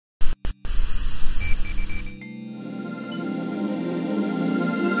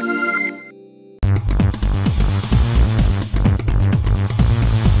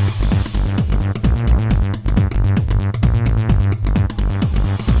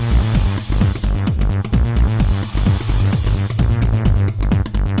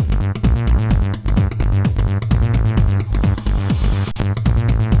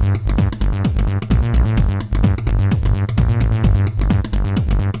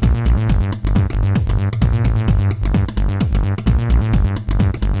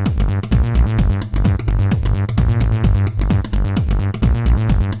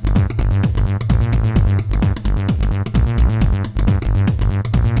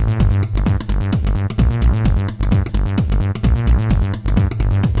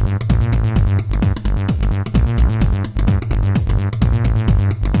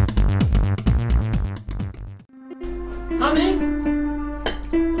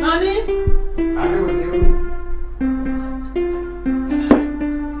Honey? I'm with you.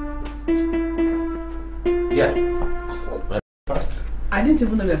 Yeah. Breakfast. I didn't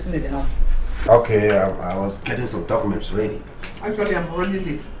even know you were still in the house. Okay, I was getting some documents ready. Actually, I'm already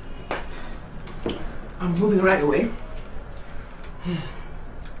late. I'm moving right away.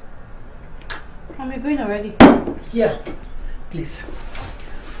 Are we going already? Yeah. Please.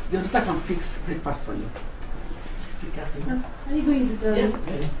 The auditor can fix breakfast for you. Still careful. Are you going this early?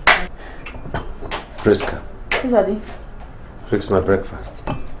 Yeah. Priska, Who's Daddy? fix my breakfast.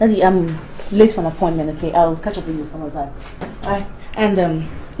 Daddy, I'm late for an appointment, okay? I'll catch up with you some other time. Alright. And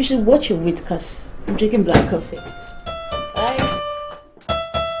you should watch your weight because I'm drinking black coffee. Bye.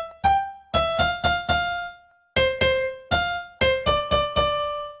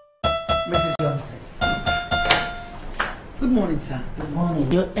 Mrs. Johnson. Good morning, sir. Good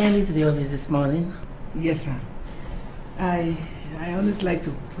morning. You're early to the office this morning? Yes, sir. I always like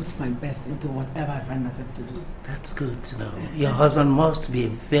to put my best into whatever I find myself to do. That's good to know. Your husband must be a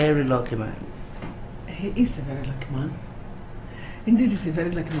very lucky man. He is a very lucky man. Indeed, he's a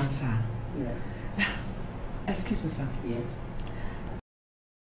very lucky man, sir. Yeah. Excuse me, sir. Yes.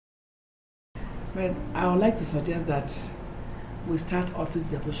 But I would like to suggest that we start office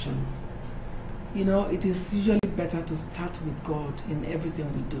devotion. You know, it is usually better to start with God in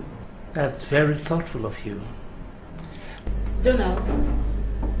everything we do. That's very thoughtful of you. Donald,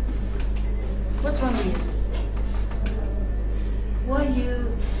 what's wrong with you? Why are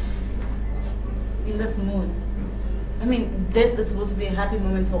you in this mood? I mean, this is supposed to be a happy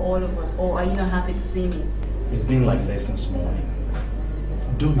moment for all of us, or are you not happy to see me? It's been like this since morning.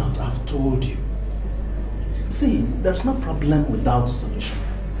 Donald, I've told you. See, there's no problem without solution.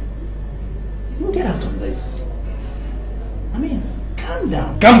 You'll get out of this. I mean, calm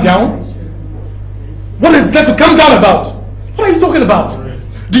down. Calm down? What is there to calm down about? What are you talking about?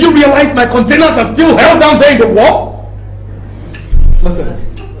 Do you realize my containers are still held down there in the wall? Listen,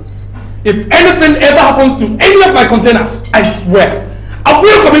 if anything ever happens to any of my containers, I swear, I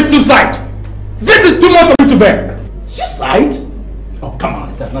will commit suicide. This is too much for me to bear. Suicide? Oh, come on,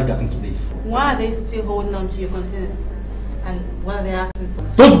 it has not gotten to this. Why are they still holding on to your containers? And what are they asking for?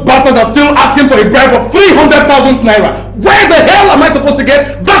 Those bastards are still asking for a bribe of 300,000 naira. Where the hell am I supposed to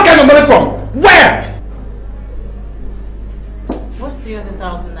get that kind of money from? Where? What's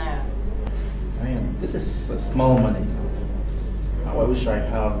 300,000 naira? I mean, this is a small money. How I wish I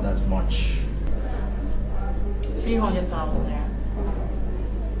have that much. 300,000 naira.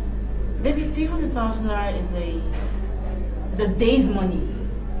 Maybe 300,000 naira is a day's money,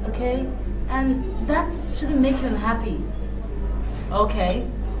 okay? And that shouldn't make you unhappy. Okay.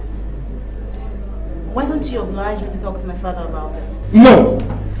 Why don't you oblige me to talk to my father about it? No!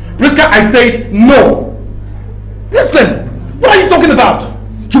 Priska, I said no! Listen! What are you talking about?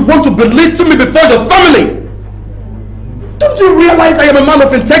 You want to belittle me before the family? Don't you realize I am a man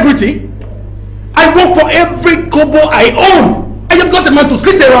of integrity? I work for every kobo I own! I am not a man to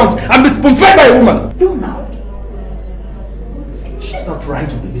sit around and be spoon-fed by a woman! You now. She's not trying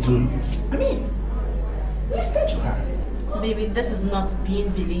to belittle you. I mean, listen to her. Baby, this is not being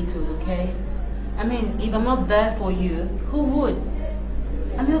belittled, okay? I mean, if I'm not there for you, who would?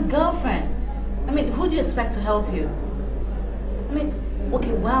 I'm your girlfriend. I mean, who do you expect to help you? I mean,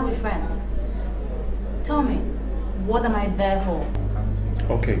 okay, why are we friends? Tell me, what am I there for?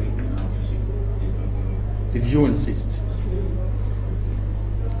 Okay. If you insist.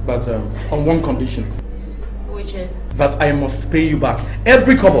 But on one condition. Which is? That I must pay you back.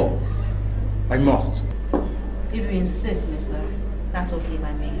 Every kobo. I must. If you insist, mister, that's okay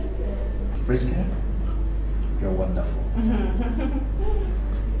by me. Priska, you're wonderful.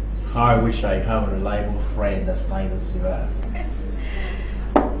 How I wish I have a reliable friend as nice as you are.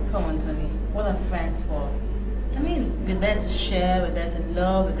 Come on, Tony. What are friends for? I mean, we're there to share, we're there to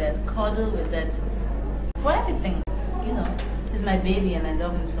love, we're there to cuddle, we're there to... for everything. You know, he's my baby and I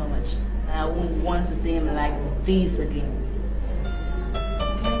love him so much. And I won't want to see him like this again.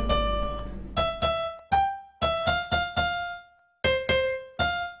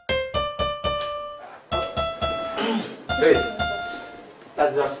 Hey,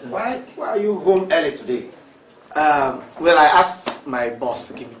 why are you home early today? Well, I asked my boss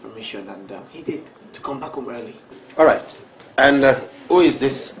to give me permission and he did, to come back home early. Alright, and who is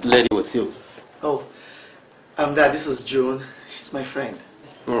this lady with you? Oh, Dad, this is June. She's my friend.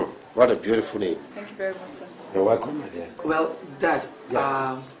 What a beautiful name. Thank you very much, sir. You're welcome, my dear. Well, Dad,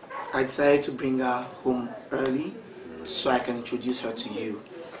 I decided to bring her home early so I can introduce her to you.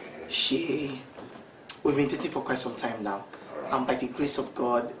 We've been dating for quite some time now, and by the grace of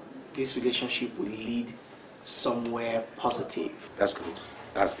God, this relationship will lead somewhere positive. That's good.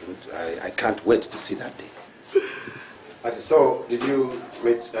 That's good. I can't wait to see that day. So, did you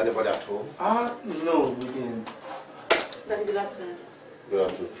meet anybody at home? No, we didn't. Daddy, good afternoon. Good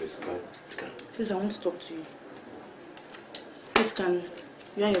afternoon, please. Come. Please, I want to talk to you. Please, can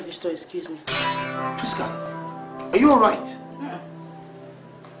you and your visitor excuse me? Priska, are you alright? Yeah.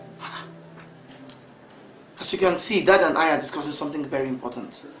 As you can see, Dad and I are discussing something very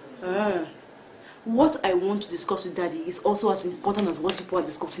important. What I want to discuss with Daddy is also as important as what people are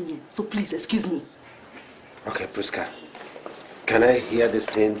discussing here. So please, excuse me. Okay, Priska. Can I hear this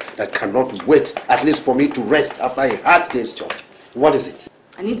thing that cannot wait, at least for me to rest after a hard day's job? What is it?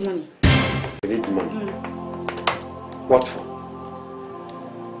 I need money. You need money? What for?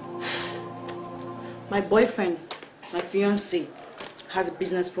 My boyfriend, my fiancé, has a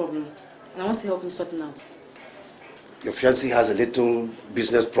business problem. And I want to help him sort it out. Your fiancé has a little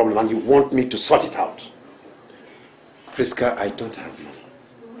business problem and you want me to sort it out? Priska, I don't have money.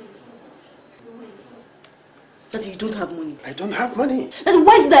 That you don't have money? I don't have money. Then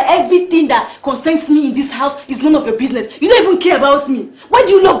why is that everything that concerns me in this house is none of your business? You don't even care about me. Why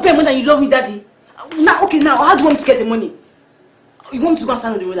do you love Ben more than you love me, Daddy? Now, how do you want me to get the money? You want me to go and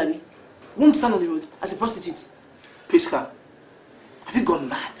stand on the road, Daddy? You want me to stand on the road as a prostitute? Priska, have you gone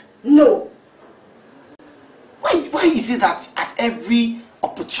mad? No. Why is it that at every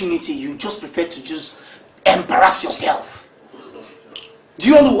opportunity you just prefer to just embarrass yourself? Do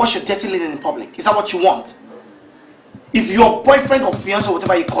you want to wash your dirty linen in public? Is that what you want? If your boyfriend or fiancé or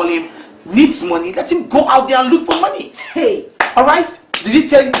whatever you call him needs money, let him go out there and look for money. Hey! Alright? Did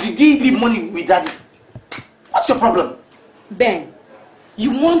he leave money with Daddy? What's your problem? Ben,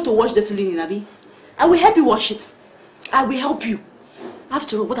 you want to wash dirty linen, Abi? I will help you wash it. I will help you.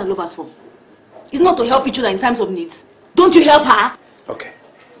 After all, what are lovers for? It's not to help each other in times of needs. Don't you help her? Okay.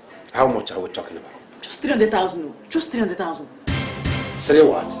 How much are we talking about? Just 300,000. Just 300,000. 3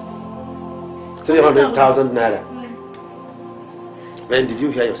 what? 300,000 naira. When did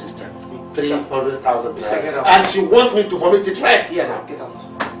you hear your sister? 300,000 naira. And she wants me to vomit it right here now. Get out.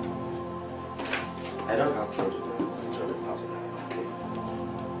 I don't have 300,000 naira. Okay.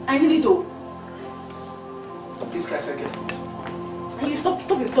 I need it all. Please, guys, I get out. And you stop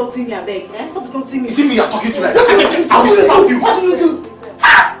insulting me, I beg. Stop insulting me. You see me, you're talking to like that. I will slap you. What will you do?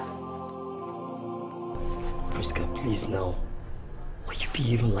 Priska, please now. Why you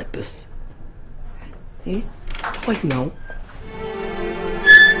behaving like this? Eh? Why now?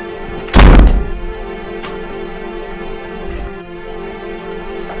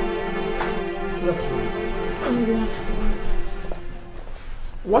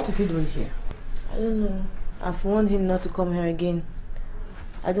 What is he doing here? I don't know. I've warned him not to come here again.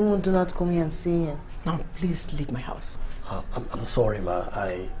 I don't want Donald to come here and see him. Now, please leave my house. I'm sorry, ma.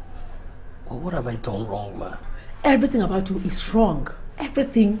 Well, what have I done wrong, ma? Everything about you is wrong.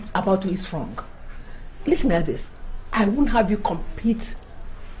 Everything about you is wrong. Listen, Elvis. I won't have you compete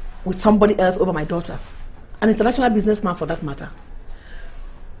with somebody else over my daughter. An international businessman for that matter.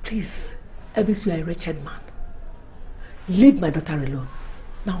 Please, Elvis, you are a wretched man. Leave my daughter alone.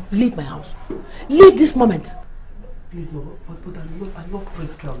 Now, leave my house. Leave this moment. Please, no, but I love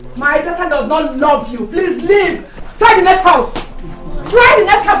Priska, ma. My daughter does not love you. Please leave. Try the next house. Please, ma. Try the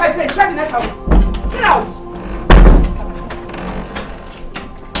next house, I say. Try the next house. Get out.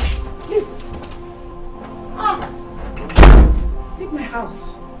 Leave. Leave my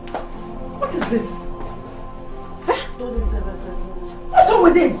house. What is this? Huh? What's wrong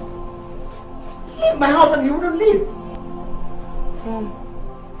with him? Leave my house and you wouldn't leave. Mom,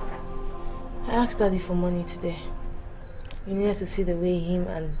 I asked Daddy for money today. You needed to see the way him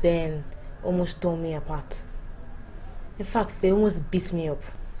and Ben almost tore me apart. In fact, they almost beat me up.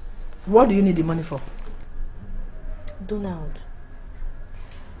 What do you need the money for? Donald.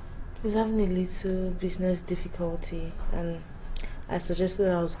 He's having a little business difficulty and I suggested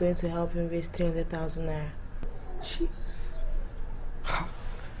I was going to help him raise 300,000 naira. Jeez.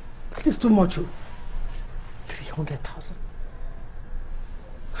 That is too much. 300,000.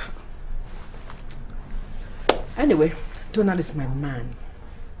 Anyway, Donald is my man.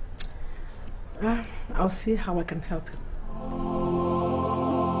 I'll see how I can help him.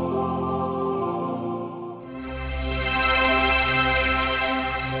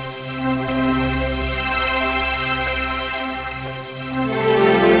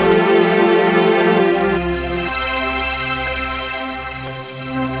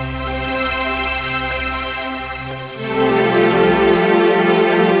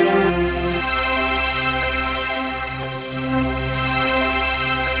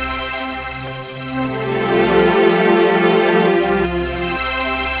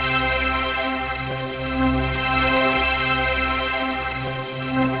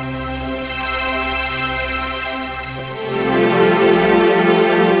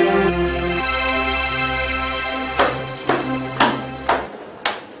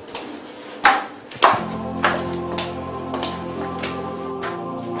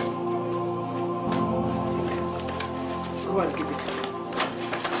 and keep it.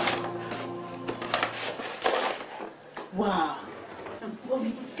 Wow. Bobby,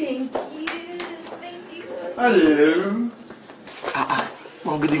 thank you. Thank you. Hello.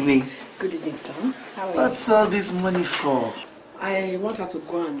 Well, good evening. Good evening, son. How are you? What's all this money for? I want her to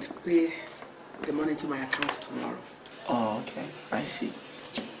go and pay the money to my account tomorrow. Oh, okay. I see.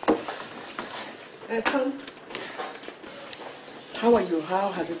 Son, how are you?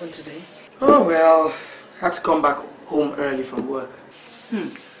 How has it been today? Oh, well, had to come back home early from work.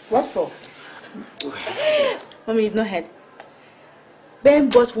 What for? Mommy, you've not heard. Ben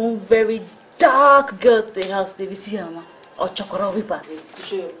bought one very dark girl to the house. Did you see her, ma? Or chocolate party. To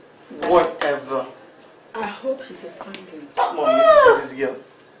show you. Whatever. I hope she's a fine girl. Mom, you see this girl.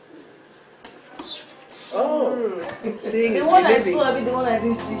 Oh, seeing The is one I believing. saw, I mean the one I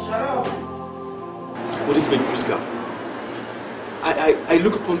didn't see. What is being Priska? I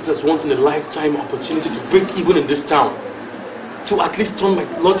look upon this as once in a lifetime opportunity to break even in this town. To at least turn my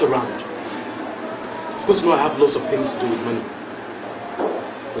lot around. Of course, you know I have lots of things to do with money.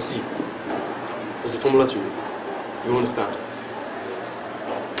 But see, there's a formula to it. You understand?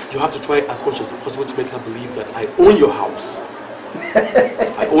 You have to try as much as possible to make her believe that I own your house.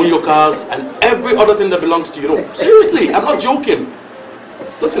 I own your cars and every other thing that belongs to you. No, seriously, I'm not joking.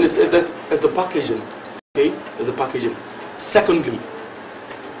 Listen, it's the packaging. Okay? It's the packaging. Secondly,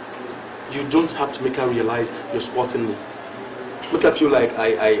 you don't have to make her realize you're swatting me. Make her feel like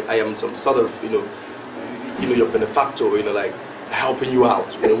I am some sort of, your benefactor, like helping you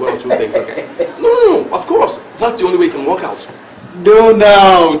out, one or two things. Okay? No, of course. That's the only way it can work out.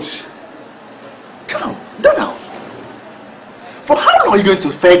 Donald! Come on, Donald! For how long are you going to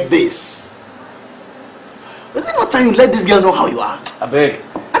fake this? Is it not time you let this girl know how you are? I beg.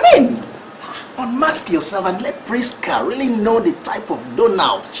 I mean, unmask yourself and let Priska really know the type of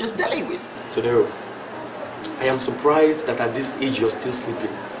Donald she's dealing with. Todero, I am surprised that at this age you're still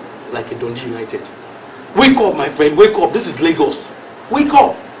sleeping like a Dundee United. Wake up, my friend, wake up. This is Lagos. Wake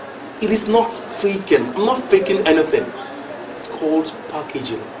up. It is not faking. I'm not faking anything. It's called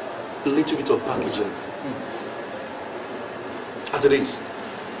packaging. A little bit of packaging. As it is,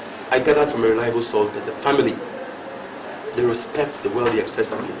 I gathered from a reliable source that the family, they respect the wealthy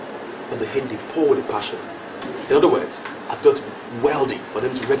excessively, but they hate the poor with a passion. In other words, I've got to be wealthy for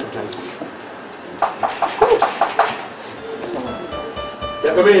them to recognize me. Of course.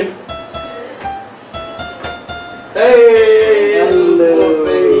 Yeah, come in. Hey! Hello,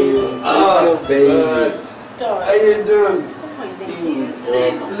 baby. Ah, baby. How you doing? Fine, thank you.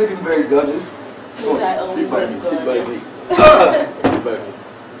 You're looking very gorgeous. Sit by me, sit by me. Sit by me.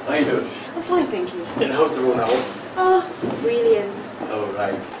 How you doing? I'm fine, thank you. And how's everyone now? Oh, brilliant. All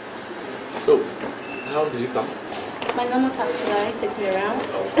right. So, how did you come? My normal taxi guy takes me around.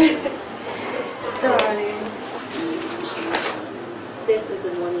 Oh. Darling. This is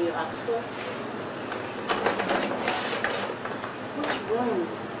the money you asked for. What's wrong?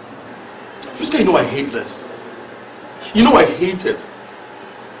 Priska, you know I hate this. You know I hate it.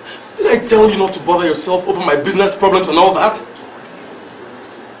 Did I tell you not to bother yourself over my business problems and all that?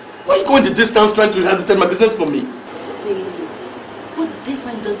 Why are you going the distance trying to handle my business for me? Baby, what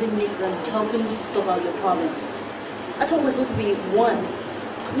difference does it make than helping me to solve out your problems? I thought we were supposed to be one.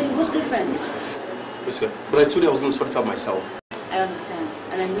 I mean, what's different? Priska, but I told you I was going to sort it out myself. I understand.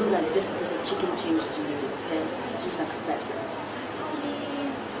 And I know that this is just a chicken change to you, okay? So just accept it.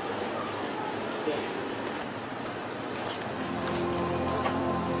 Please. Yeah.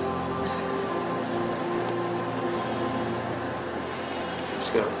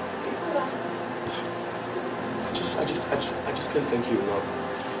 Priska, I just can't thank you enough.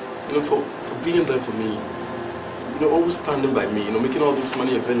 For being there for me. Always standing by me, making all this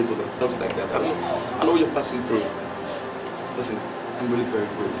money available and stuff like that. I know you're passing through. Listen, I'm really very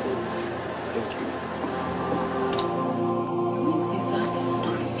grateful. Thank you. Is that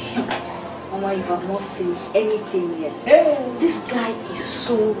sweet? Mama, you have not seen anything yet. Hey. This guy is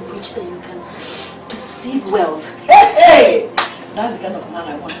so rich that you can perceive wealth. Hey! That's the kind of man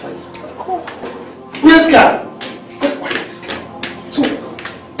I want for you. Of course. Priska! Why is this guy? So,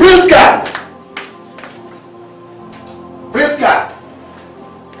 Priska! Priska!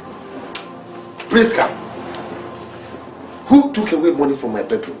 Priska! Who took away money from my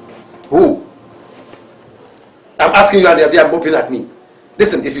bedroom? Who? I'm asking you and you're moping at me.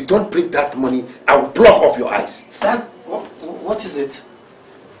 Listen, if you don't bring that money, I will block off your eyes. Dad, what is it?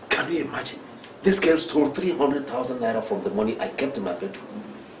 Can you imagine? This girl stole 300,000 naira from the money I kept in my bedroom.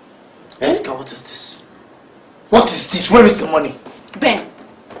 Priska, what is this? What is this? Where is the money? Ben,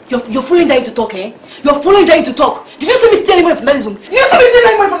 you're fooling daddy to talk, eh? You're fooling daddy to talk. Did you see me stealing money from daddy's room? Did you see me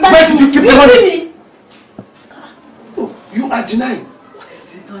stealing money from daddy's room? Where did you keep the money? Oh, you are denying. What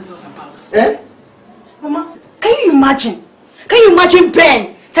is this noise all about? Eh? Mama, can you imagine? Can you imagine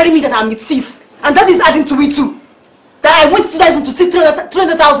Ben telling me that I'm a thief? And that is adding to it too. That I went to that to steal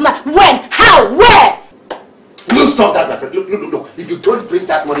 300,000. When? How? Where? Look, stop that, my friend. Look. If you don't bring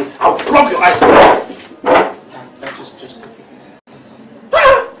that money, I'll plug your eyes for it. Dad, just take it easy.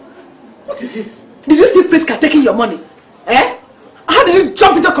 What is it? Did you see Priska taking your money? Eh? How did you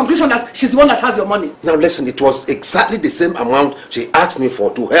jump into a conclusion that she's the one that has your money? Now listen, it was exactly the same amount she asked me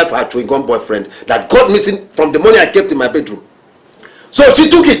for to help her chewing gum boyfriend that got missing from the money I kept in my bedroom. So she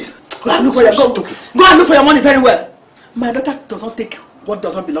took it. Go and look for Go and look for your money very well. My daughter does not take what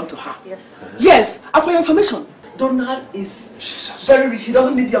doesn't belong to her. Yes. Yes, and for your information, Donald is very rich. He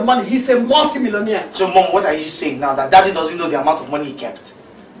doesn't need your money. He's a multi-millionaire. So Mom, what are you saying now? That Daddy doesn't know the amount of money he kept?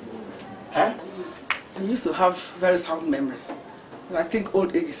 Huh? He used to have very sound memory. And I think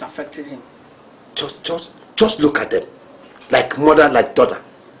old age is affecting him. Just look at them. Like mother, like daughter.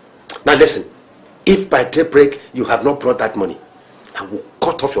 Now listen, if by daybreak you have not brought that money, I will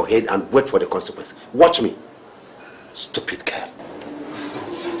cut off your head and wait for the consequence. Watch me. Stupid girl.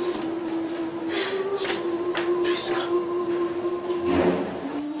 Nonsense.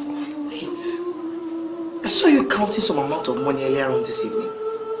 Wait. I saw you counting some amount of money earlier on this evening.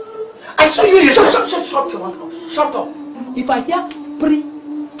 I saw you. Shut your mouth. Shut up. If I hear pre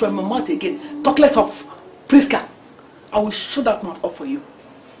from my mouth again, talk less of Priska, I will shut that mouth up for you.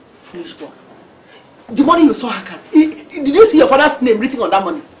 Foolish boy. The money you saw her carry. Did you see your father's name written on that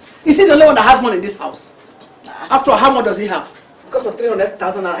money? Is he the only one that has money in this house? After all, how much does he have? Because of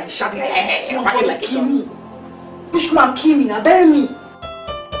 300,000 and he's shouting, like kill me. You should come and kill me now. Bury me.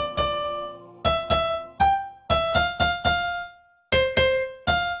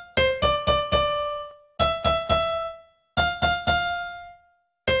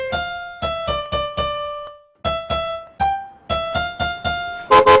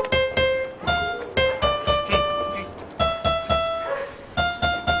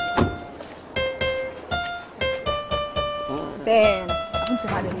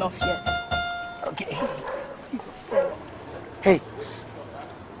 Hey.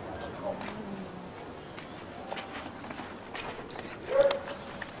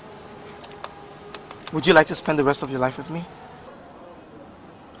 Would you like to spend the rest of your life with me?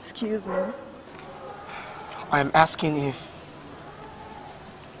 Excuse me? I am asking if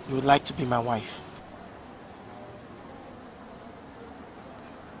you would like to be my wife.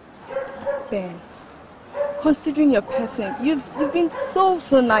 Ben, considering your person, you've been so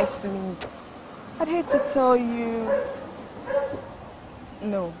nice to me. I'd hate to tell you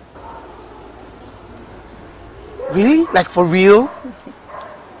no. Really? Like for real?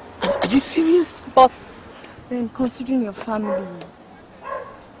 Are you serious? But then considering your family,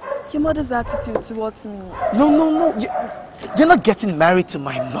 your mother's attitude towards me. No. You're not getting married to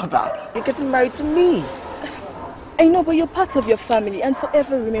my mother. You're getting married to me. I know, but you're part of your family and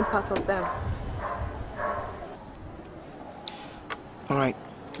forever remain part of them. All right.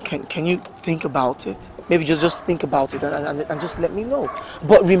 Can you think about it? Maybe just think about it and just let me know.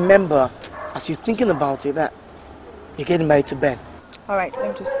 But remember, as you're thinking about it, that you're getting married to Ben. All right, let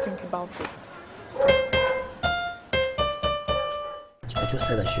me just think about it. I just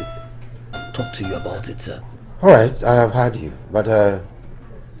said I should talk to you about it, sir. All right, I have heard you. But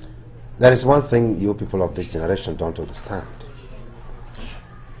there is one thing you people of this generation don't understand.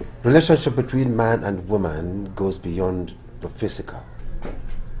 Relationship between man and woman goes beyond the physical.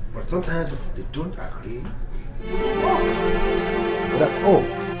 But sometimes if they don't agree... Oh,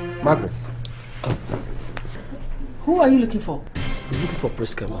 Margaret. Who are you looking for? I'm looking for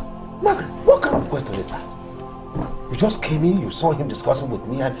Priska, man. Margaret, what kind of question is that? You just came in, you saw him discussing with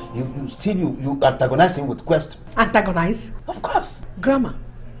me, and you antagonize him with questions. Antagonize? Of course. Grammar.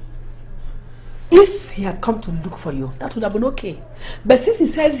 If he had come to look for you, that would have been okay. But since he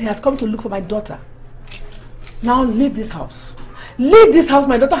says he has come to look for my daughter, now leave this house. Leave this house.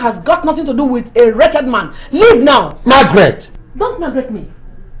 My daughter has got nothing to do with a wretched man. Leave now. Margaret! Don't Margaret me.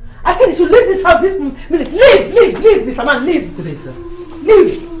 I said you should leave this house this minute. Leave, Mr. Man, leave. Good day, sir.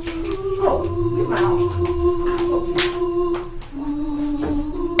 Leave. Go. Leave my house.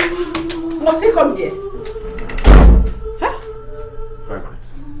 Must he come here? Huh? Margaret,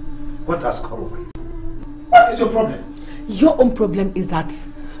 what has come over you? What is your problem? Your own problem is that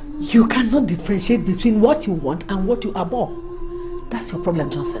you cannot differentiate between what you want and what you abhor. That's your problem,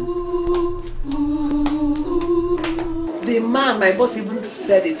 Johnson. The man, my boss even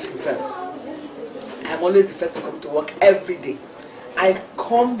said it himself. I'm always the first to come to work every day. I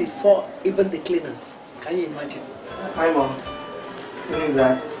come before even the cleaners. Can you imagine? Hi, Mom. Good evening,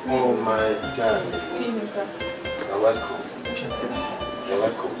 Dad. Oh, my darling. Good evening, sir. You're welcome. You're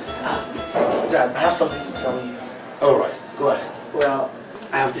welcome. Dad, I have something to tell you. All right, go ahead. Well,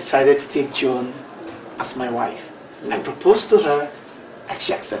 I have decided to take Joan as my wife. I proposed to her and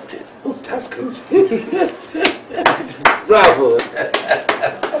she accepted. Oh, that's good. Bravo.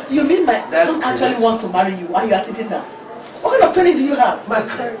 You mean my son actually wants to marry you while you are sitting down? What kind of training do you have?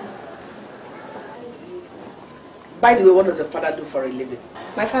 Margaret. By the way, what does your father do for a living?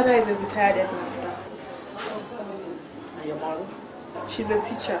 My father is a retired headmaster. And your mother? She's a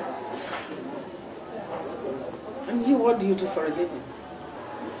teacher. And you, what do you do for a living?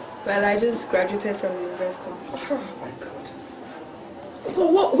 Well, I just graduated from university. Oh my God.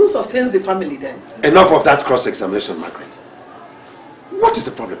 So who sustains the family then? Enough of that cross-examination, Margaret. What is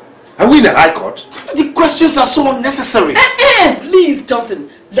the problem? Are we in a high court? The questions are so unnecessary. Please, Johnson,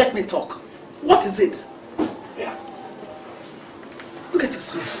 let me talk. What is it? Yeah. Look at your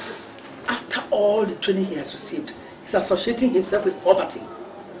son. After all the training he has received, he's associating himself with poverty.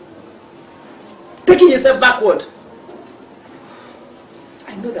 Taking himself backward.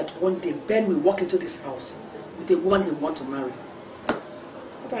 I know that one day Ben will walk into this house with a woman he wants to marry.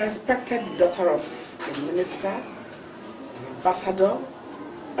 But I expected the daughter of a minister, an ambassador,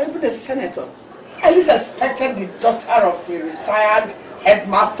 or even a senator. I at least expected the daughter of a retired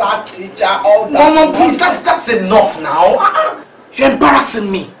headmaster, teacher, all that. Mama, please, that's enough now. You're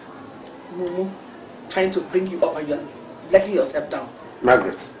embarrassing me. Mumu, trying to bring you up and you're letting yourself down.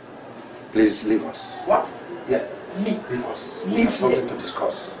 Margaret, please leave us. What? Yes. Me? Leave us. We Leave have something here. to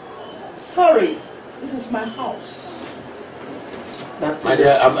discuss. Sorry, this is my house. My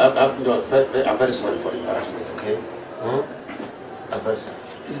dear, I'm very sorry for the embarrassment, okay? I'm very sorry.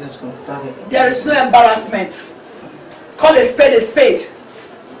 Please, let's go. There is no embarrassment. Call a spade a spade.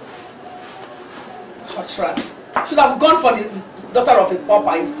 Church rat. Should have gone for the daughter of a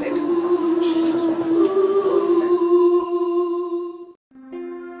pauper instead.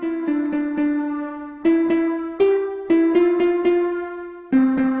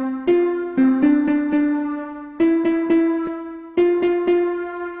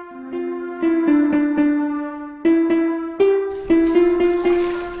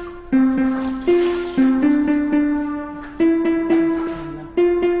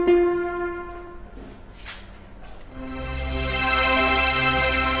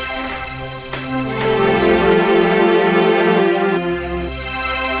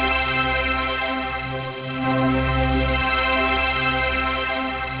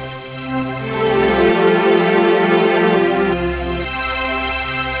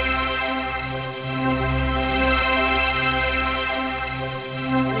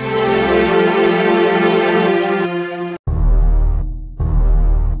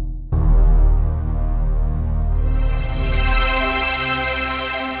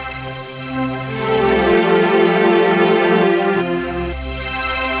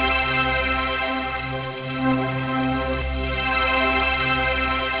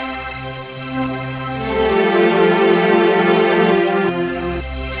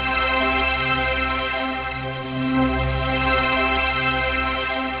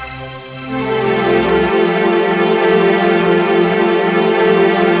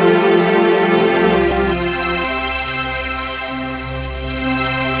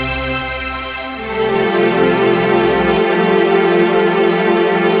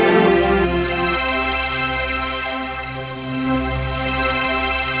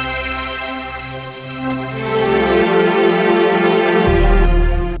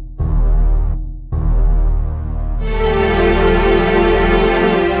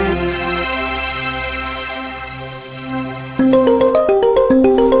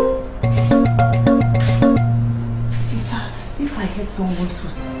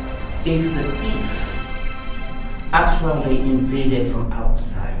 If the thief actually invaded from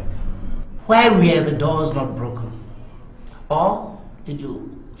outside, why were the doors not broken? Or did you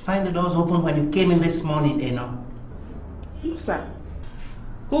find the doors open when you came in this morning, Eno? No, sir.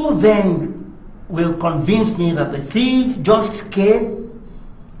 Who then will convince me that the thief just came,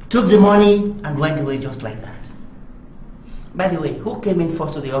 took the money, and went away just like that? By the way, who came in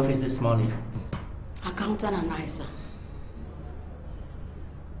first to the office this morning? Accountant and I, sir.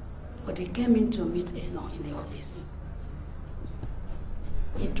 But they came in to meet Eno in the office.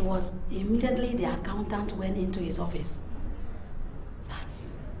 It was immediately the accountant went into his office that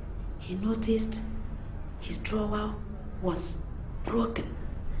he noticed his drawer was broken.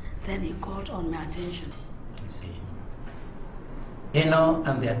 Then he called on my attention. See, Eno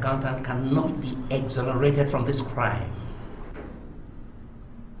and the accountant cannot be exonerated from this crime.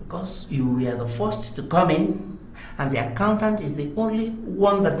 Because you were the first to come in And the accountant is the only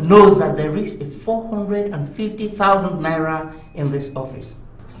one that knows that there is a 450,000 naira in this office.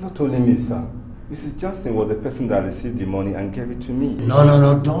 It's not only me, sir. Mrs. Justin was the person that received the money and gave it to me.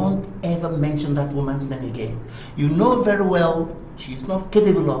 No, don't ever mention that woman's name again. You know very well she's not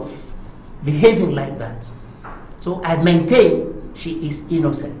capable of behaving like that. So I maintain she is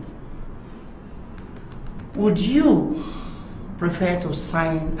innocent. Would you prefer to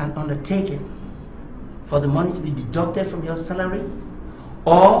sign an undertaking for the money to be deducted from your salary?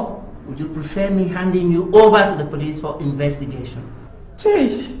 Or would you prefer me handing you over to the police for investigation?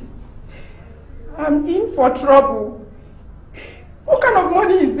 Jay, I'm in for trouble. What kind of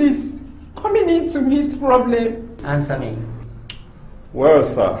money is this coming in to meet problem? Answer me. Well,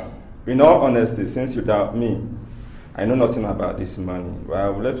 sir, in all honesty, since you doubt me, I know nothing about this money, but I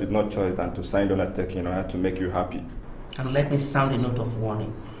was left with no choice than to sign the undertaking in order to make you happy. And let me sound a note of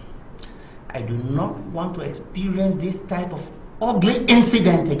warning. I do not want to experience this type of ugly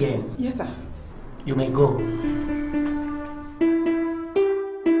incident again. Yes, sir. You may go.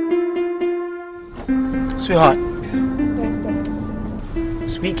 Sweetheart. Yes, sir.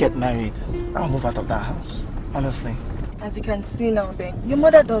 As we get married, I'll move out of that house. Honestly. As you can see now, Ben, your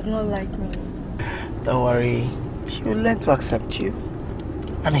mother does not like me. Don't worry. She will learn to accept you.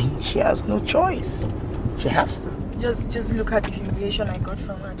 I mean, she has no choice. She has to. Just look at the humiliation I got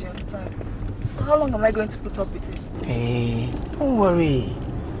from her the other time. So how long am I going to put up with it? Hey, don't worry.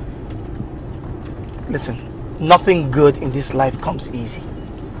 Listen, nothing good in this life comes easy.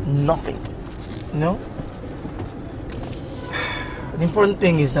 Nothing. No? The important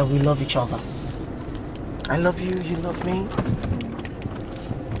thing is that we love each other. I love you, you love me.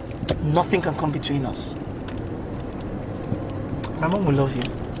 Nothing can come between us. My mom will love you.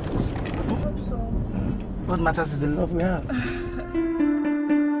 I hope so. What matters is the love we have.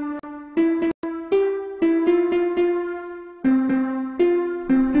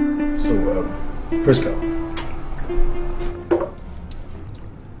 So, Prisca,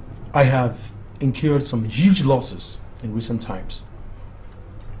 I have incurred some huge losses in recent times.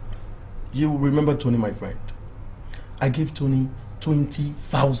 You remember Tony, my friend? I gave Tony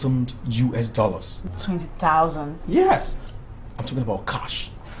 20,000 US dollars. 20,000? Yes, I'm talking about cash.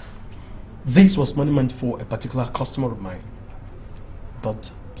 This was money meant for a particular customer of mine.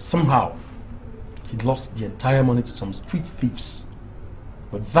 But somehow, he lost the entire money to some street thieves.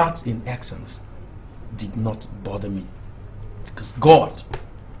 But that, in essence, did not bother me. Because God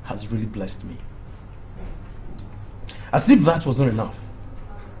has really blessed me. As if that was not enough,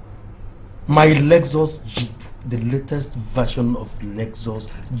 my Lexus Jeep, the latest version of Lexus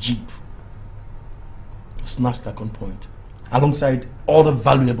Jeep, snatched at gunpoint, alongside all the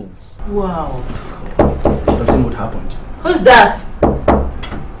valuables. Wow. Should have seen what happened. Who's that?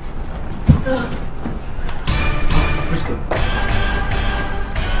 Prisca.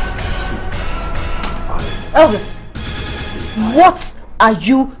 Elvis, what are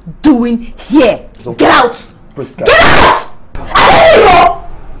you doing here? Get out! Prisca. Get out! I don't know!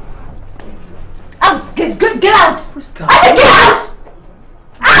 Out! Get out! Prisca. I said get out!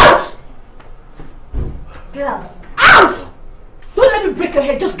 Out! Get out! Out! Don't let me break your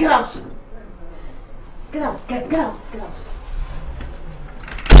head, just get out! Get out, get out, get out.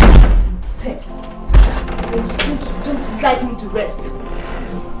 Pest. Don't like me to rest.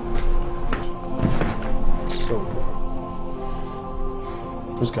 So,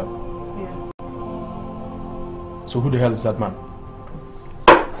 Prisca. Yeah. So who the hell is that man?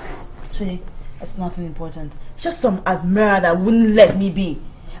 Trey, it's nothing important. It's just some admirer that wouldn't let me be.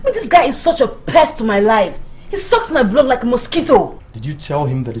 I mean, this guy is such a pest to my life. He sucks my blood like a mosquito. Did you tell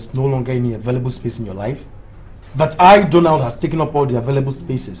him that there's no longer any available space in your life? That I, Donald, has taken up all the available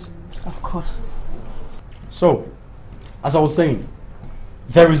spaces? Of course. So, as I was saying,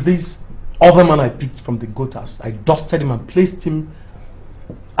 there is this other man I picked from the gutters. I dusted him and placed him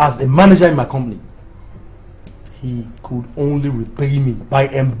as a manager in my company. He could only repay me by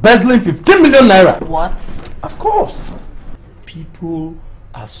embezzling 15 million naira. What? Of course. People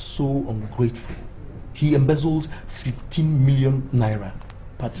are so ungrateful. He embezzled 15 million naira.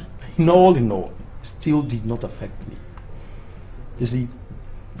 But in all, it still did not affect me. You see,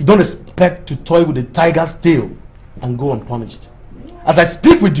 you don't expect to toy with a tiger's tail and go unpunished. As I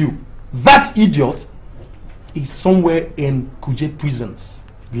speak with you, that idiot is somewhere in Kuje prisons,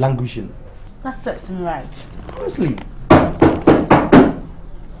 languishing. That sets me right. Honestly.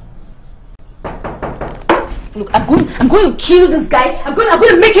 Look, I'm going to kill this guy. I'm going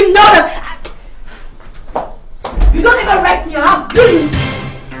to make him know that you don't even rest in your house, do you?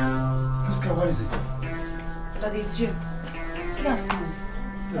 Prisca, what is it? Daddy, it's you. Good afternoon.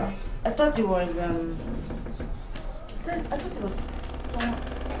 Good afternoon. I thought it was I thought it was someone.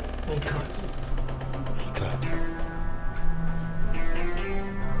 My God. My God.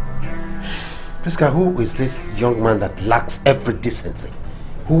 Priska, who is this young man that lacks every decency?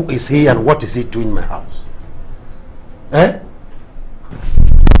 Who is he and what is he doing in my house? Eh?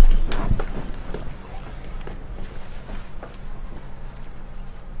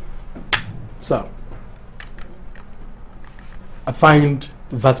 Sir, I find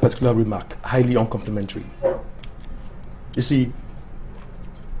that particular remark highly uncomplimentary. You see,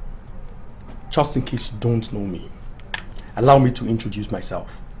 just in case you don't know me, allow me to introduce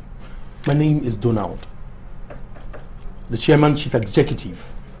myself. My name is Donald, the Chairman Chief Executive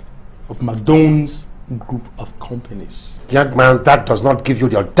of McDonald's Group of Companies. Young man, that does not give you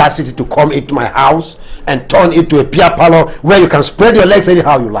the audacity to come into my house and turn it to a beer parlor where you can spread your legs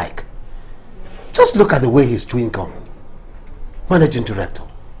anyhow you like. Just look at the way he's chewing gum. Managing Director.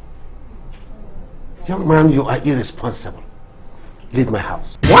 Young man, you are irresponsible. Leave my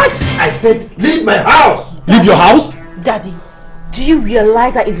house. What? I said leave my house! Leave your house? Daddy, do you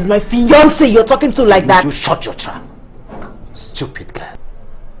realize that it is my fiancé you're talking to like that? You shut your trap. Stupid girl.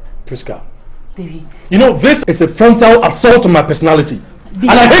 Priska. Baby. You know, this is a frontal assault on my personality. Baby,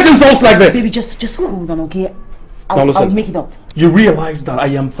 and I hate insults like this. Baby, just cool down, okay? Now listen, I'll make it up. You realize that I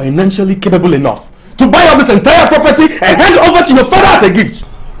am financially capable enough to buy up this entire property and hand it over to your father as a gift.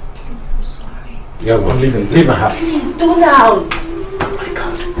 Please, I'm sorry. Yeah, well, leave my house. Please, Donald. Oh my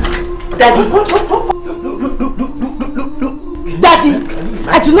God. Daddy. Daddy,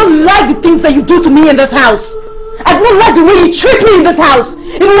 I do not like the things that you do to me in this house. I do not like the way you treat me in this house.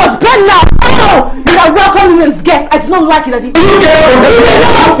 If it was bad now, you are welcome me as guests. I do not like it, Daddy.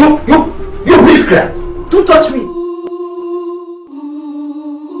 You miscreant. Don't touch me.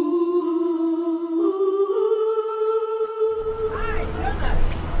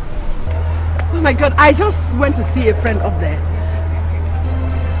 Oh my God, I just went to see a friend up there.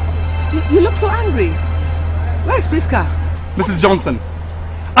 You look so angry. Where's Priska? Mrs. Johnson,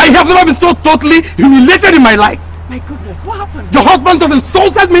 I have never been so totally humiliated in my life. My goodness, what happened? Your husband just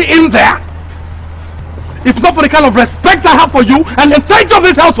insulted me in there. If not for the kind of respect I have for you and the entirety of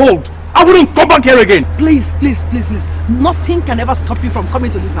this household, I wouldn't come back here again. Please, please, please, please. Nothing can ever stop you from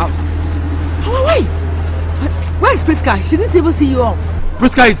coming to this house. Oh, wait. Where's Priska? She didn't even see you off.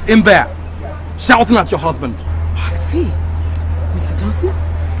 Priska is in there, shouting at your husband. I see. Mr. Johnson,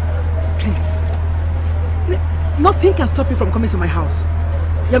 please. Nothing can stop you from coming to my house.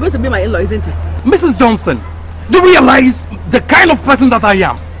 You're going to be my in-law, isn't it? Mrs. Johnson, do you realize the kind of person that I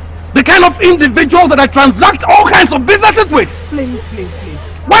am? The kind of individuals that I transact all kinds of businesses with? Please, please, please.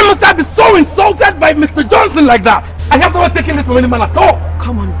 Why must I be so insulted by Mr. Johnson like that? I have never taken this from any man at all.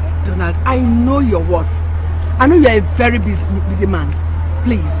 Come on, Donald. I know your worth. I know you're a very busy man.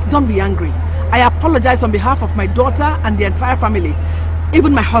 Please, don't be angry. I apologize on behalf of my daughter and the entire family.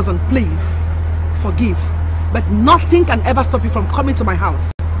 Even my husband, please. Forgive. But nothing can ever stop you from coming to my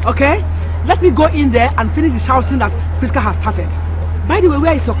house. Okay? Let me go in there and finish the shouting that Priska has started. By the way,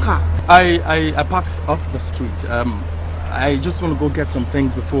 where is your car? I parked off the street. I just want to go get some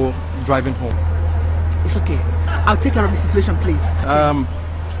things before driving home. It's okay. I'll take care of the situation, please. I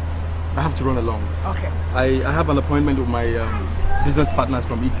have to run along. Okay. I have an appointment with my business partners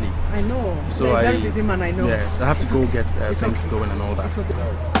from Italy. I know. So you're a very busy man, I know. Yes, I have to go get things okay. going and all that. It's okay.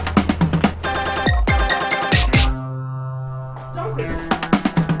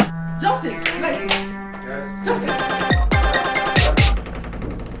 Johnson, please. Yes. Johnson.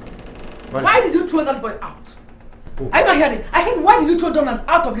 Why did you throw that boy out? Oh. I don't hear it. I said, why did you throw Donald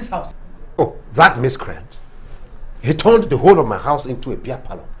out of this house? Oh, that miscreant. He turned the whole of my house into a beer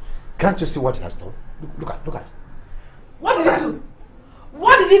parlor. Can't you see what he has done? Look at. What did he do?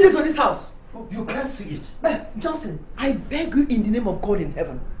 What did he do to this house? Oh, you can't see it. Johnson, I beg you in the name of God in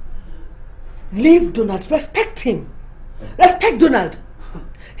heaven. Leave Donald. Respect him. Respect Donald.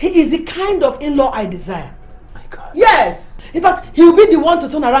 He is the kind of in-law I desire. My God. Yes. In fact, he will be the one to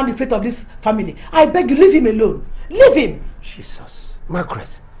turn around the fate of this family. I beg you, leave him alone. Leave him. Jesus.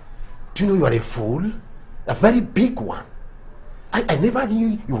 Margaret, do you know you are a fool? A very big one. I never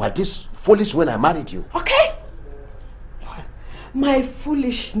knew you were this foolish when I married you. Okay. My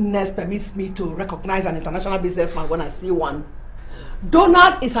foolishness permits me to recognize an international businessman when I see one.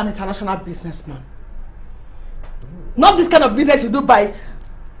 Donald is an international businessman. Not this kind of business you do by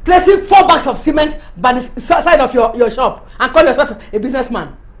placing 4 bags of cement by the side of your shop and call yourself a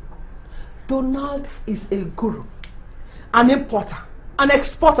businessman. Donald is a guru, an importer, an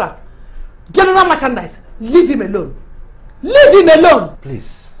exporter, general merchandise. Leave him alone. Leave him alone.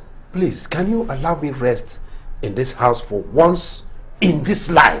 Please, can you allow me rest in this house for once in this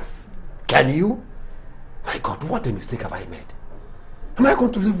life? Can you? My God, what a mistake have I made? Am I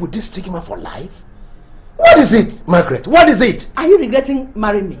going to live with this stigma for life? What is it, Margaret? What is it? Are you regretting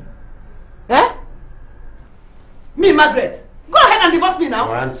marrying me? Eh? Me, Margaret? Go ahead and divorce me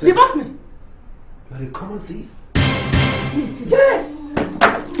now. Divorce me. You are a common thief. Yes.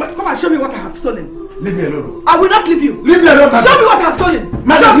 Come and show me what I have stolen. Leave me alone. I will not leave you. Leave me alone, Margaret. Show me what I have stolen.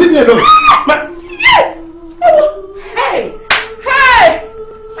 Margaret, leave me alone. Hey! Hey!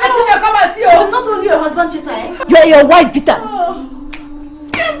 So, come and see you. But not only your husband, Chisa, eh? You are your wife, Rita.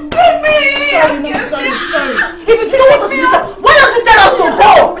 Sorry. If you don't want us to listen, why don't you tell us to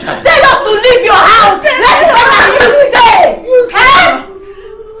go? Tell us to leave your house. Let's go and you stay. Huh?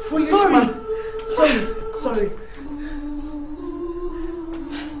 Foolish man. Sorry.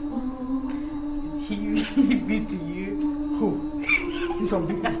 He beat you. Who? This one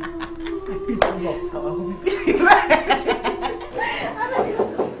beat me. I beat you up.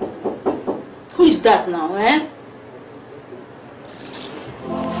 Who is that now, eh?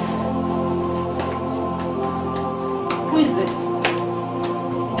 Who is it?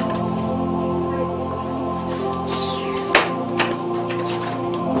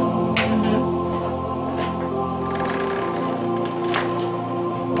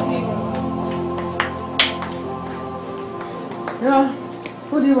 Yeah.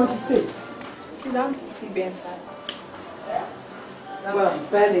 Who do you want to see? He's out to see Ben. Well,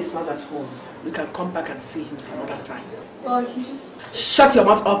 Ben is not at home. We can come back and see him some other time. Well, he just... Shut your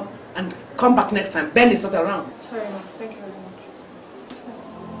mouth up and come back next time. Ben is not around. Sorry, ma. Thank you very much.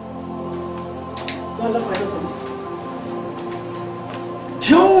 Go and lock my door for me.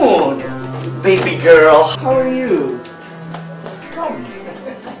 John! Baby girl, how are you? Come.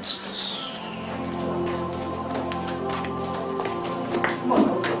 Come on,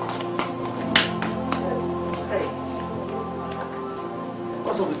 hey.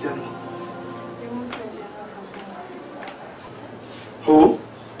 What's up with you? Who?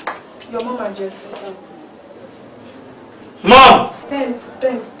 Your mom and Jess's son. Mom! Ben,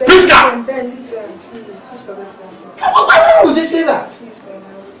 Priska! Ben, leave them, please. Just forget about it. Why would they say that? Please, Ben,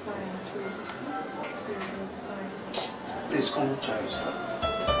 I'll be fine, please. Please, I'll be fine. Please come, Charles.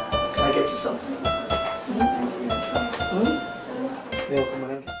 Can I get you something?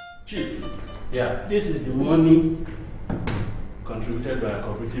 Chief, yeah, this is the money contributed by our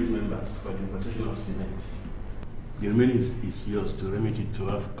cooperative members for the importation of cement. The remaining is yours to remit it to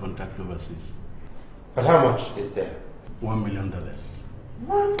have contact overseas. But how much is there? $1 million.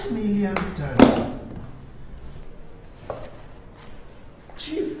 $1 million.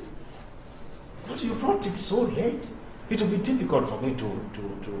 Chief, but you brought it so late. It will be difficult for me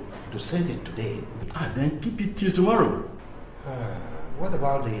to send it today. Then keep it till tomorrow. What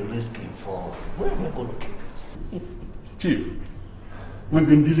about the risking for where am I going to keep it? Chief, we've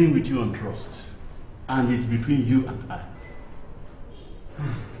been dealing with you on trust, and it's between you and I.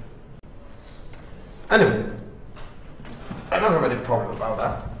 Anyway, I don't have any problem about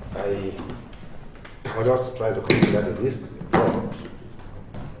that. I'll just try to consider the risks involved.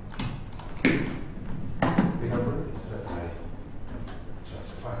 The number is that I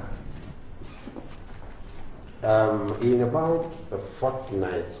transfer. In about a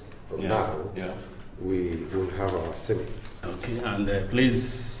fortnight from now, we will have our seminar. Okay, and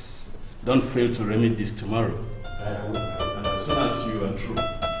please don't fail to remit this tomorrow. And as soon as you are through,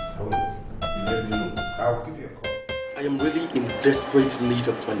 you let me know. I'll give you a call. I am really in desperate need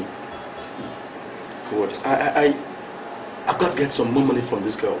of money. God, I've got to get some more money from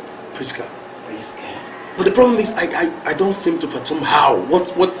this girl, Priska. But the problem is, I don't seem to fathom how.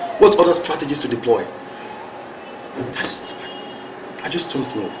 What other strategies to deploy? I just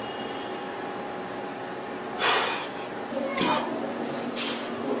don't know.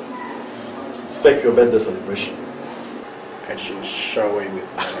 Fake your birthday celebration, and she'll shower you with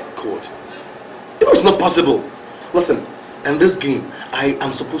God. You know it's not possible. Listen, in this game, I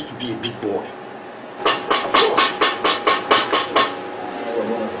am supposed to be a big boy.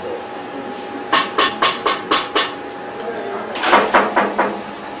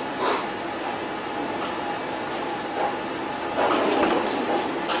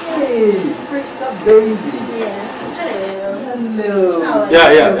 Hey, Priska baby. Yeah. Hello. Hello. How are you?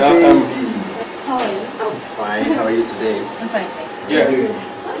 Yeah. How are you? I'm fine. How are you today? I'm fine. Yes.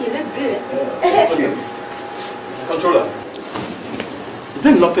 Oh, you look good. Listen, controller, is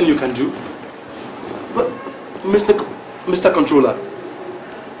there nothing you can do? But, Mr. Controller,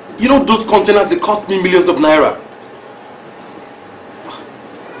 you know those containers, they cost me millions of naira.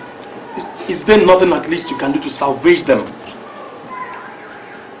 Is there nothing at least you can do to salvage them?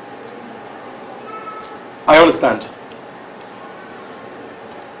 I understand.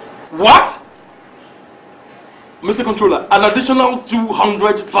 What? Mr. Controller, an additional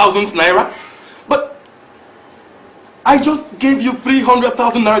 200,000 naira? But I just gave you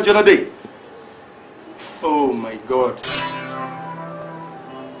 300,000 naira the other day. Oh my God.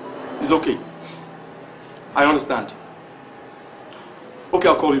 It's okay. I understand. Okay,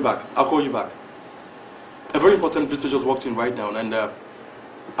 I'll call you back. I'll call you back. A very important visitor just walked in right now, and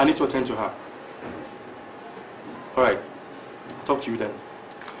I need to attend to her. All right. I'll talk to you then.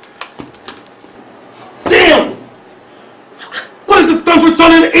 Damn! What is this country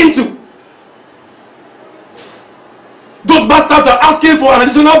turning into? Those bastards are asking for an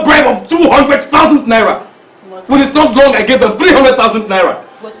additional bribe of 200,000 naira. When it's not long, I gave them 300,000 naira.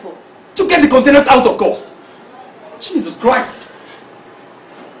 What for? To get the containers out, of course. Jesus Christ.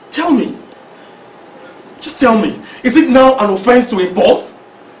 Tell me. Just tell me. Is it now an offense to import?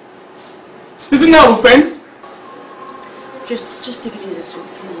 Is it now an offense? Just take it easy, sweet,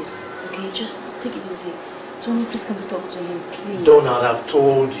 please. Okay, just take it easy. Tony, please come talk to him, please. Donald, I've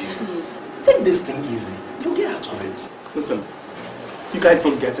told you. Please. Take this thing easy. You'll get out of it. Listen, you guys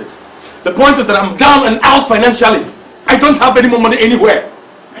don't get it. The point is that I'm down and out financially. I don't have any more money anywhere.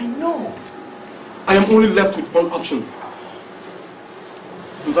 I know. I am only left with one option.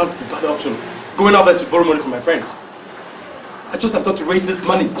 And that's the bad option. Going out there to borrow money from my friends. I just have got to raise this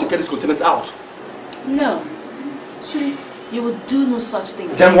money to get these containers out. No. Sweetie, you would do no such thing.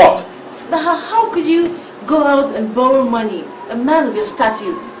 Then what? How could you go out and borrow money? A man of your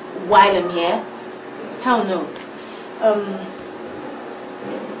status while I'm here? Hell no.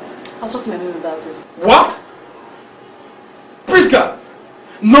 I'll talk to my mom about it. What? Priska!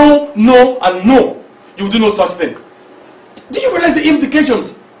 No, no, and no. You will do no such thing. Do you realize the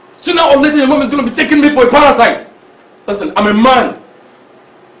implications? Sooner or later your mom is going to be taking me for a parasite. Listen, I'm a man.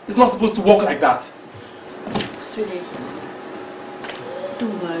 It's not supposed to work like that. Sweetie,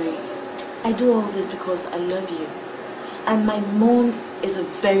 don't worry. I do all this because I love you. And my mom is a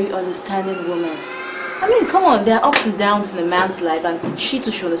very understanding woman. I mean, come on, there are ups and downs in a man's life, and she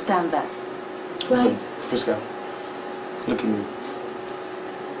too should understand that. Right? Listen, Priska, look at me.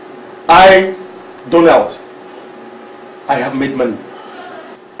 Donald, I have made money.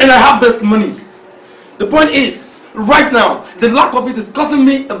 And I have this money. The point is, right now, the lack of it is causing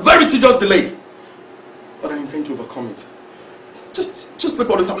me a very serious delay. But I intend to overcome it. Just look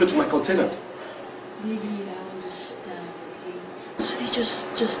what is happening to my containers. Maybe I understand, okay? Sweetie,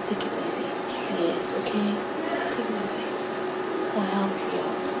 just take it easy, please, okay? Take it easy. I'll help you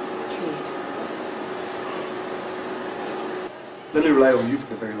out, please. Let me rely on you for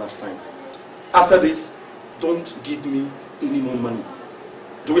the very last time. After this, don't give me any more money.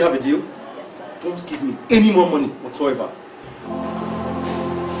 Do we have a deal? Yes, sir. Don't give me any more money whatsoever.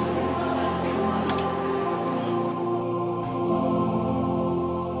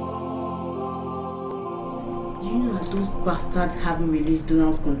 Do you know that those bastards haven't released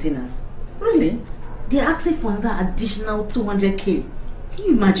Donald's containers? Really? They're asking for another additional 200k. Can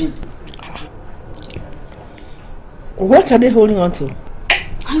you imagine? What are they holding on to?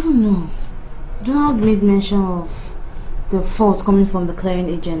 I don't know. Donald made mention of the fault coming from the clearing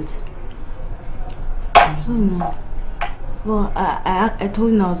agent. I don't know. Well, I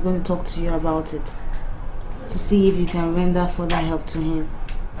told him I was going to talk to you about it. To see if you can render further help to him.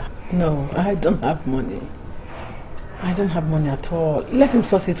 No, I don't have money. I don't have money at all. Let him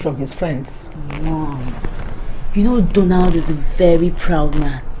source it from his friends. Mom, you know Donald is a very proud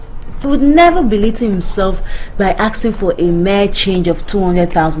man. He would never belittle himself by asking for a mere change of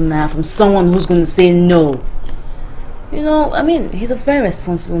 200,000 naira from someone who's going to say no. You know, I mean, he's a very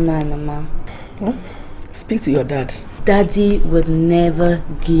responsible man, Mama. Well, speak to your dad. Daddy would never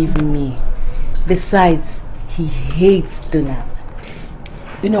give me. Besides, he hates Donald.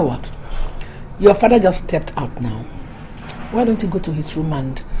 You know what? Your father just stepped out now. Why don't you go to his room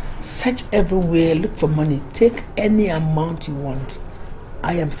and search everywhere, look for money, take any amount you want.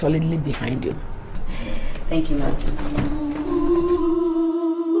 I am solidly behind you. Thank you, ma'am.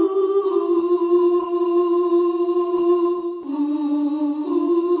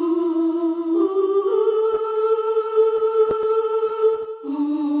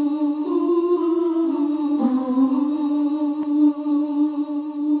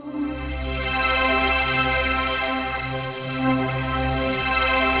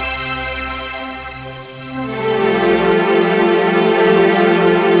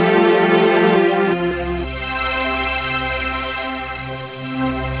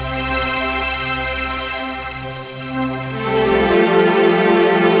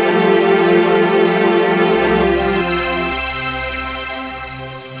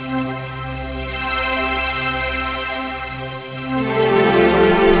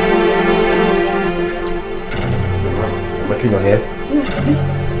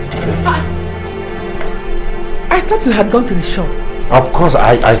 I thought you had gone to the shop. Of course,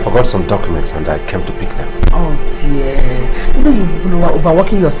 I forgot some documents and I came to pick them. Oh dear. You know you're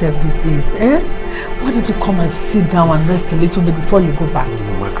overworking yourself these days, eh? Why don't you come and sit down and rest a little bit before you go back?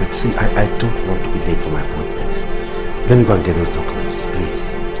 No, Margaret, see, I don't want to be late for my appointments. Let me go and get those documents,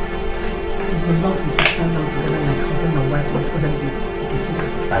 please. It's been long since we sat down together like husband and wife for this present day. You can see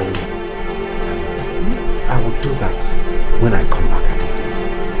that. I will do that when I come back again.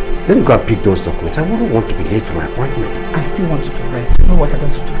 Let me go and pick those documents. I wouldn't want to be late for my appointment. I still want you to rest. You know what I'm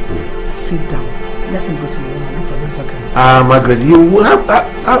going to do? Sit down. Let me go to your room and look for those documents. Margaret,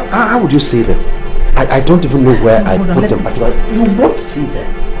 how would you see them? I don't even know where I put them. But you won't see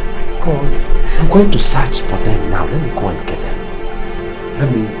them. God. I'm going to search for them now. Let me go and get them.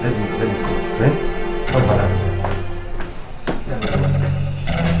 Let me go. Eh? How about that?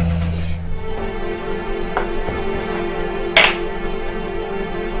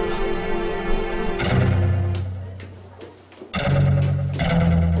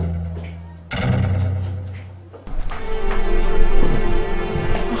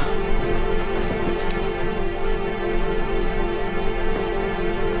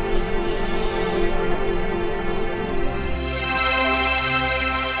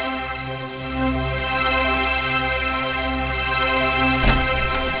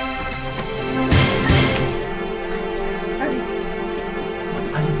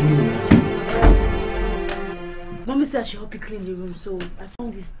 I should help you clean the room, so I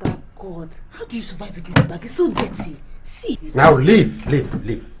found this bag. God, how do you survive with this bag? It's so dirty. See. Now leave.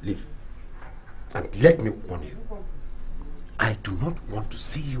 And let me warn you. I do not want to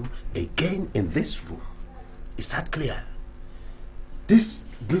see you again in this room. Is that clear? This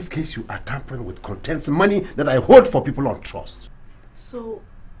briefcase you are tampering with contains money that I hold for people on trust. So,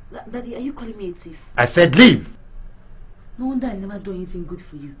 Daddy, are you calling me a thief? I said leave. No wonder I never do anything good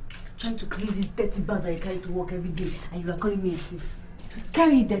for you. Trying to clean this dirty bag that you carry to work every day, and you are calling me a thief. Just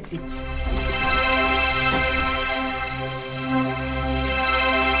carry it dirty.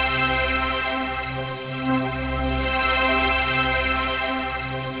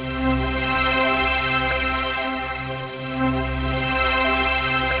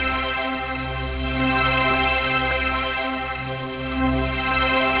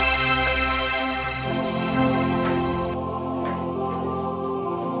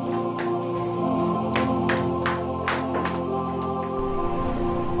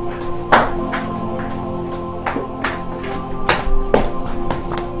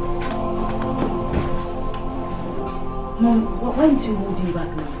 Why aren't you holding back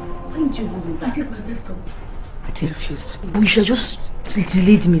now? Why aren't you holding back? I did my best to. I did refused. We should just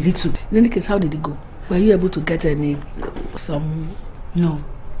delayed me a little. In any case, how did it go? Were you able to get some... No,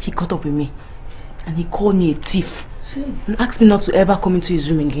 he caught up with me. And he called me a thief. And asked me not to ever come into his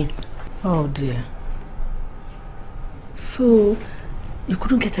room again. Oh dear. So, you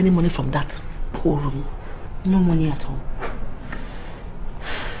couldn't get any money from that poor room? No money at all.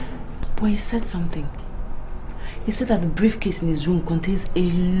 But he said something. He said that the briefcase in his room contains a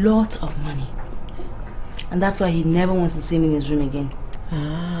lot of money. And that's why he never wants to see me in his room again.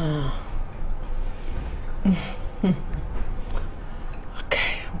 Ah.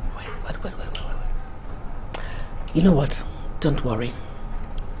 Okay. Wait. You know what? Don't worry.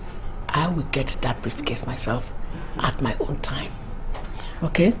 I will get that briefcase myself at my own time.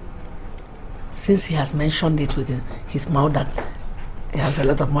 Okay? Since he has mentioned it with his mouth that he has a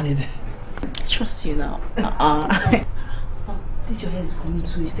lot of money there. I trust you now. This your hair is coming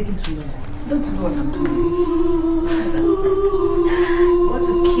too. It's taking too long. Don't you know what I'm doing? I want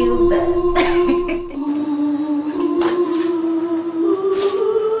to kill that.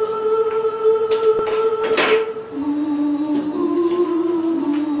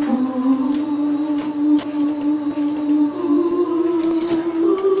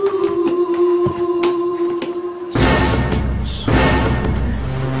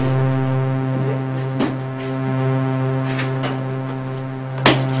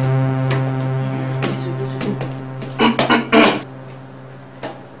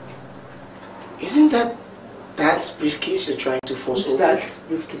 Briefcase you're trying to force over? That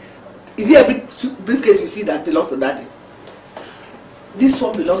briefcase. Is it a big briefcase you see that belongs to Daddy? This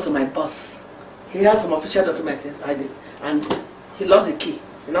one belongs to my boss. He has some official documents inside it, and he lost the key.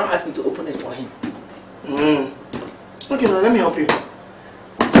 He now asked me to open it for him. Okay, now let me help you.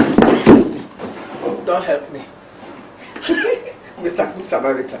 Don't help me. Mr. Good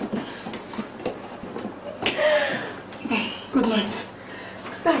Samaritan. Good night.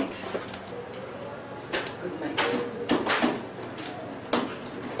 Night. Good night.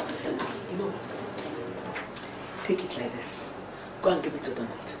 You know what? Take it like this. Go and and give it to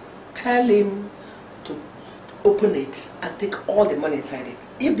Donald. Tell him to open it and take all the money inside it.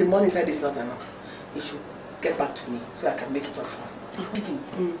 If the money inside is not enough, he should get back to me so I can make it up for him.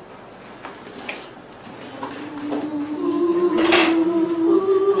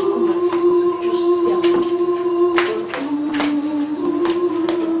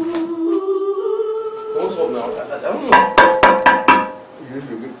 What's up now? I don't know.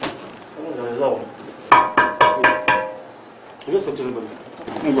 You just talk to anybody.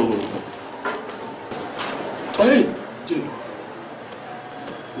 No. Hey, Jimmy.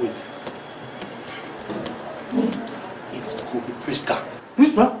 Wait. It's Kobe Priska.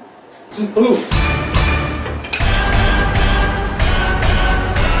 Priska? Hello.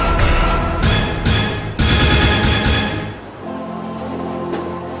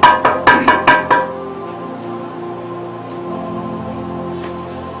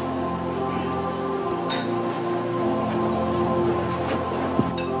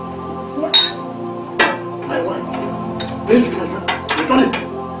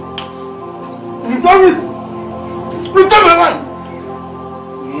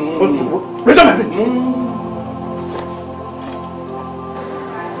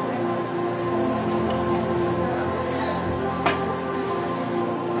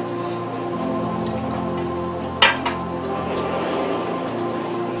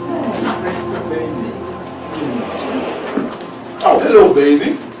 Oh, hello,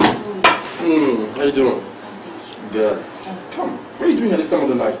 baby. How you doing? Good. Come. What are you doing at this time of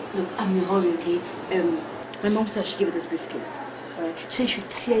the night? Look, I'm in a hurry, okay? My mom said she gave it this briefcase. Alright? She said she should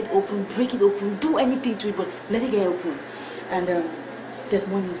tear it open, break it open, do anything to it, but let it get open. And there's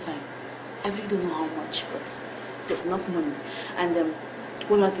money inside. I really don't know how much, but there's enough money. And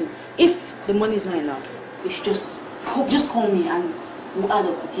one more thing. If the money is not enough, you should just call me and we'll add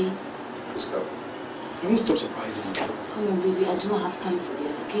up, okay? Let's go. You won't stop surprising me. Come on, baby. I do not have time for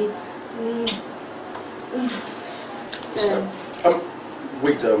this, okay?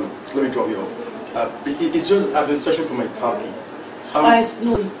 Wait, let me drop you off. It's just I've been searching for my car key.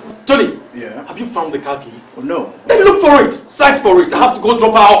 No. Tony! Yeah? Have you found the car key? Oh, no. Then look for it! Search for it! I have to go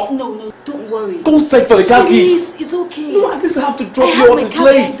drop her off! No, don't worry. Go search for the car keys! Please, it's okay. No, at least I have to drop you off. It's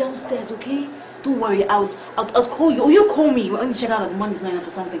late. I have my car downstairs, okay? Don't worry, I'll call you. Or you call me when you check out that the money's not enough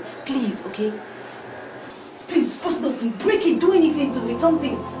for something. Please, okay? Please, first of all, break it, do anything to it,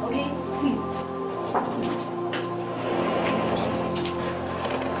 something, okay? Please.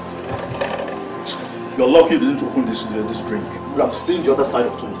 You're lucky you didn't open this drink. You have seen the other side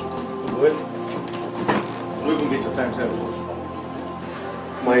of 22. Well, you don't even get your time set.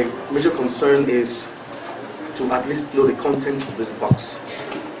 My major concern is to at least know the content of this box.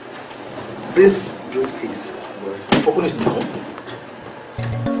 This briefcase. Open it now. Open it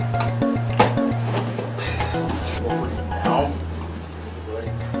now.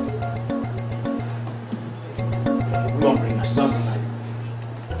 Don't bring us.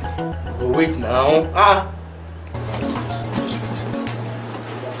 Wait now.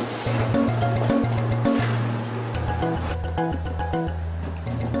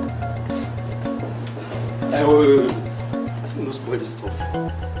 Wait. Ask me to spoil this stuff.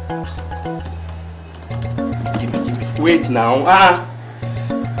 Give me. Wait now. I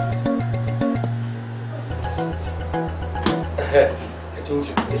told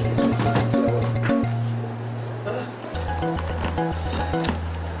you.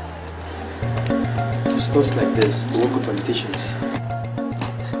 Stuff like this, they work with politicians.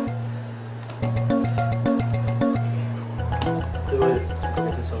 Wait. I'm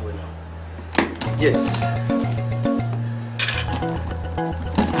getting somewhere now. Yes.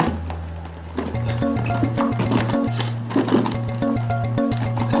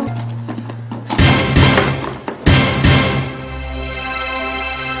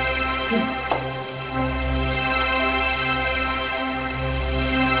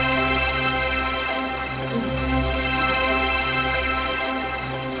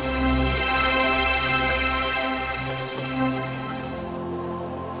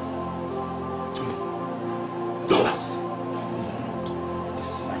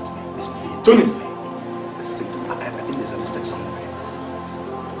 Tony! I think there's a mistake somewhere.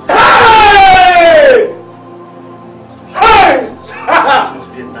 Hey! Hey! This must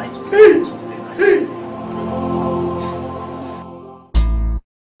be a nightmare.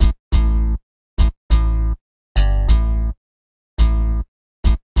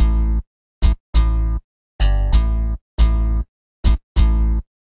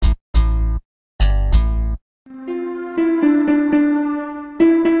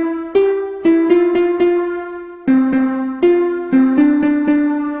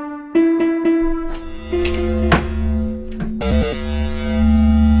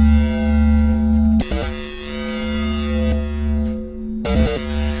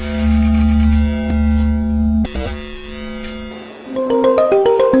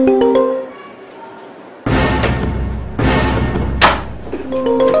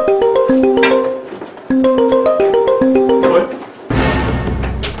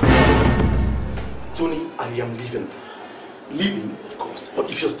 Tony, I am leaving. Leaving, of course. But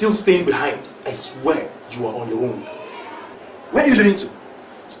if you're still staying behind, I swear you are on your own. Where are you leaving to?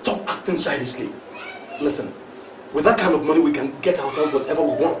 Stop acting childishly. Listen, with that kind of money, we can get ourselves whatever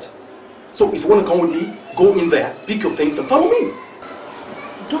we want. So if you want to come with me, go in there, pick your things and follow me.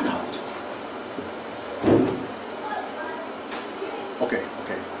 Donald. Okay.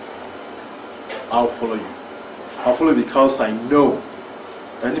 I'll follow you. I'll follow you because I know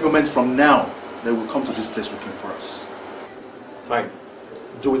any moment from now, they will come to this place looking for us. Fine.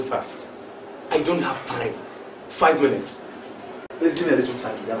 Do it fast. I don't have time. 5 minutes. Please give me a little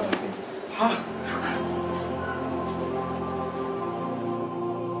time to gather my things.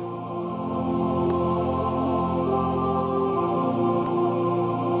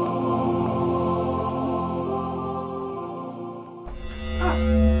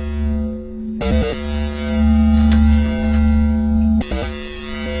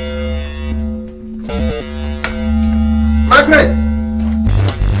 Margaret!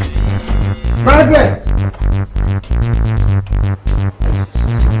 Margaret!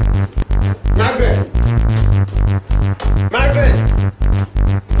 Margaret! Margaret!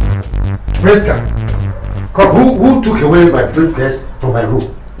 Priska, come, who took away my briefcase from my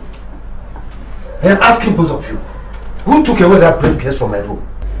room? I am asking both of you. Who took away that briefcase from my room?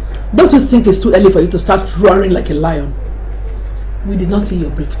 Don't you think it's too early for you to start roaring like a lion? We did not see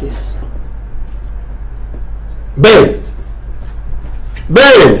your briefcase. Ben!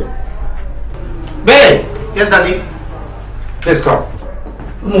 Ben! Ben! Yes, Daddy? Please come.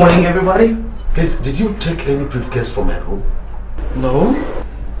 Good morning, everybody. Please, did you take any briefcase from my room? No.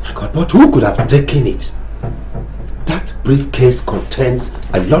 My God, but who could have taken it? That briefcase contains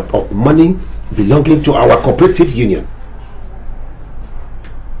a lot of money belonging to our cooperative union.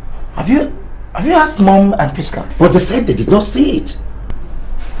 Have you asked Mom and Priska? But they said they did not see it.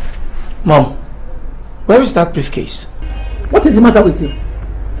 Mom, where is that briefcase? What is the matter with you?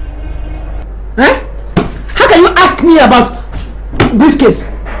 Eh? How can you ask me about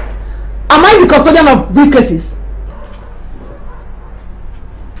briefcase? Am I the custodian of briefcases?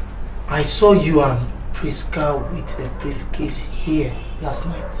 I saw you and Priska with a briefcase here last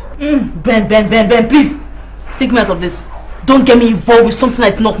night. Ben, please. Take me out of this. Don't get me involved with something I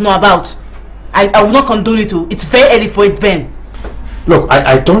did not know about. I will not condone it too. It's very early for it, Ben. Look,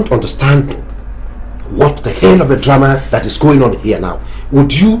 I don't understand what the hell of a drama that is going on here now.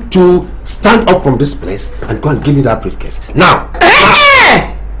 Would you two stand up from this place and go and give me that briefcase? Now!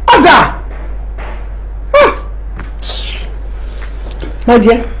 Order! My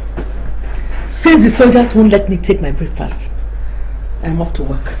dear, since the soldiers won't let me take my breakfast, I'm off to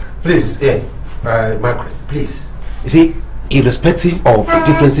work. Please, Margaret, please. You see, irrespective of the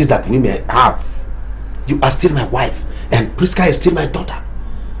differences that we may have, you are still my wife and Priska is still my daughter.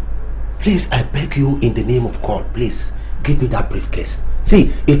 Please, I beg you in the name of God, please, give me that briefcase.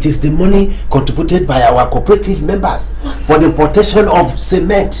 See, it is the money contributed by our cooperative members for the importation of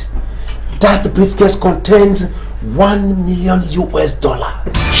cement. That briefcase contains $1 million US.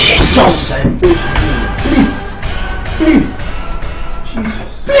 Jesus! Please, please, Jesus.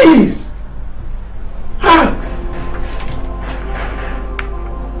 Please!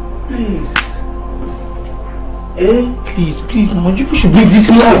 Please. Please, now you should bring this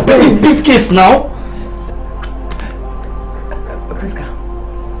man briefcase now. Priska,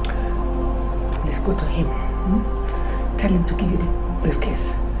 let's go to him. Tell him to give you the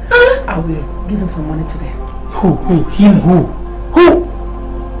briefcase. I will give him some money today. Who? Him who? Who?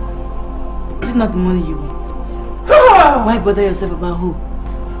 This is not the money you want. Why bother yourself about who?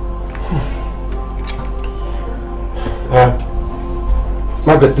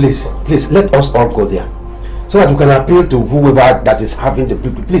 Margaret, please, let us all go there, so that we can appeal to whoever that is having the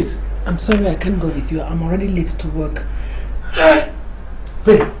briefcase. Please. I'm sorry I can't go with you. I'm already late to work. Hey,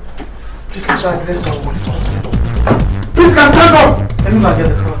 Please, let's go. Please, stand up. Let me go get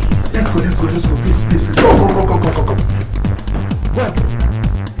the car. Let's go. Please. Go. Well.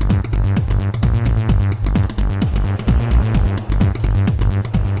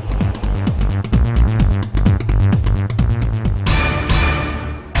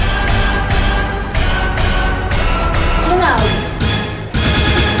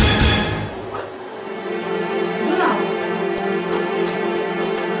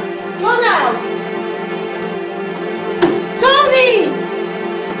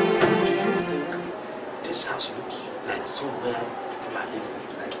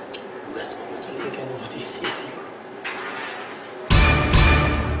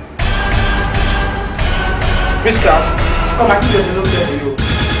 Priska, Come, I think there's a note there for you.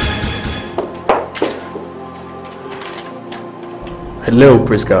 Hello,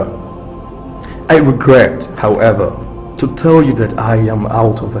 Priska. I regret, however, to tell you that I am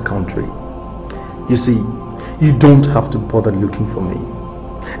out of the country. You see, you don't have to bother looking for me,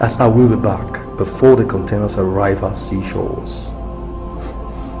 as I will be back before the containers arrive at seashores.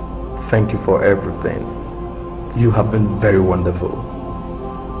 Thank you for everything. You have been very wonderful.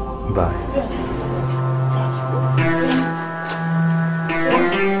 Bye.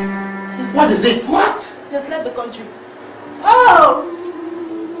 What is it? What? Just left the country. Oh!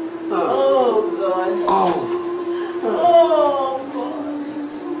 Oh God. Oh. Oh God.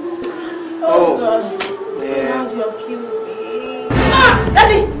 Oh God. Yeah. Now you have killed me. Ah!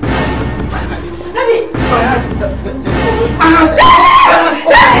 Daddy! Daddy! Daddy!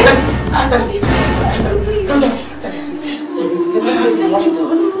 Please.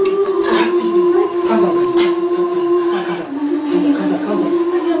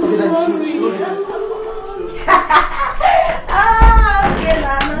 Okay,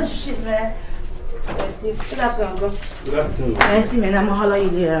 no shit, man. Good afternoon, Uncle. Good afternoon. Nancy, man, I'm gonna holler you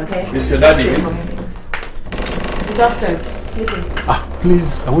later, okay? It's your daddy. The doctor's sleeping.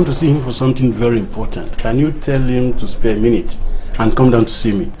 Please, I want to see him for something very important. Can you tell him to spare a minute and come down to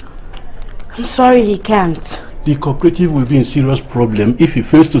see me? I'm sorry he can't. The cooperative will be in serious problem if he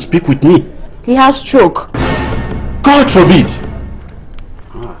fails to speak with me. He has stroke. God forbid!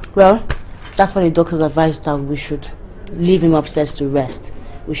 Well, that's why the doctors advised that we should leave him upstairs to rest.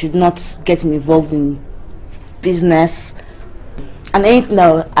 We should not get him involved in business and anything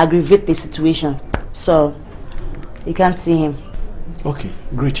that will aggravate the situation. So, you can't see him. Okay,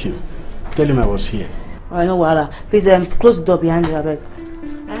 greet him. Tell him I was here. Alright, no wahala. Please close the door behind you, I beg.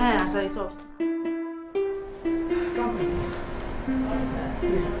 I saw it off.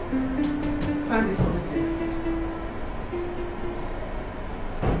 Sign this for me, please.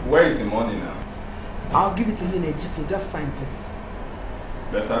 Where is the money now? I'll give it to you in a jiffy. Just sign, please.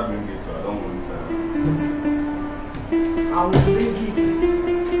 Better bring it. I don't want I will raise it.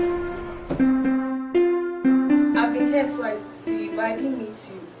 I've been here twice to see you, but I didn't meet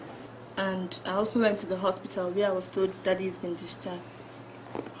you. And I also went to the hospital where I was told Daddy's been discharged.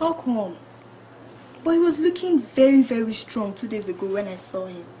 How come? But he was looking very, very strong 2 days ago when I saw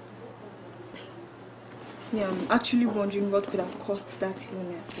him. Yeah, I'm actually wondering what could have caused that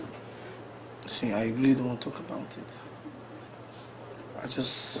illness. See, I really don't want to talk about it.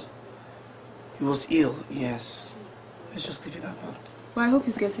 He was ill, yes. Let's just leave it at that. But I hope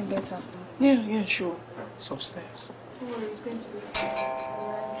he's getting better. Yeah, sure. It's upstairs. Don't worry, it's going to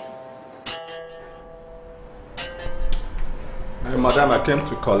be. Madam, I came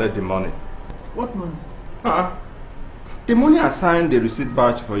to collect the money. What money? The money I signed the receipt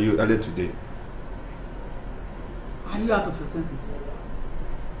voucher for you earlier today. Are you out of your senses?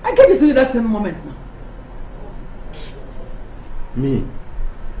 I gave it to you that same moment now. Me?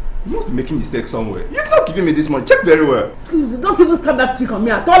 You must be making mistakes somewhere. You've not given me this money. Check very well. Please, don't even start that trick on me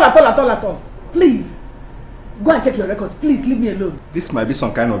at all. Please. Go and check your records. Please, leave me alone. This might be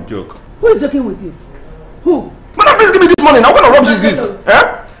some kind of joke. Who is joking with you? Who? Madam, please give me this money. Now what kind of rubbish is this?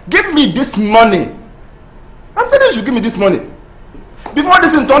 Give me this money. I'm telling you should give me this money. Before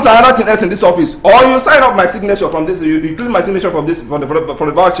this thing turns to another thing else in this office. Or you sign up my signature from this, you clean my signature from this, for the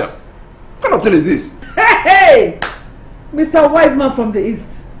voucher. What kind of thing is this? Hey! Mr. Wiseman from the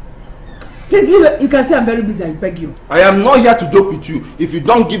East. Please leave it. You can see I'm very busy, I beg you. I am not here to joke with you. If you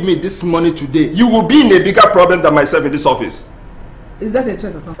don't give me this money today, you will be in a bigger problem than myself in this office. Is that a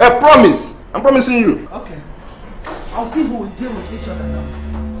threat or something? A promise. I'm promising you. Okay. I'll see who will deal with each other now.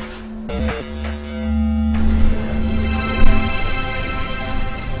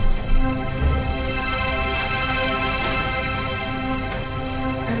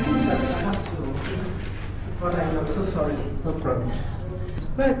 Excuse me, I have to. But I'm so sorry. No problem.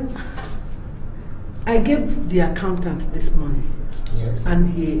 But I gave the accountant this money. Yes.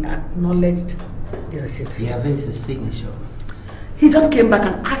 And he acknowledged the receipt. Yeah, there's a signature. He just came back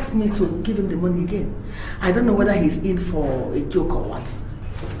and asked me to give him the money again. I don't know whether he's in for a joke or what.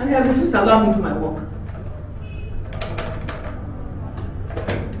 And he has refused to allow me to do my work.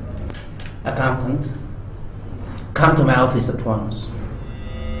 Accountant, come to my office at once.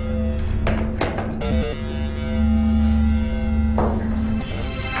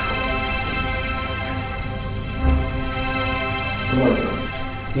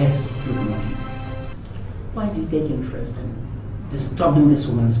 Yes, good morning. Why do you take interest in disturbing this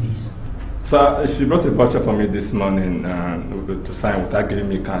woman's peace? Sir, she brought a voucher for me this morning to sign without giving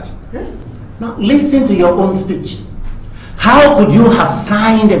me cash. Now listen to your own speech. How could you have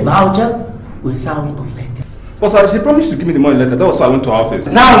signed a voucher without collecting? But she promised to give me the money later. That was why I went to her office.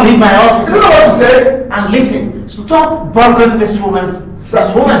 Now leave my office. Is that what you said? And listen, stop bothering this woman. Sir,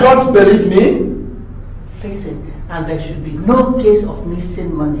 you don't believe me? Listen, and there should be no case of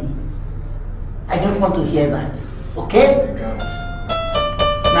missing money. I don't want to hear that. Okay?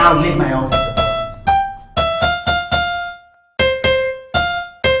 Now leave my office.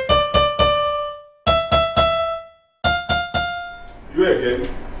 You again?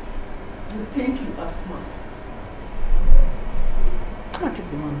 You think you are smart. Come and take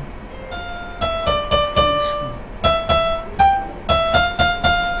the money. Foolish one.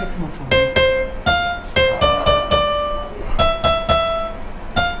 Expect more from me.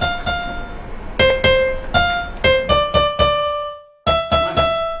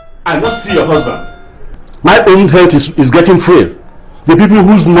 I must see your husband. My own health is getting frail. The people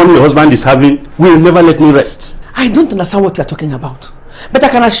whose money your husband is having will never let me rest. I don't understand what you are talking about. But I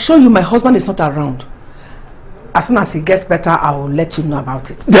can assure you my husband is not around. As soon as he gets better, I will let you know about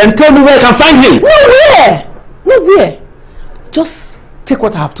it. Then tell me where I can find him. Nowhere! Nowhere! Just take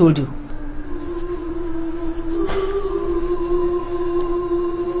what I have told you.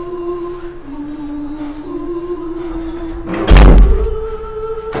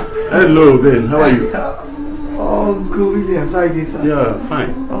 Hello, Ben. How are you? Oh, good, Williams. How are you, sir? Yeah,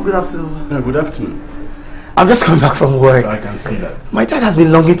 fine. Oh, good afternoon. Yeah, good afternoon. I'm just coming back from work. I can see that. My dad has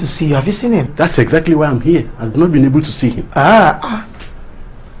been longing to see you. Have you seen him? That's exactly why I'm here. I've not been able to see him. But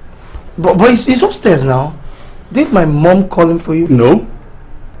he's upstairs now. Did my mom call him for you? No.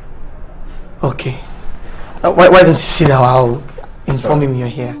 Okay. Why don't you sit down? I'll inform him you're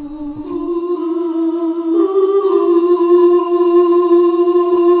here.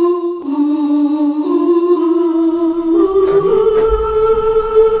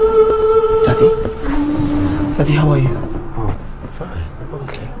 Daddy, how are you? Oh, fine.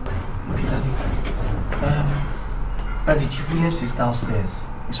 Okay. Okay, Daddy. Daddy, Chief Williams is downstairs.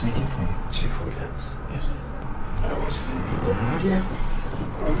 He's waiting for you. Chief Williams? Yes. I will see. Dear,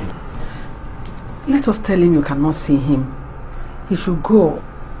 let us tell him you cannot see him. He should go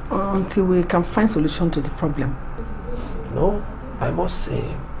until we can find solution to the problem. No, I must see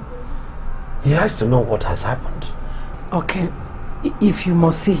him. He has to know what has happened. Okay, if you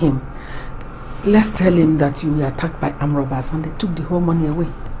must see him, let's tell him that you were attacked by armed robbers and they took the whole money away.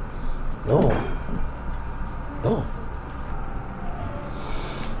 No. No.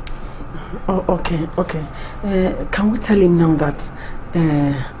 Oh, okay. Can we tell him now that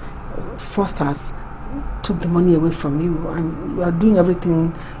Fosters took the money away from you and you are doing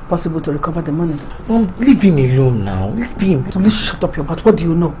everything possible to recover the money? Mom, leave him alone now. Leave him. Please shut up your mouth. What do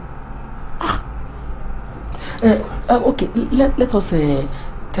you know? Okay, let us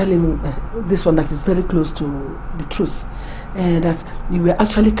tell him this one that is very close to the truth. That you were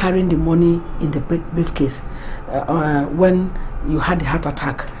actually carrying the money in the briefcase when you had the heart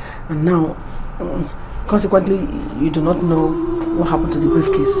attack, and now consequently you do not know what happened to the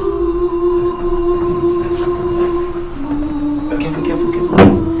briefcase. Careful.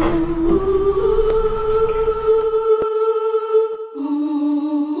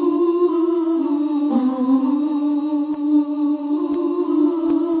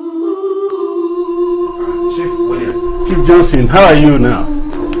 Chief Johnson, how are you now?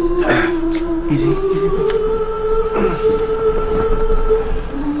 Easy.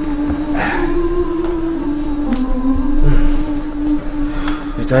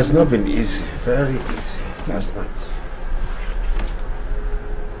 It has not been easy, very easy. It has not.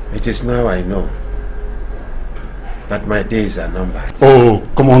 It is now I know that my days are numbered. Oh,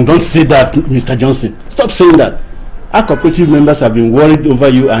 come on, don't say that, Mr. Johnson. Stop saying that. Our cooperative members have been worried over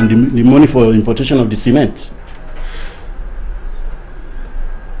you and the money for importation of the cement.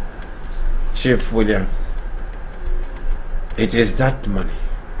 Chief Williams, it is that money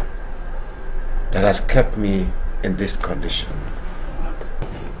that has kept me in this condition.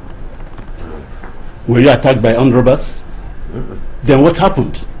 Were you attacked by armed robbers? Then what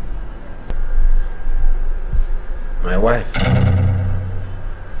happened? My wife.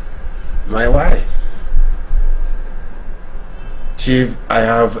 Chief, I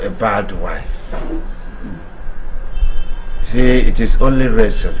have a bad wife. See, it is only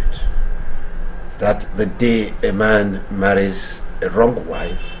resolute that the day a man marries a wrong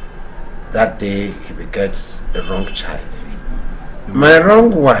wife, that day he begets a wrong child. My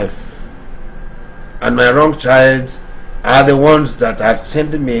wrong wife and my wrong child are the ones that are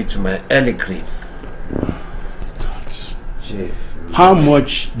sending me to my early grave. God. Chief. How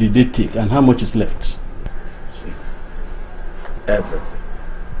much did they take and how much is left? Chief. Everything.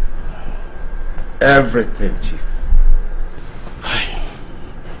 Everything, Chief.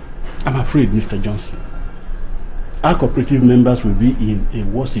 I'm afraid, Mr. Johnson. our cooperative members will be in a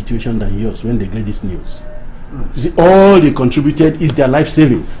worse situation than yours when they get this news. You see, all they contributed is their life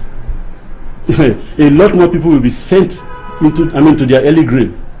savings. A lot more people will be sent to their early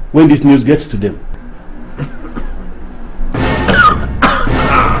grave when this news gets to them.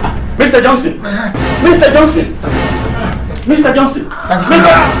 Mr. Johnson! Mr. Johnson! Mr. Johnson! Daddy,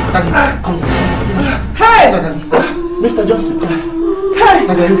 come down. Hey! Mr. Johnson, hey!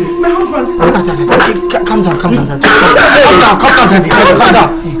 Daddy, my husband! Daddy, calm down, calm down. Calm down, Daddy, calm down.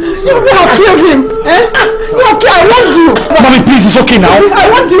 You have killed him! Eh? You have killed, I want you! Mommy, please, it's okay now. I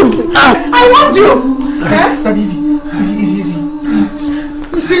want you! I want you! Eh? Daddy, easy.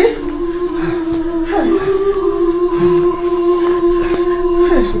 You see?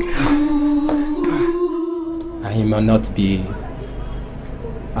 And he may not be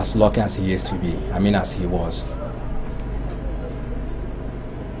as lucky as he used to be. I mean, as he was.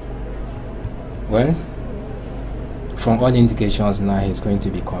 Well, from all indications now, he's going to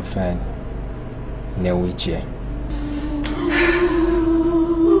be confined in a wheelchair.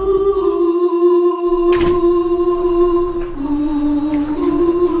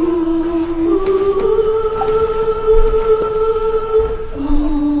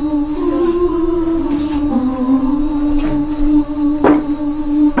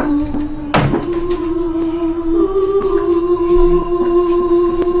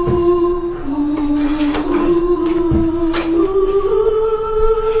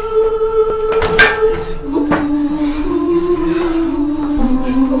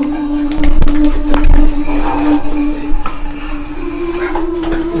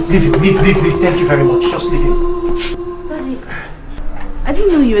 Leave. Thank you very much. Just leave him. Daddy, I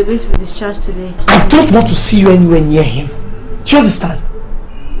didn't know you were going to be discharged today. I don't want to see you anywhere near him. Do you understand?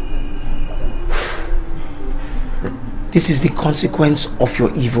 This is the consequence of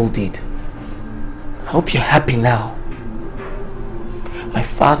your evil deed. I hope you're happy now. My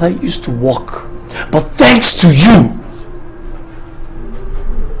father used to walk, but thanks to you,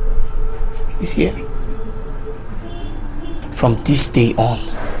 he's here. From this day on,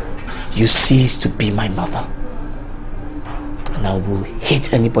 you cease to be my mother. And I will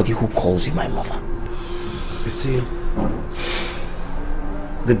hate anybody who calls you my mother. You see,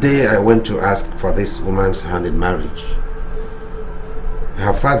 the day I went to ask for this woman's hand in marriage,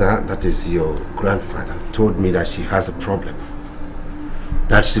 her father, that is your grandfather, told me that she has a problem,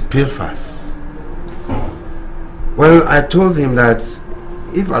 that she pilfers. Well, I told him that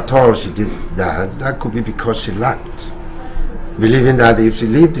if at all she did that, that could be because she lacked, believing that if she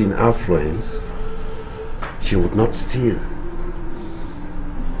lived in affluence, she would not steal.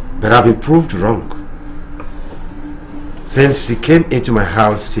 But I've been proved wrong. Since she came into my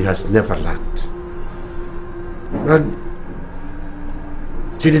house, she has never lacked. But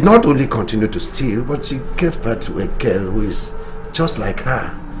she did not only continue to steal, but she gave birth to a girl who is just like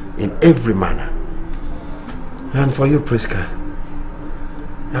her in every manner. And for you, Priska,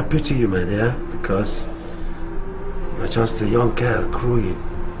 I pity you, my dear, because you're just a young girl growing.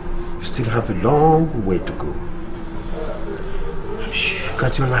 You still have a long way to go. Look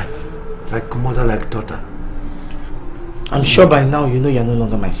at your life, like mother, like daughter. I'm sure by now you know you're no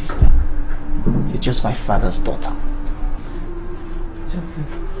longer my sister. You're just my father's daughter. Johnson,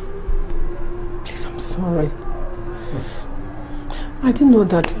 please, I'm sorry. I didn't know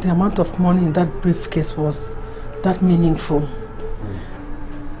that the amount of money in that briefcase was that meaningful.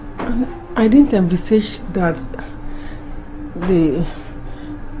 And I didn't envisage that the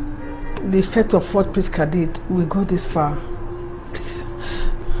effect of what Priska did will go this far. Please.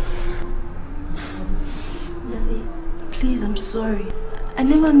 Daddy, please, I'm sorry. I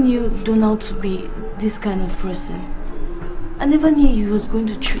never knew Donald to be this kind of person. I never knew he was going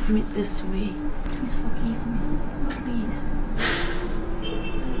to treat me this way. Please forgive me. Please.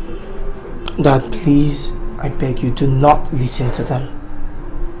 Dad, please, I beg you, do not listen to them.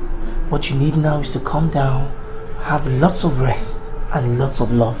 What you need now is to calm down, have lots of rest and lots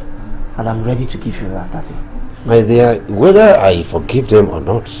of love. And I'm ready to give you that, Daddy. My dear, whether I forgive them or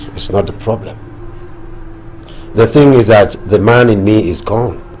not is not the problem. The thing is that the man in me is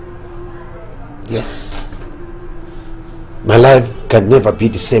gone. Yes. My life can never be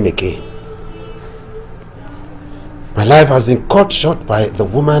the same again. My life has been cut short by the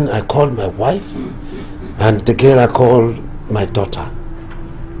woman I call my wife and the girl I call my daughter.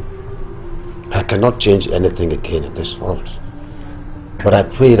 I cannot change anything again in this world. But I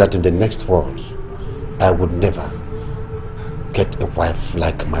pray that in the next world, I would never get a wife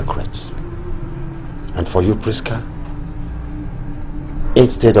like Margaret. And for you, Priska,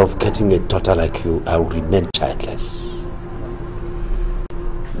 instead of getting a daughter like you, I will remain childless.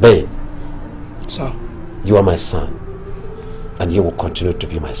 Babe. Sir. You are my son, and you will continue to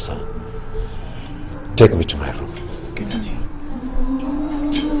be my son. Take me to my room. Get at you.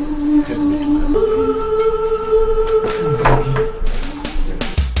 Take me to my room.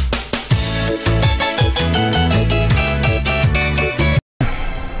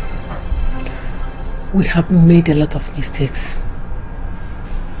 We have made a lot of mistakes.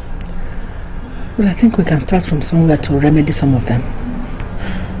 But I think we can start from somewhere to remedy some of them.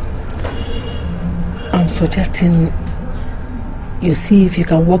 I'm suggesting you see if you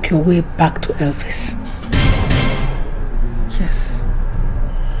can work your way back to Elvis. Yes.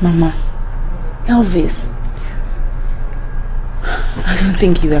 Mama, Elvis. Yes. I don't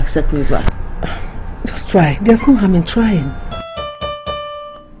think you accept me back. Just try. There's no harm in trying.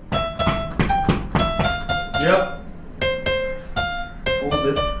 Yep. What was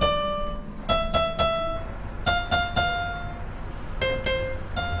it?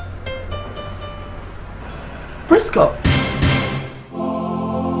 Briscoe.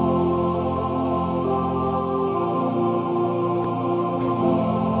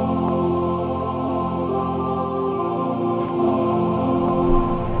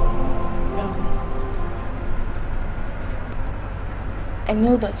 I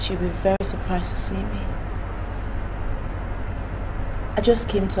know that you'll be very surprised to see me. I just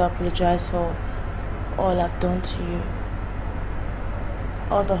came to apologize for all I've done to you.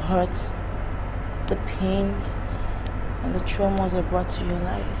 All the hurts, the pains, and the traumas I brought to your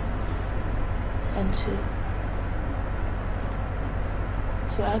life. And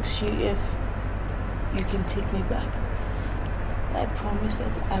to ask you if you can take me back. I promise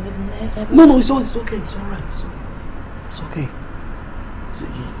that I would never... No, it's okay. It's all right. It's okay. So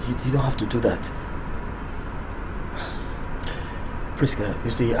you don't have to do that. Priska,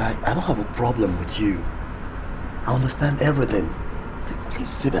 you see, I don't have a problem with you. I understand everything. Please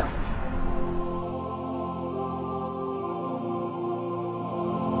sit down.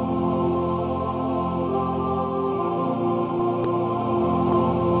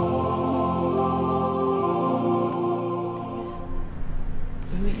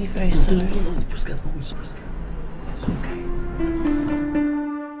 I'm really very sorry. No, Priska, no, it's okay. It's okay.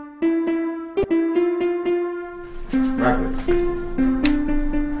 Margaret,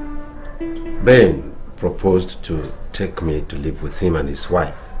 Ben proposed to take me to live with him and his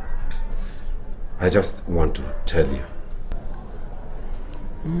wife. I just want to tell you.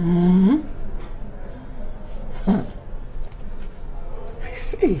 I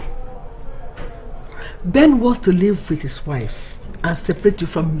see. Ben wants to live with his wife and separate you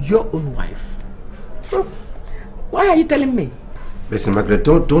from your own wife. So, why are you telling me? Listen, Margaret,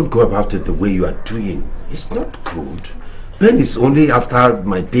 don't go about it the way you are doing. It's not good. Ben is only after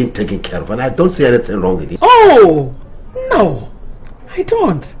my being taken care of, and I don't see anything wrong with it. Oh, no, I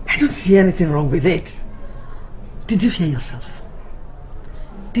don't. I don't see anything wrong with it. Did you hear yourself?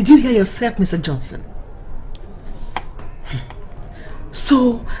 Did you hear yourself, Mr. Johnson?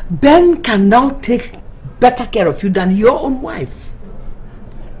 So, Ben can now take better care of you than your own wife.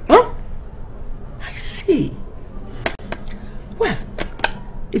 Huh? I see. Well,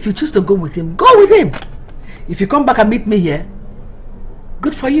 if you choose to go with him, go with him. If you come back and meet me here,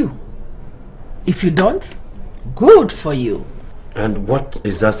 good for you. If you don't, good for you. And what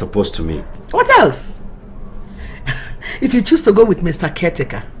is that supposed to mean? What else? If you choose to go with Mr.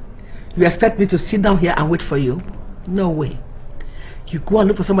 Caretaker, you expect me to sit down here and wait for you? No way. You go and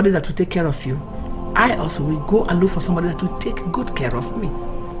look for somebody that will take care of you. I also will go and look for somebody that will take good care of me.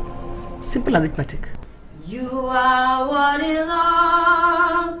 Simple arithmetic. You are worthy,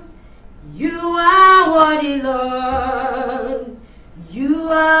 Lord. You are worthy, Lord. You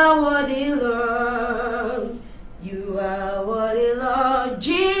are worthy, Lord. You are worthy, Lord.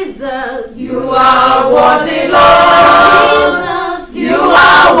 Jesus. You are worthy, Lord. Jesus. You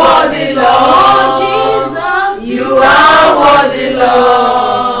are worthy, Lord. Jesus. You are worthy,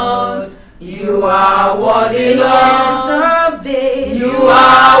 Lord. You are worthy, Lord. You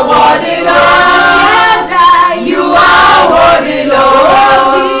are worthy, Lord. You are worthy, Lord.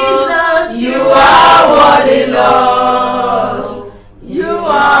 You are worthy, Lord. You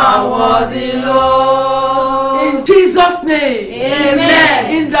are worthy, Lord. In Jesus' name.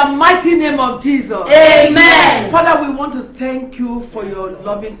 Amen. In the mighty name of Jesus. Amen. Father, we want to thank you for your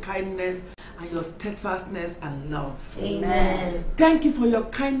loving kindness and your steadfastness and love. Amen. Thank you for your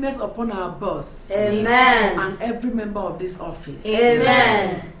kindness upon our boss. Amen. And every member of this office.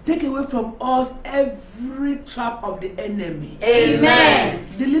 Amen. Take away from us every trap of the enemy. Amen.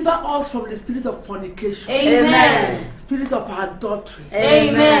 Deliver us from the spirit of fornication. Amen. Spirit of adultery.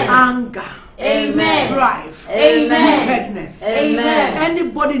 Amen. Anger. Amen. Strife. Amen. Wickedness. Amen.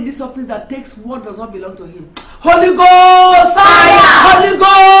 Anybody in this office that takes what does not belong to him. Holy Ghost! Fire! Holy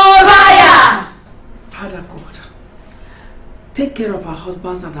Ghost! Fire! Father God, take care of our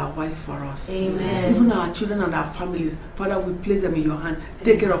husbands and our wives for us. Amen. Even our children and our families. Father, we place them in your hand.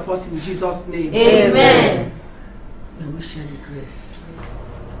 Take care of us in Jesus' name. Amen. May we share the grace.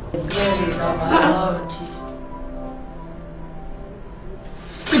 The grace of our Lord Jesus.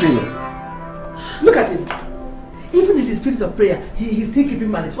 Look at him. Even in the spirit of prayer, he's still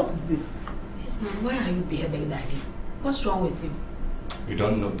keeping malice. What is this? Desmond, why are you behaving like this? What's wrong with you? You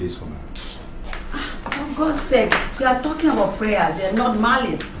don't know this woman. For God's sake, you are talking about prayers, they are not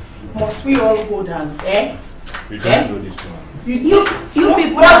malice. Must we all hold hands, eh? You don't know this woman. You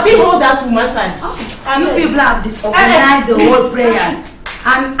people must we hold that woman's hand? You people have disorganized the whole prayers,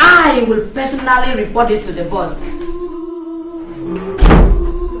 and I will personally report it to the boss.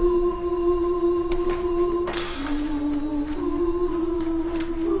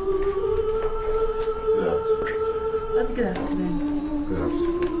 Good afternoon. Good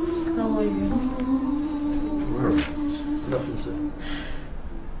afternoon. How are you? Well, good afternoon, sir.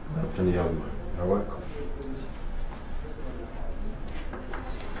 Good afternoon, young man. You're welcome.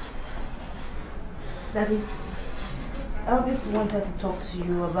 Daddy, Elvis wanted to talk to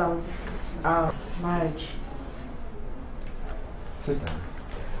you about our marriage. Sit down.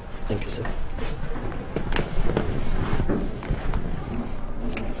 Thank you, sir.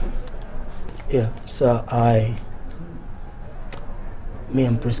 Yeah, so me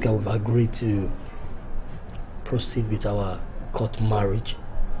and Priska have agreed to proceed with our court marriage,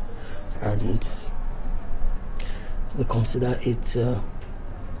 and we consider it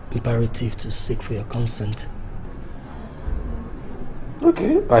imperative to seek for your consent.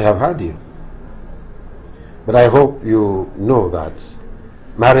 Okay, I have heard you. But I hope you know that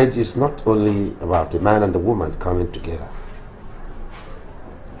marriage is not only about a man and a woman coming together.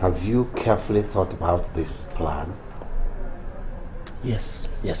 Have you carefully thought about this plan? Yes,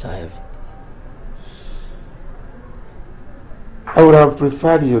 I have. I would have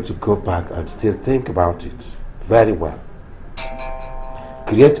preferred you to go back and still think about it very well.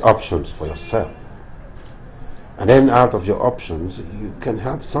 Create options for yourself. And then out of your options, you can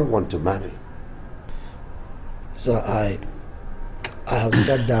have someone to marry. So I have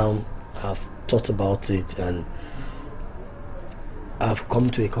sat down, I've thought about it, and I've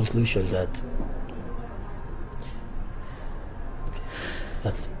come to a conclusion that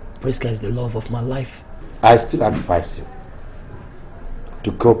Priska is the love of my life. I still advise you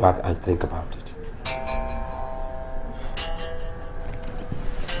to go back and think about it.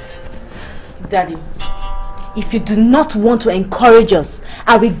 Daddy, if you do not want to encourage us,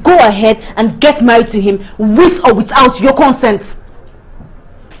 I will go ahead and get married to him with or without your consent.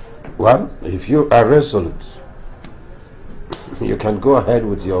 Well, if you are resolute, you can go ahead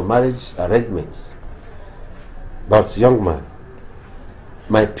with your marriage arrangements. But young man,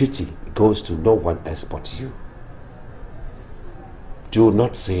 my pity goes to no one else but you. Do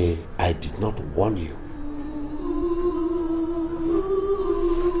not say I did not warn you.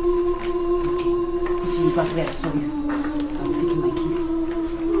 Okay, you see, back there, I saw you. I'm taking my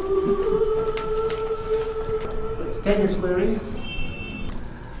keys. State this query,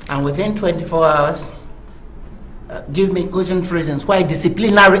 and within 24 hours, give me cogent reasons why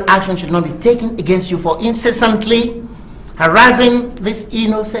disciplinary action should not be taken against you for incessantly harassing this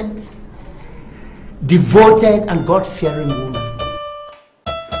innocent, devoted, and God-fearing woman.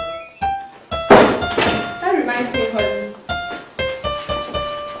 That reminds me, honey,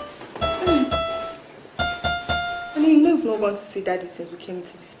 you know you've not gone to see Daddy since we came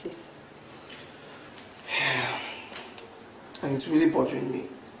into this place. And it's really bothering me.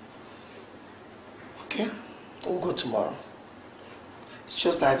 Okay? We'll go tomorrow. It's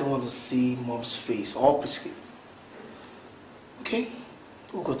just that I don't want to see Mom's face or Priska. Okay?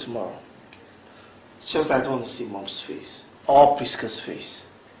 We'll go tomorrow. It's just that I don't want to see Mom's face or Priska's face.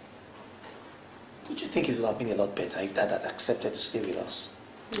 Don't you think it would have been a lot better if Dad had accepted to stay with us?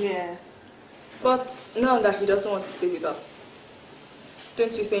 Yes. But now that he doesn't want to stay with us,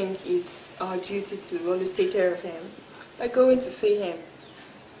 don't you think it's our duty to always take care of him? Like going to see him.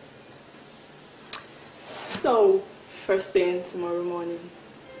 So, first thing tomorrow morning,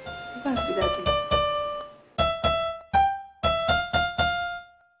 you can see Daddy.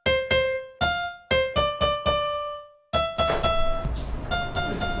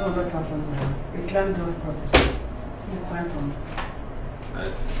 It's 200,000 naira. A client just brought it. Please sign for me.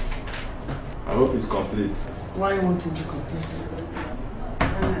 Nice. I hope it's complete. Why you want it to complete?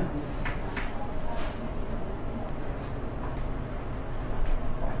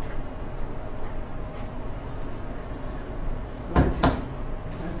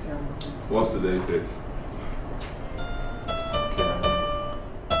 What's today's date?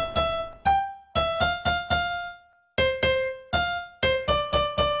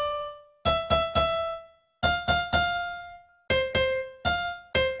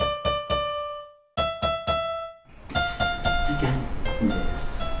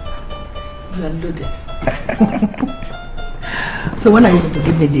 Yes. You are loaded. So when are you going to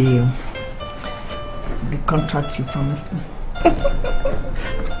give me the contract you promised me?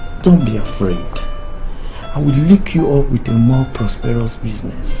 Don't be afraid. I will link you up with a more prosperous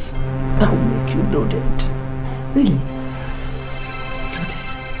business. That will make you loaded. Really?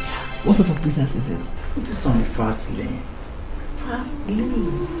 What sort of business is it? It is on the fast lane. Fast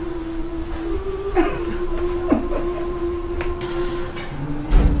lane.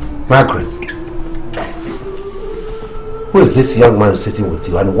 Margaret, who is this young man sitting with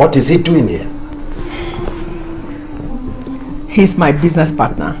you and what is he doing here? He's my business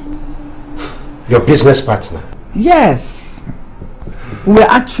partner. Your business partner? Yes. We're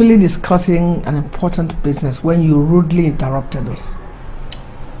actually discussing an important business when you rudely interrupted us.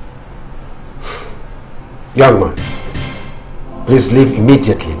 Young man, please leave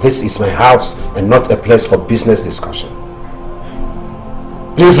immediately. This is my house and not a place for business discussion.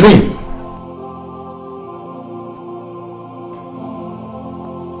 Please leave.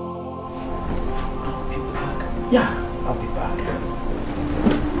 Yeah, I'll be back.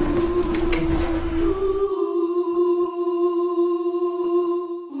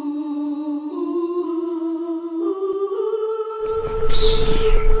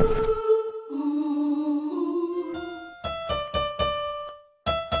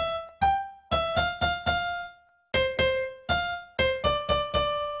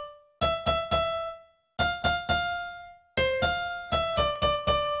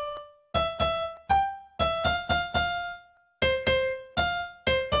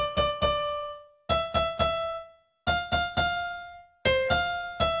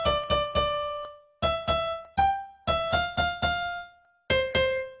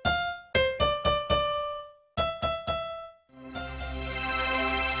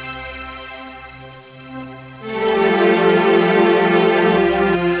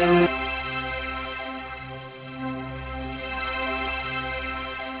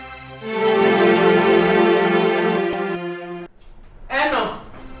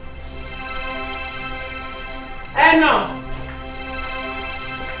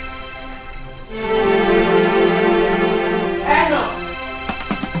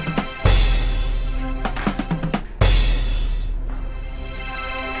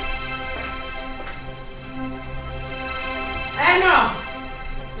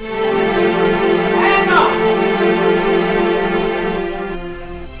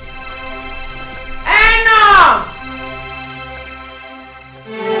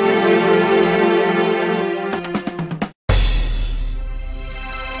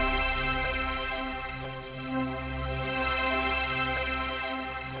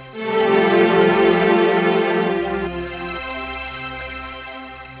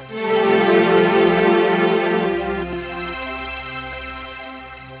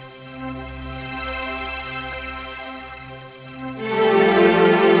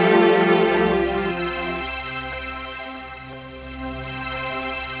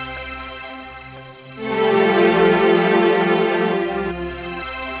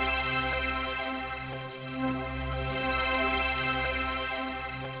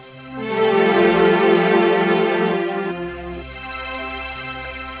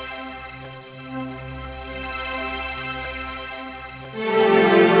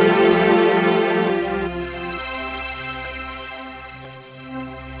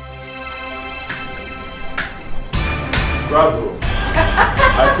 Bravo. I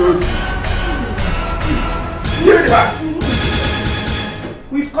told you. Give it back.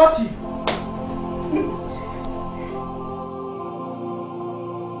 We've got you.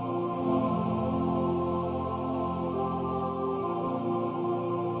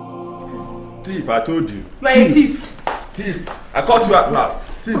 Thief, I told you. You are a thief. Thief. I caught you at last.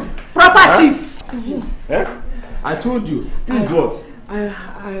 Thief. Proper thief. Eh? I told you. Please what? I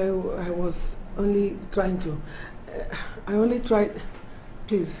was only trying to. I only tried.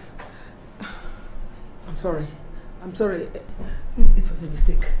 Please. I'm sorry. I'm sorry. It was a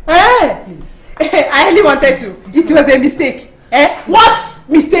mistake. Hey! Please. I only wanted to. It was a mistake. Eh? What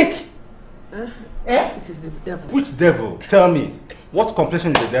mistake? Eh? It is the devil. Which devil? Tell me. What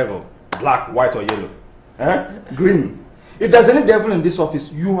complexion is the devil? Black, white or yellow? Eh? Green. If there's any devil in this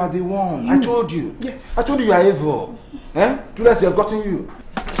office, you are the one. I told you. Yes. I told you you are evil. Eh? Too less you have gotten you.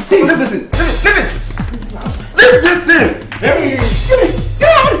 Leave this thing. Leave it. Leave it. Leave this thing. Hey. Give me.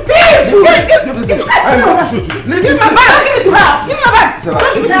 Get out of here. Give this thing. I'm going to shoot you. Leave this thing. Give it to her. Give me my bag.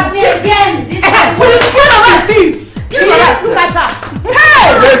 Don't tap me again. This time. Give me my bag, thief. Give me my bag. Look at that.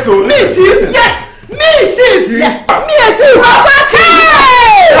 Hey! Yes, so Me thief. Yes. Me thief. Yes. Me a thief.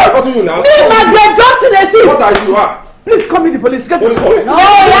 Hey! What do you now? Me my dear Johnson a thief. What are you? Please call me the police. Get police. No,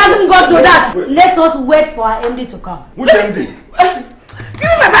 he hasn't got to that. Let us wait for our MD to come. Which MD? Give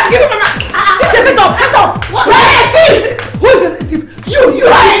me my bag. Give me my bag. Sit up. Sit up. What? You are a thief. Who is this thief? You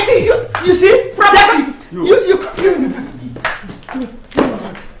are a thief. You see? Problem. You. Give me my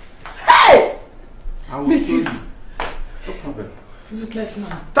bag. Hey! Me thief. No problem. Useless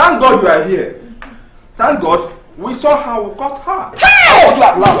man. Thank God you are here. Thank God we saw how we caught her. Hey!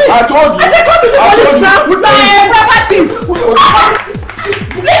 I told you. I said, come to the police now. My property.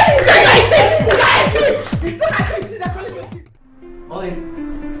 Leave me. You are a thief. Look at this. See, they're calling me a thief. Oi.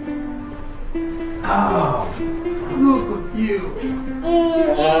 Oh, look at you.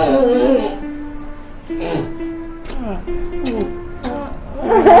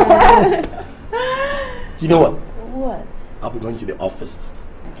 You know what? What? I'll be going to the office.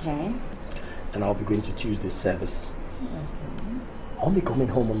 Okay. And I'll be going to Tuesday service. I'll be coming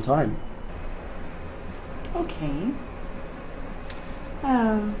home on time. Okay.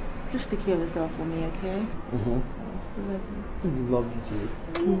 Just take care of yourself for me, okay? Love you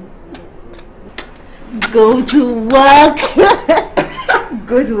too. Go to work.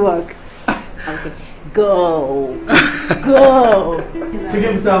 Go to work. Okay. Go. Go. Take care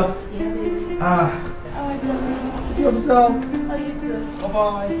of yourself. Yeah, baby. Take care of yourself. Oh, you too.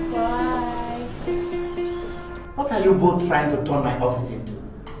 Bye-bye. Bye. What are you both trying to turn my office into?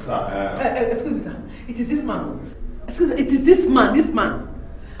 Sir, excuse me, sir. It is this man. Excuse me, it is this man. This man.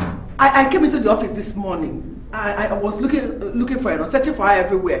 I came into the office this morning. I was looking for her, searching for her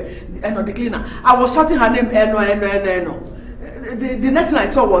everywhere. The cleaner. I was shouting her name, Eno. The next thing I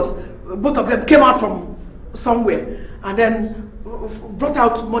saw was both of them came out from somewhere and then brought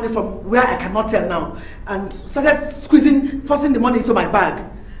out money from where I cannot tell now and started forcing the money into my bag.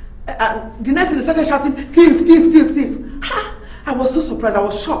 The next thing they started shouting, thief, thief, thief, thief. I was so surprised. I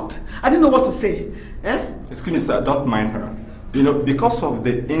was shocked. I didn't know what to say. Excuse me, sir. Don't mind her. You know, because of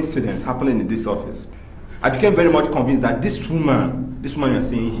the incident happening in this office, I became very much convinced that this woman you're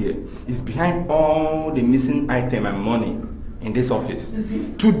seeing here, is behind all the missing item and money in this office.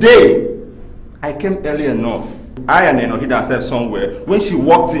 Today, I came early enough. I and Eno hid ourselves somewhere. When she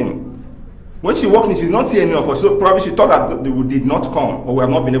walked in, she did not see any of us. So probably she thought that they did not come or we have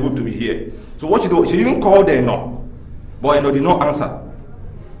not been able to be here. So what she did, she even called Eno, but Eno did not answer.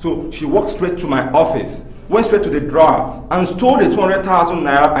 So she walked straight to my office, went straight to the drawer and stole the 200,000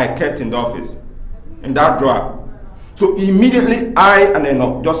 naira I kept in the office, in that drawer. So immediately I and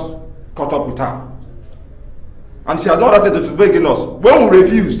Eno just caught up with her. And she had not acted to begging us. When we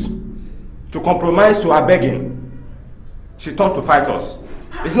refused to compromise to her begging, she turned to fight us.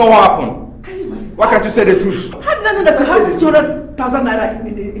 It's not what happened. Why can't you say the truth? How did I know that you have 200,000 naira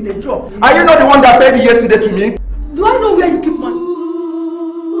in a drawer? Are you not the one that paid it yesterday to me? Do I know where you keep money?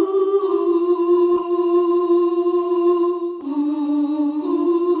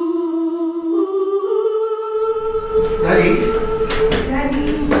 Daddy?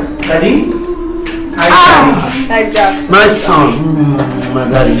 Hi, Daddy. Hi, Dad. My son. My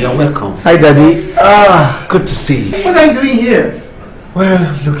daddy, you're welcome. Hi, Daddy. Good to see you. What are you doing here? Well,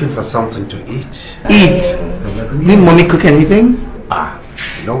 looking for something to eat. Eat? Did mommy cook anything?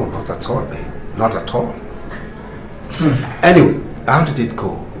 No, not at all, babe. Not at all. Anyway, how did it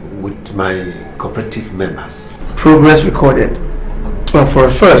go with my cooperative members? Progress recorded. Well, for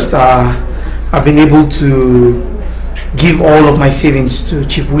a first, I've been able to give all of my savings to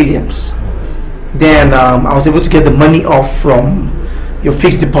Chief Williams. Then I was able to get the money off from your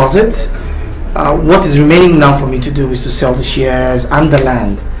fixed deposit. What is remaining now for me to do is to sell the shares and the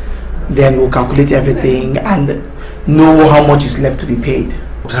land. Then we'll calculate everything and know how much is left to be paid.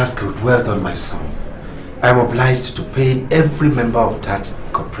 That's good. Well done, my son. I'm obliged to pay every member of that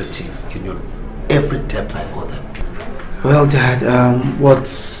cooperative union every debt I owe them. Well, Dad,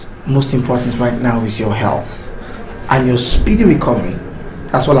 what's most important right now is your health and your speedy recovery.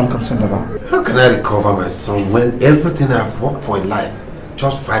 That's all I'm concerned about. How can I recover, my son, when everything I've worked for in life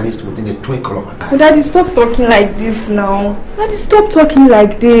just vanished within a twinkle of an eye? Oh, Daddy, stop talking like this now. Daddy, stop talking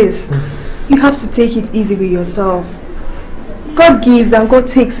like this. You have to take it easy with yourself. God gives and God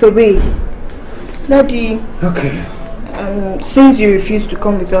takes away. Daddy. Okay. Since you refused to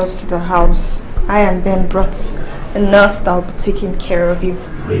come with us to the house, I and Ben brought a nurse that will be taking care of you.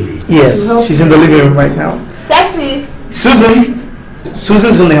 Really? Yes, she's in the living room right now. Sassy.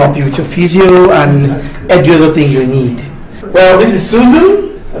 Susan's going to help you with your physio and every other thing you need. Well, this is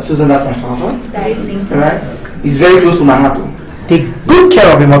Susan. Susan, that's my father. I think so. Alright? He's very close to my heart. Take good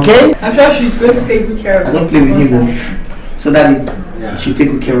care of him, okay? I'm sure she's going to take good care of I don't play with him. So that he should take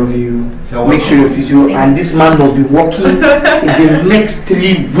good care of you. Make sure you're physio. And this man must be working in the next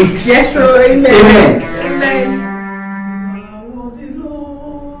 3 weeks. Yes, so amen. Amen. Amen.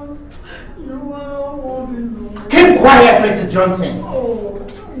 Keep quiet, Mrs. Johnson. Oh,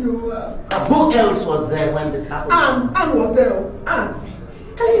 you Who else was there when this happened? Anne was there. Anne.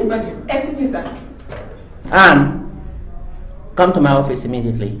 Can you imagine? Excuse me, sir. Anne, come to my office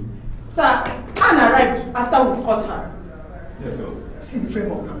immediately. Sir, Anne arrived after we've caught her. Yes, sir. See the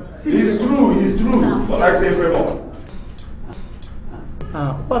framework. It's true. What I say, framework.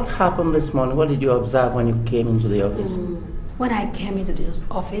 What happened this morning? What did you observe when you came into the office? When I came into the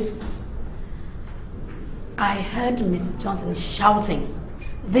office, I heard Mrs. Johnson shouting,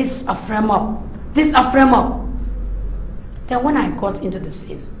 "This a frame up! This a frame up!" Then when I got into the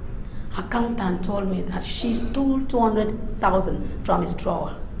scene, accountant told me that she stole 200,000 from his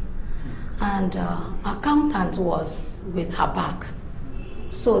drawer. And accountant was with her back.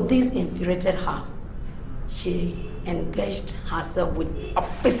 So this infuriated her. She engaged herself with a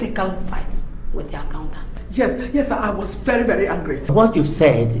physical fight with the accountant. Yes, sir, I was very, very angry. What you've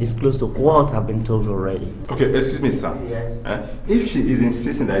said is close to what I've been told already. Okay, excuse me, sir. Yes. If she is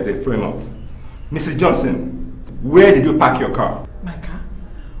insisting that it's a frame-up, Mrs. Johnson, where did you park your car? My car?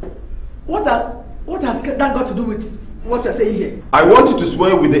 What has that got to do with what you're saying here? I want you to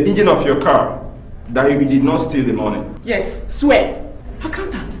swear with the engine of your car that you did not steal the money. Yes, swear.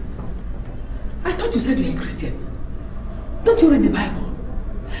 Accountant, I thought you said you're a Christian. Don't you read the Bible?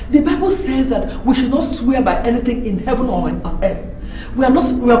 The Bible says that we should not swear by anything in heaven or on earth. We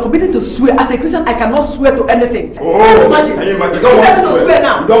are forbidden to swear. As a Christian, I cannot swear to anything. Oh, imagine. You don't want to swear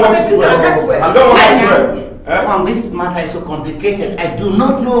now. You don't want to swear. I this matter is so complicated. I do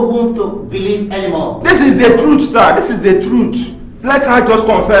not know whom to believe anymore. This is the truth, sir. This is the truth. Let her just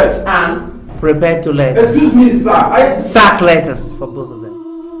confess. And prepare to let. Excuse me, sir. Sack letters for both of them.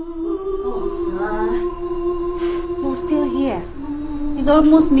 You're still here. It's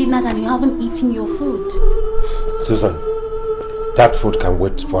almost midnight and you haven't eaten your food. Susan, that food can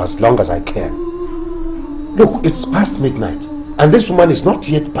wait for as long as I can. Look, it's past midnight and this woman is not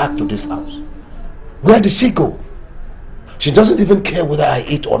yet back to this house. Where did she go? She doesn't even care whether I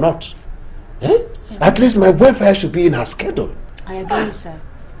eat or not. Eh? At least my welfare should be in her schedule. I agree, sir.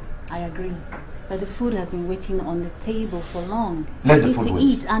 I agree. But the food has been waiting on the table for long. Let you the need food to wait.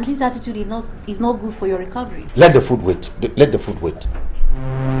 eat, and this attitude is not good for your recovery. Let the food wait. Let the food wait.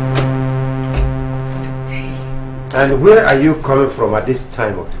 And where are you coming from at this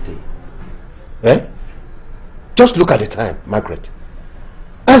time of the day? Eh? Just look at the time, Margaret.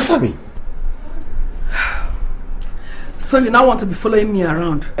 Answer me. So you now want to be following me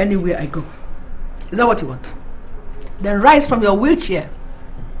around anywhere I go? Is that what you want? Then rise from your wheelchair.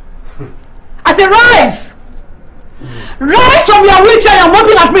 I say rise! Rise from your wheelchair. You're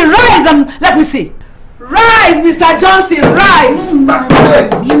moping at me. Rise and let me see. Rise, Mr. Johnson, rise!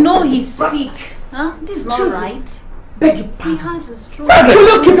 You know he's sick. Huh? This is not right. Beg you He has a stroke.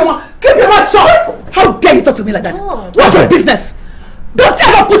 Will you keep your mouth shut? How dare you talk to me like that? God. What's your business? Don't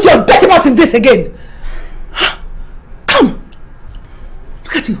ever put your dirty mouth in this again. Come.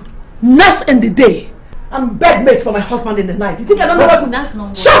 Look at you. Nurse in the day and bedmate for my husband in the night. You think I don't know what to... That's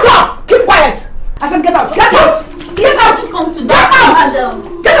not Shut up! Keep quiet! I said get out! Get out! Get out! Come to Get out!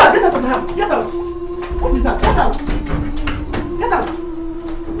 madam. Get out! Get out of the house! Get out! What is that? Get out! Get out!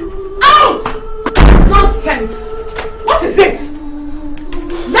 Out! Nonsense! What is it?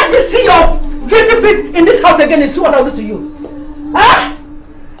 Let me see your filthy feet in this house again and see what I'll do to you. Huh?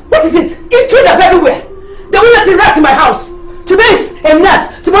 What is it? Intruders everywhere. They won't let me rest in my house. Today is a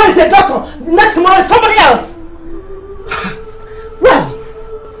nurse. Tomorrow is a doctor. Next tomorrow is somebody else. Well,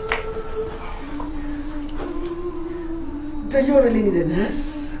 do you really need a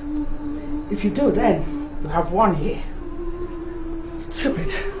nurse? If you do, then you have one here. Stupid.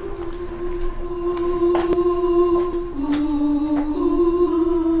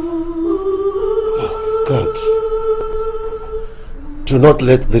 God, do not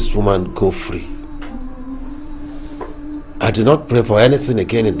let this woman go free. I do not pray for anything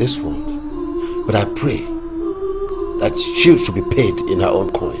again in this world, but I pray that she should be paid in her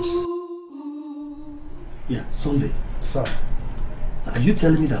own coins. Yeah, Sunday. Sir. Are you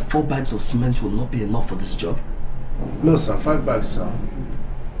telling me that 4 bags of cement will not be enough for this job? No, sir. 5 bags, sir.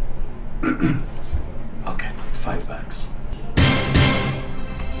 Okay, 5 bags.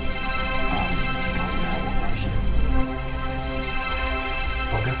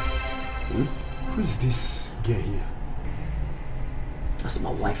 Okay. Who is this girl here? That's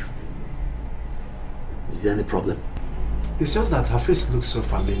my wife. Is there any problem? It's just that her face looks so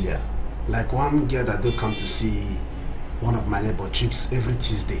familiar. Like one girl that do come to see one of my neighbor chicks every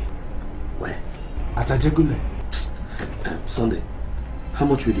Tuesday. Where? At Ajegule. Sunday, how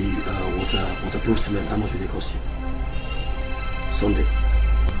much will the waterproof cement, how much will they cost you? Sunday.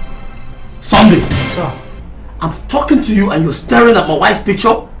 Sunday! Sir. I'm talking to you and you're staring at my wife's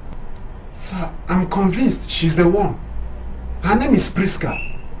picture? Sir, I'm convinced she's the one. Her name is Priska.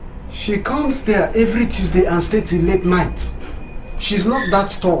 She comes there every Tuesday and stays till late night. She's not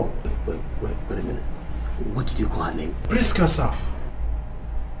that tall. Wait a minute. What did you call her name? Priska, sir.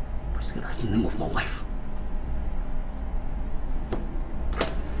 Priska, that's the name of my wife.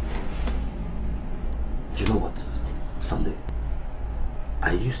 Do you know what, Sunday?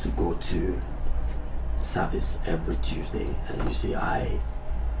 I used to go to service every Tuesday, and you see, I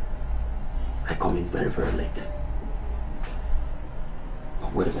come in very, very late.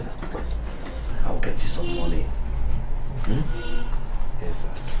 But wait a minute, wait. I'll get you some money. Yes,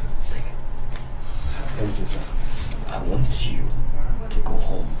 sir. Take it. Thank you, sir. I want you to go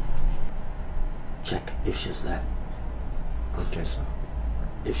home. Check if she's there. Okay, sir.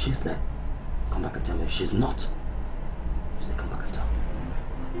 If she's there, come back and tell me. If she's not, say come back and tell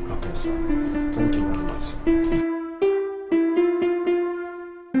me. Okay, sir. Thank you very much, sir.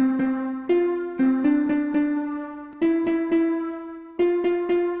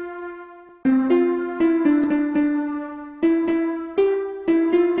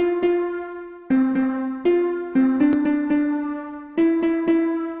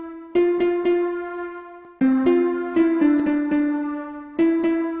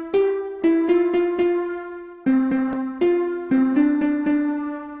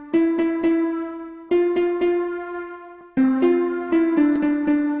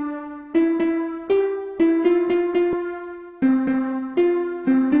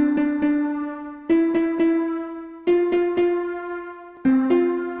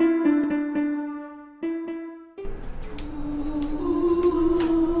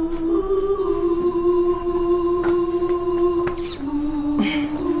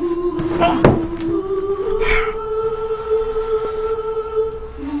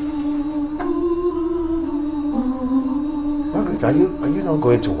 Are you not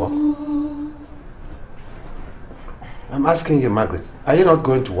going to work? I'm asking you, Margaret, are you not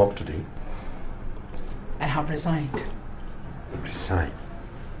going to work today? I have resigned. Resigned?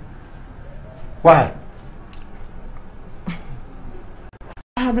 Why?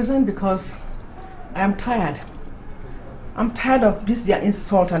 I have resigned because I am tired. I'm tired of this, their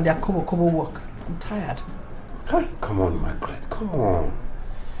insult and their kobo work. I'm tired. Hey, come on, Margaret, come on.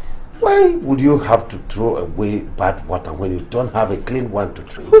 Why would you have to throw away bad water when you don't have a clean one to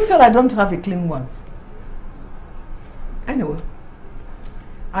drink? Who said I don't have a clean one? Anyway,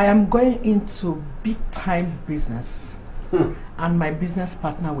 I am going into big time business. And my business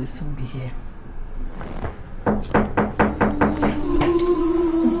partner will soon be here.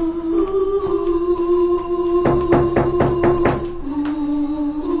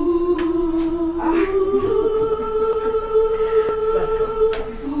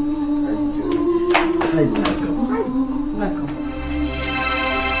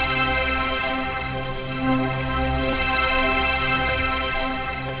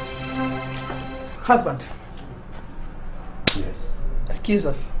 Husband. Yes. Excuse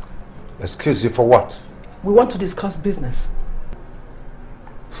us. Excuse you for what? We want to discuss business.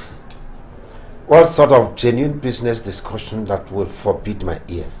 What sort of genuine business discussion that will forbid my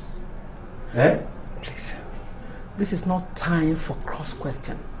ears? Eh? Please. This is not time for cross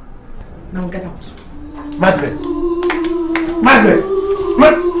question. Now get out. Margaret! Margaret!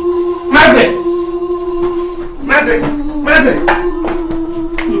 Margaret! Margaret! Margaret! Margaret!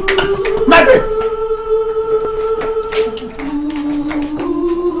 Margaret!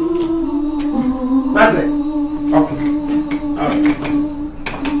 Okay. All right.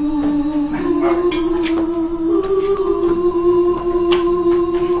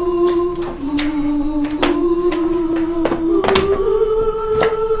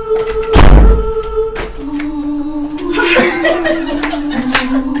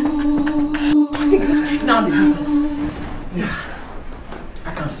 Now the business. Yeah. I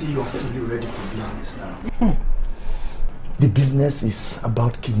can see you're fully ready for business now. The business is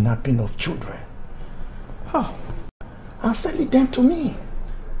about kidnapping of children. Oh. And selling them to me.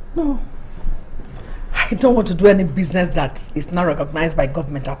 No. I don't want to do any business that is not recognized by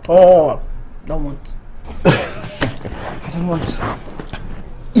government at all. Don't want. I don't want.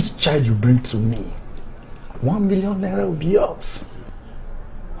 Each child you bring to me, 1 million naira will be yours.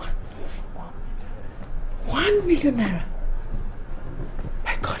 1 million naira?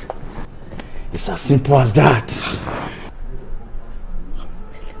 It's as simple as that.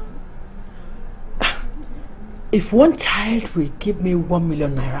 If one child will give me 1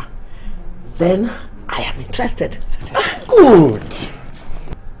 million naira, then I am interested. Good.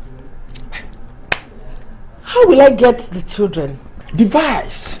 How will I get the children?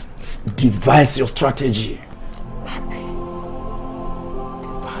 Devise your strategy.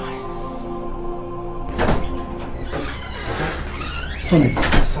 Sonny,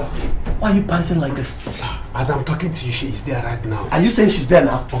 sir, why are you panting like this? Sir, as I'm talking to you, she is there right now. Are you saying she's there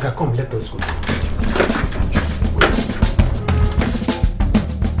now? Okay, come, let us go.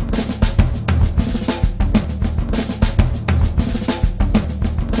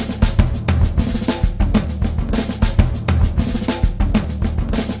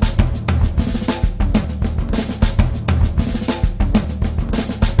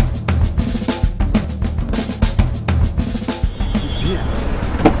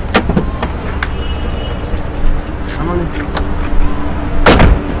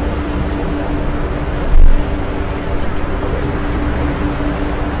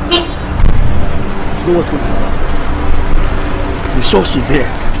 What's going to happen? You sure she's here?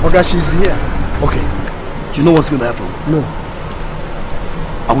 Okay, she's here. Okay. Do you know what's going to happen? No.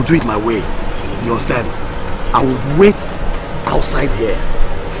 I will do it my way. You understand? I will wait outside here.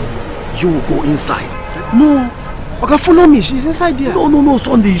 You will go inside. No. Okay, follow me. She's inside there. No,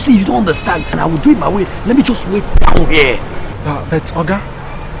 Sunday. You see, you don't understand. And I will do it my way. Let me just wait down here. But, Oga,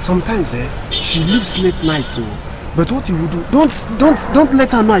 sometimes she leaves late night too. But what you will do, don't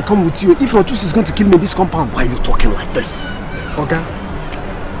let her know I come with you. If not, she's going to kill me in this compound. Why are you talking like this? Okay.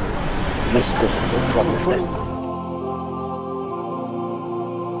 Let's go. No problem. Let's go.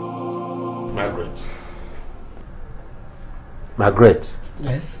 Margaret.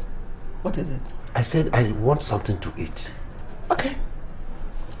 Yes? What is it? I said I want something to eat. Okay.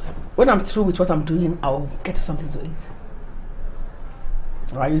 When I'm through with what I'm doing, I'll get something to eat.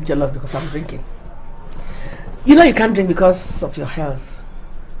 Or are you jealous because I'm drinking? You know you can't drink because of your health.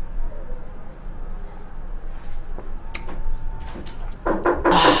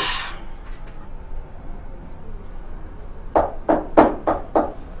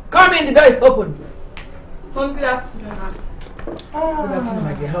 Come in, the door is open. Mom, good afternoon. Good afternoon,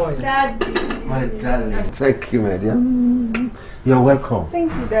 my dear. How are you? Daddy. My darling. Thank you, my dear. You're welcome.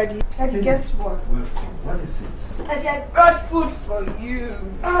 Thank you, Daddy. Daddy, guess what? Welcome. What is it? Daddy, I brought food for you.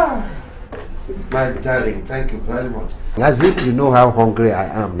 My darling, thank you very much. As if you know how hungry I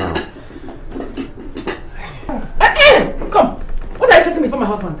am now. Come. What are you setting me for my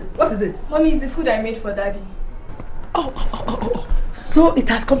husband? What is it? Mommy, it's the food I made for Daddy. Oh. So it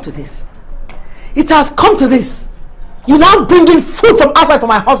has come to this. It has come to this. You now bringing food from outside for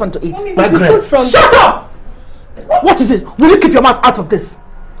my husband to eat. Mommy, it's the food from... Shut up! What is it? Will you keep your mouth out of this?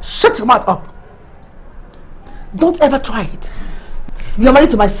 Shut your mouth up. Don't ever try it. You are married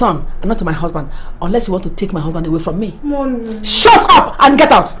to my son and not to my husband, unless you want to take my husband away from me. Mommy. Shut up and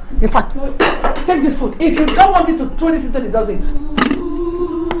get out. In fact, take this food. If you don't want me to throw this into the dustbin.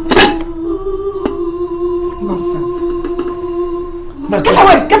 Nonsense. Get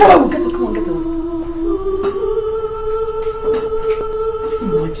away! Get away! Come on, get away.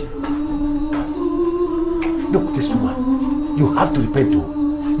 Imagine. Look, this woman, you have to repent too.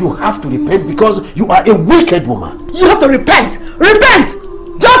 You have to repent because you are a wicked woman. You have to repent! Repent!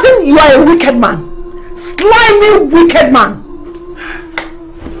 Justin, you are a wicked man. Slimy, wicked man.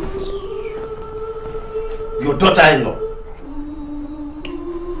 Your daughter-in-law.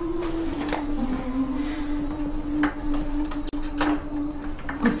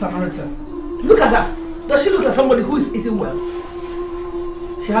 Good Samaritan. Look at that. Does she look like somebody who is eating well?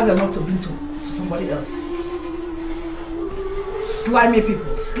 She has enough to bring to somebody else. Slimy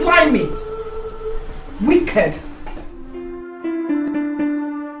people. Slimy. Wicked.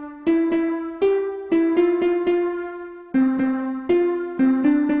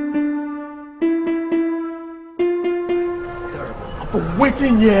 I've been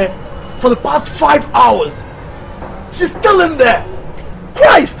waiting here for the past 5 hours. She's still in there.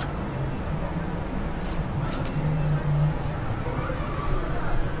 Christ!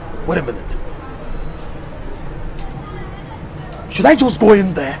 Wait a minute. Should I just go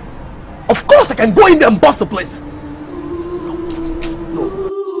in there? Of course I can go in there and bust the place. No.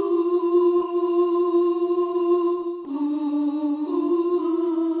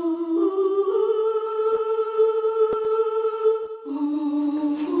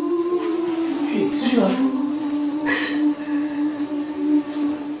 Hey, sweetheart.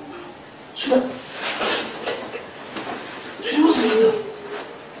 Sweetheart, what's the matter?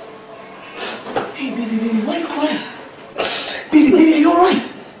 Hey, baby, why are you crying? Baby, are you alright?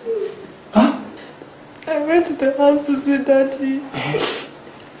 Huh? the house to see Daddy.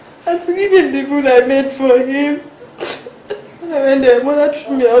 And to give him the food I made for him. And I went there, Mother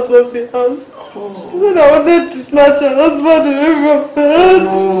threw me out of the house. Then I wanted to snatch her husband away from her.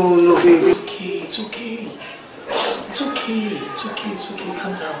 No, baby. It's okay. It's okay. It's okay. It's okay.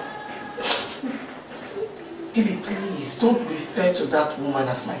 Calm down. Baby, please, don't refer to that woman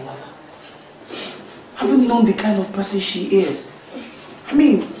as my mother. Haven't known the kind of person she is. I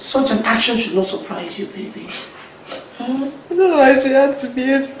mean, such an action should not surprise you, baby. I don't know why she had to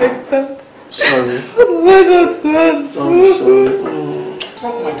behave like that. Sorry. I'm sorry.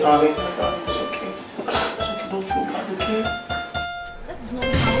 Oh, my darling. It's okay. It's okay. Don't feel bad, okay? That is not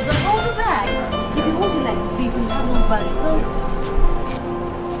how. Hold the bag. If you hold it like this, you have no value. So.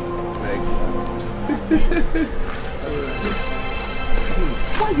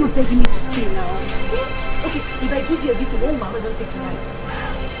 Why are you begging me to stay now? Okay, if I give you a bit of Mama don't take tonight.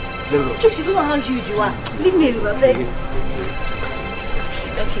 No. Chick, she don't know how huge you are. Leave me alone, beg. Okay,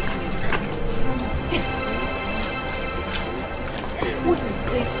 come here. What is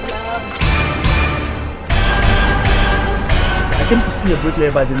it now? I came to see a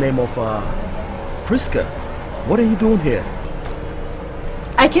bricklayer by the name of Priska. What are you doing here?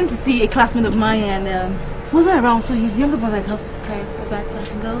 I came to see a classmate of mine and wasn't around, so his younger brother helped carry the bag so I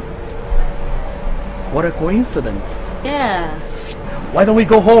can go. What a coincidence. Yeah. Why don't we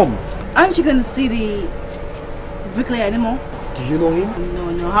go home? Aren't you going to see the bricklayer anymore? Do you know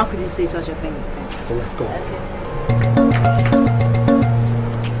him? No. How could you say such a thing? So let's go.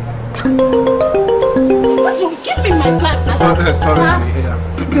 What's wrong? Give me my bag. Sorry, yeah.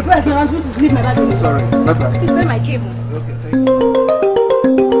 The person wants me to leave my bag. Sorry, bye-bye. Is that my cable? Okay, thank you.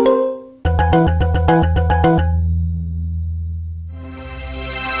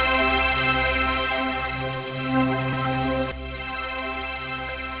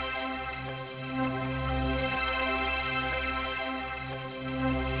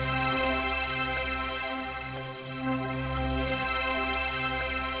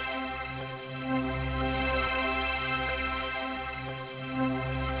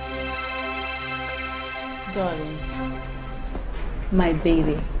 Darling, my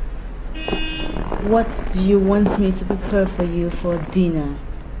baby, what do you want me to prepare for you for dinner?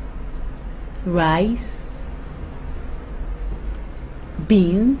 Rice?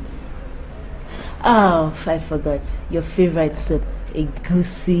 Beans? Oh, I forgot. Your favorite soup,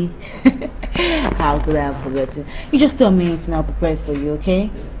 egusi. How could I have forgotten? You just tell me if I'll prepare for you, okay?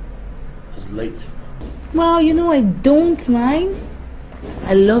 It's late. Well, you know I don't mind.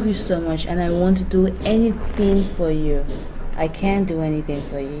 I love you so much and I want to do anything for you. I can't do anything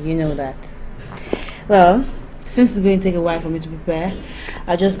for you, you know that. Well, since it's going to take a while for me to prepare,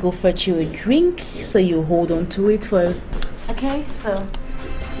 I'll just go fetch you a drink so you hold on to it for... Okay, so...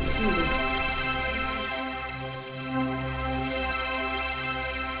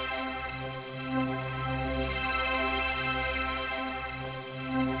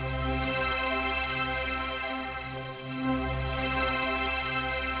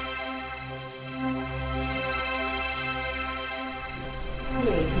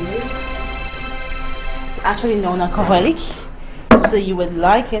 Actually non-alcoholic, so you would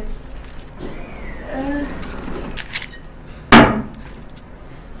like it. I'm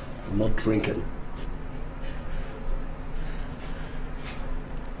not drinking.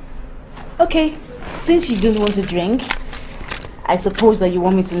 Okay, since you don't want to drink, I suppose that you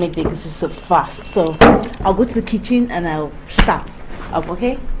want me to make the egusi soup fast. So I'll go to the kitchen and I'll start up,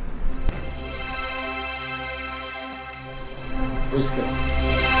 okay? Priska.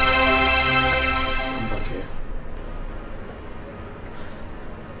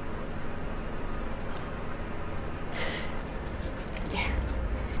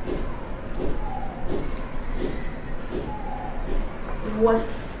 What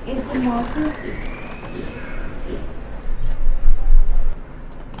is the matter?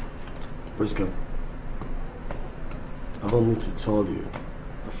 Priska, I don't need to tell you.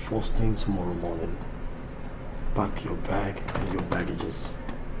 The first thing tomorrow morning, pack your bag and your baggages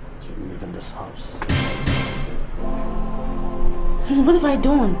to live in this house. What have I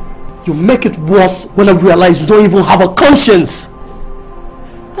done? You make it worse when I realize you don't even have a conscience.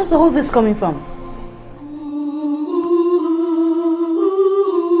 Where's all this coming from?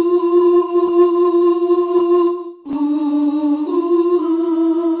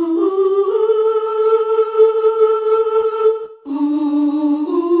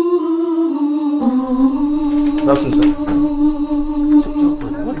 Nothing, sir.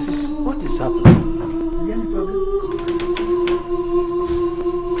 What is happening? Is there any problem?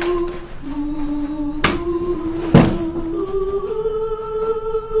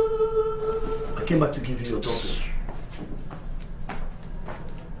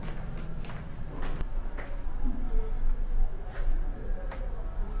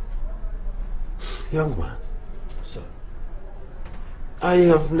 Young man. Sir. I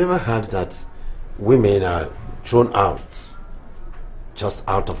have never heard that women are thrown out just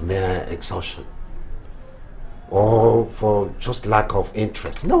out of mere exhaustion or for just lack of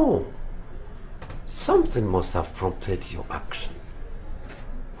interest. No. Something must have prompted your action.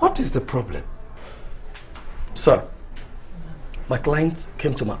 What is the problem? Sir, my client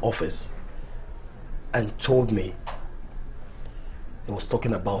came to my office and told me he was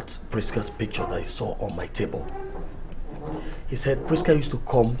talking about Priska's picture that he saw on my table. He said Priska used to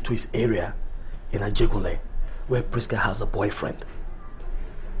come to his area in Ajegule where Priska has a boyfriend.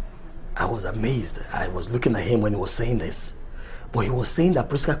 I was amazed. I was looking at him when he was saying this. But he was saying that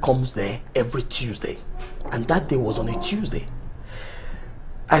Priska comes there every Tuesday. And that day was on a Tuesday.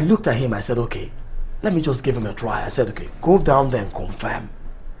 I looked at him, I said, okay, let me just give him a try. I said, okay, go down there and confirm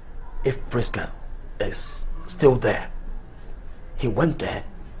if Priska is still there. He went there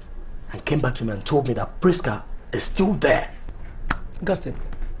and came back to me and told me that Priska is still there. Gossip.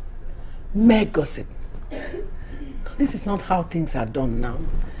 Mere gossip. This is not how things are done now.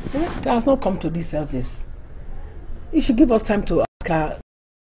 It has not come to this service. You should give us time to ask her.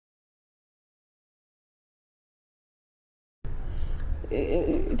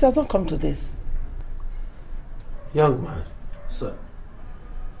 It has not come to this. Young man. Sir.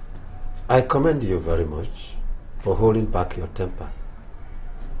 I commend you very much for holding back your temper.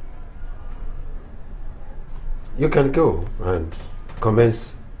 You can go and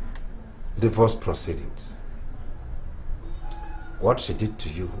commence divorce proceedings. What she did to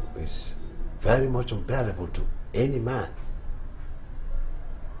you is very much unbearable to any man.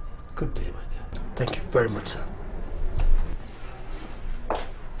 Good day, my dear. Thank you very much, sir.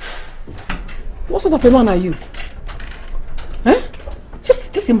 What sort of a man are you? Huh?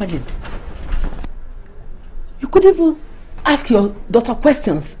 Just imagine. You could even ask your daughter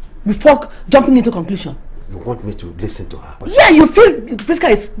questions before jumping into conclusion. You want me to listen to her? Yeah, you feel Priska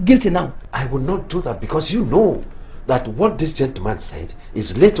is guilty now. I will not do that because you know that what this gentleman said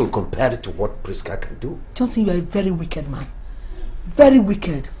is little compared to what Priska can do. Johnson, you are a very wicked man. Very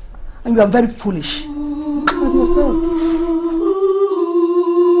wicked. And you are very foolish. Look at yourself.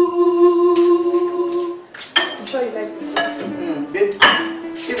 I'm sure you like this one. Babe,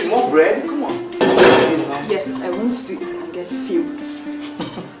 give me more bread. Come on. Yes, I want you to eat and get filled.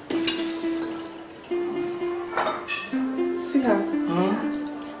 Sweetheart,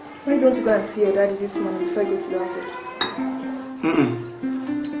 why don't you go and see your daddy this morning before you go to the office?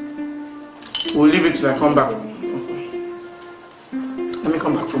 We'll leave it till I come back. Let me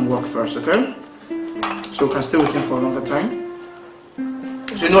come back from work first, okay? So we can stay with him for a longer time.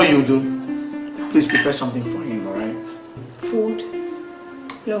 So you know what you do. Please prepare something for him, alright? Food?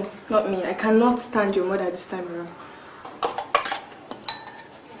 No, not me. I cannot stand your mother this time around.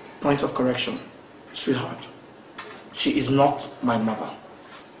 Point of correction, sweetheart. She is not my mother.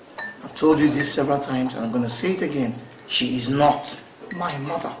 I've told you this several times and I'm going to say it again. She is not my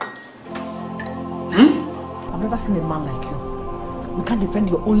mother. I've never seen a man like you. You can't defend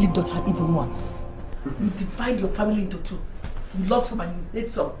your only daughter even once. You divide your family into two. You love some and you hate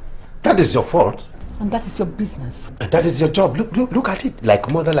some. That is your fault. And that is your business. And that is your job. Look at it. Like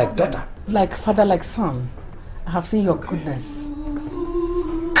mother, like daughter. Like father, like son. I have seen your goodness.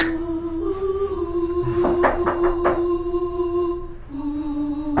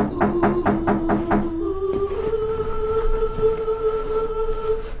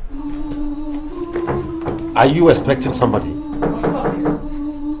 Are you expecting somebody?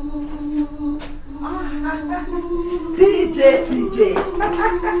 TJ.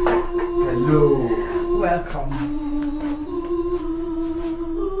 Hello. Welcome.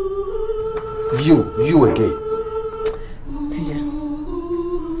 You again. TJ,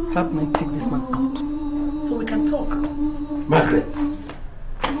 help me take this man out so we can talk. Margaret.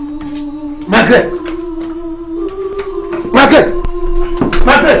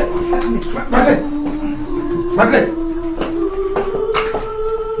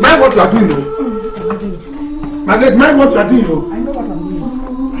 Mind what you are doing, though. Margaret, mind what you are doing, though. I know what I'm doing.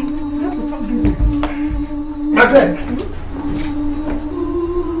 We have to talk business. Margaret.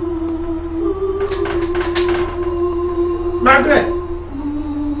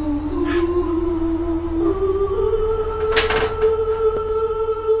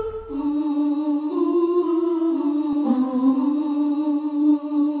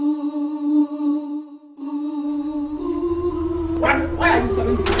 Why are you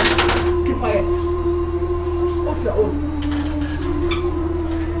sorry? Keep quiet. What's your own?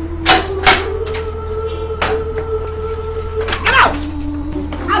 Get out!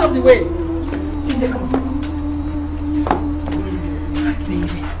 Out of the way! TJ, come on.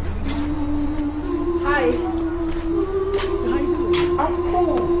 Baby.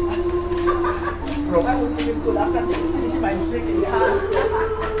 Why would you be cold after finishing my drink in your hand?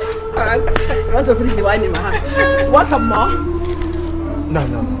 I want to finish the wine in my hand. Want some more? No.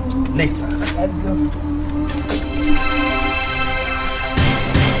 Later. Let's go.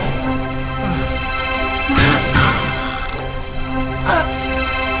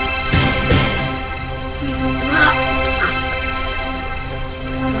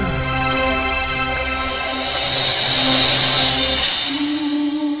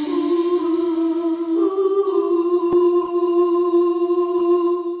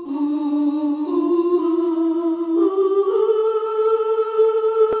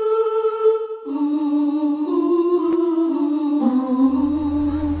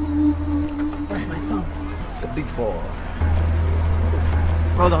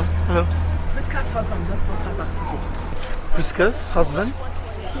 Hold on. Hello. Priska's husband just brought her back today. Priska's husband?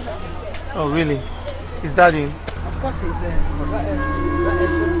 Oh, really? Is that in? Of course he's there. But what else?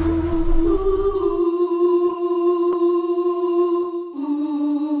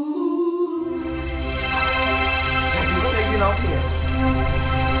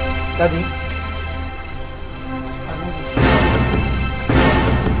 Daddy?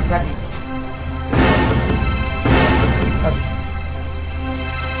 Daddy?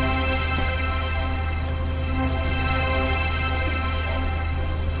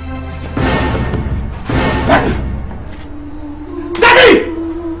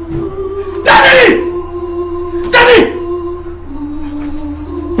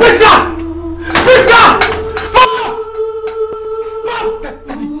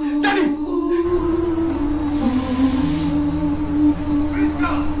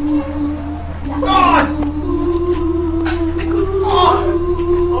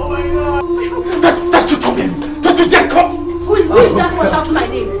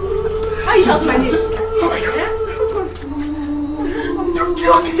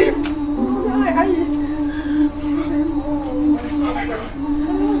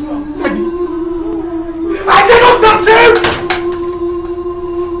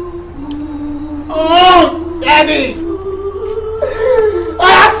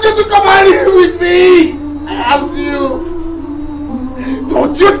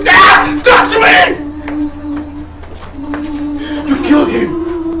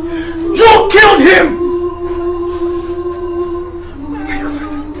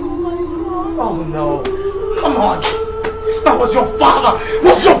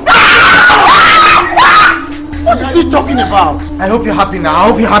 I hope you're happy now. I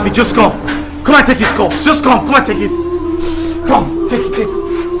hope you're happy. Just come. Come and take his cup. Just come. Come and take it. Come. Take it.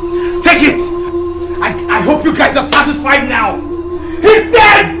 Take it. I hope you guys are satisfied now. He's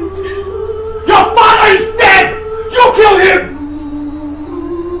dead. Your father is dead. You killed him.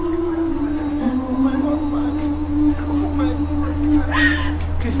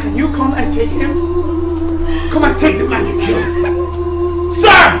 Please, can you come and take him? Come and take the man you killed.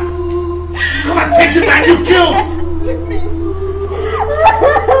 Sir! Come and take the man you killed.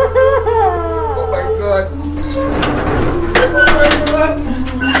 Oh my God.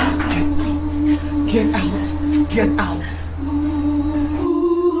 Get out. Get out.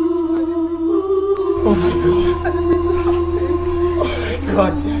 Oh my God. Oh my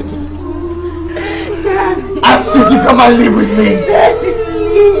God, Daddy. I said you come and live with me. Daddy,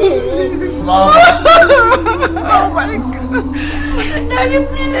 please. Mom. Oh my God. Daddy,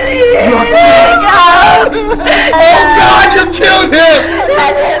 please. Oh God, you killed him.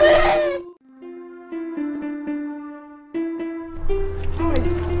 Daddy.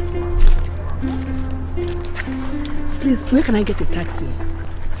 Please, where can I get a taxi?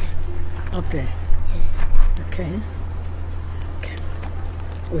 Up there? Yes. Okay. Okay.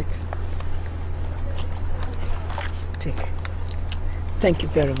 Wait. Take. Thank you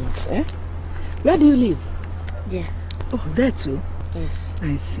very much. Eh? Where do you live? There. Oh, there too? Yes.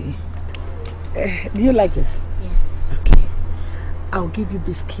 I see. Do you like this? Yes. Okay. I'll give you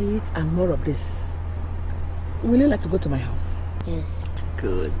biscuits and more of this. Will you like to go to my house? Yes.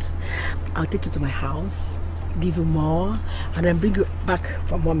 Good. I'll take you to my house, give you more, and then bring you back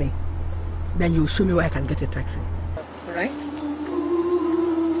for mommy. Then you'll show me where I can get a taxi. Alright?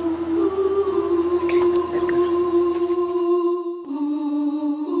 Okay, let's go.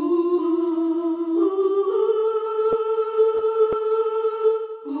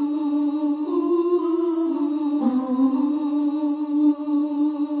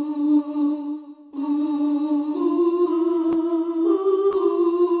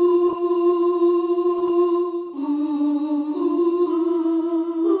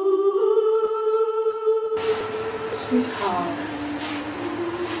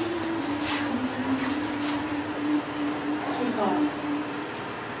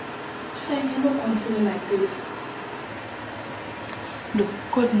 like this. Look,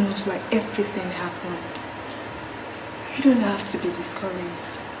 God knows why everything happened. You don't have to be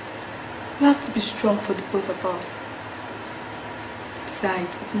discouraged. You have to be strong for the both of us.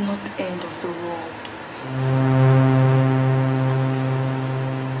 Besides, it's not the end of the world.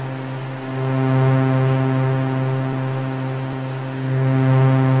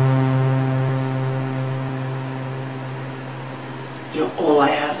 You're all I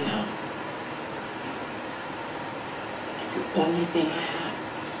have now. You're the only thing I have.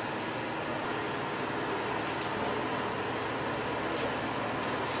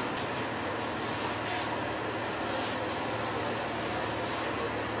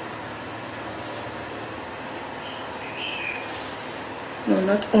 No,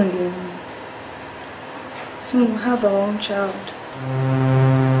 not only me. Soon we'll have our own child.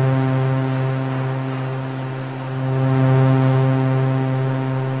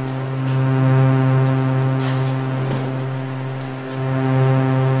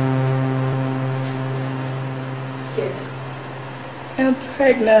 Yes. I'm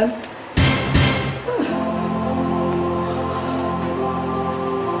pregnant.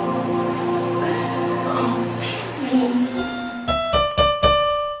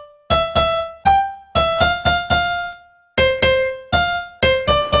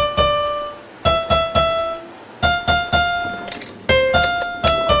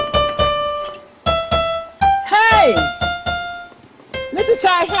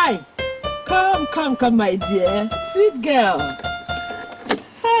 Come, my dear. Sweet girl.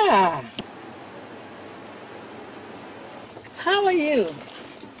 Ah. How are you?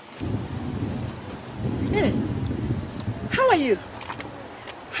 Hey. How are you?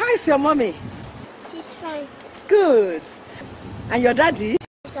 How's your mommy? She's fine. Good. And your daddy?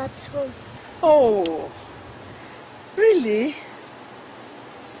 He's at home. Oh. Really?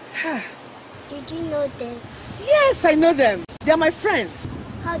 Did you know them? Yes, I know them. They are my friends.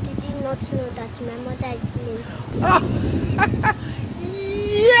 How did you not know that my mother is late? Oh.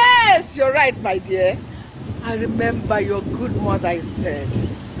 Yes, you're right, my dear. I remember your good mother is dead.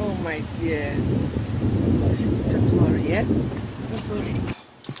 Oh, my dear. Don't worry, yeah? Don't worry.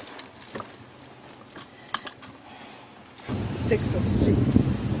 Take some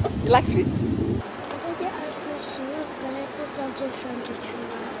sweets. You like sweets? Daddy asked me she was collecting something from the tree.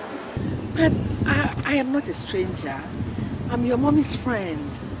 But I am not a stranger. I'm your mommy's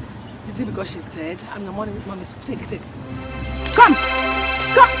friend. Is it because she's dead? I'm your mommy's. Take. Come!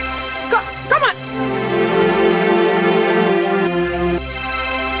 Come on!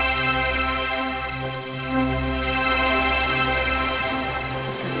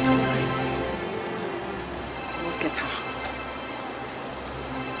 Let's get her.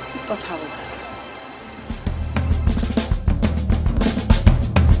 I thought her over.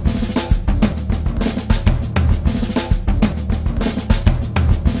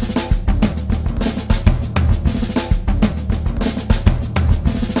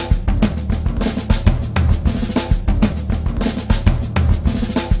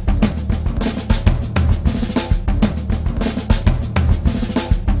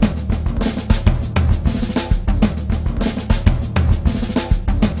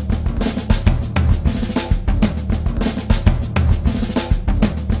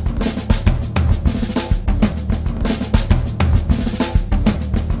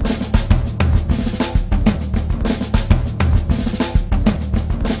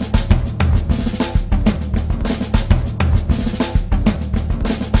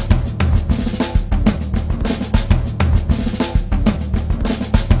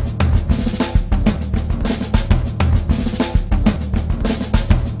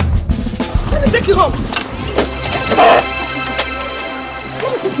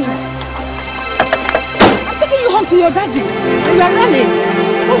 Your daddy, and you are running.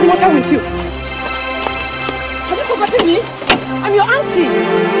 What's the matter with you? Have you forgotten me? I'm your auntie,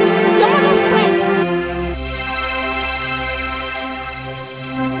 your mother's friend.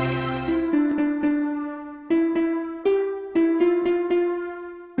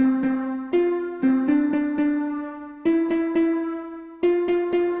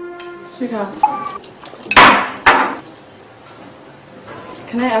 Sweetheart,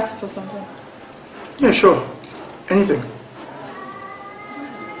 can I ask you for something? Yeah, sure. Anything.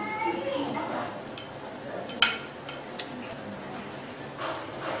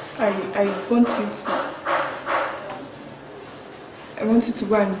 I want you to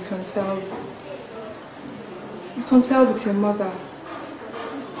go and reconcile with your mother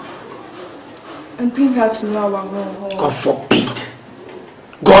and bring her to know our home. God forbid.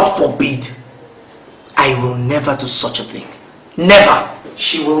 God forbid. I will never do such a thing. Never.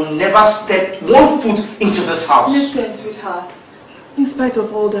 she will never step 1 foot into this house. Listen, sweetheart. In spite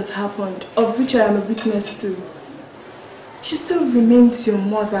of all that happened, of which I am a witness to, she still remains your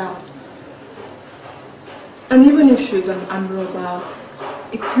mother. And even if she is an armed robber,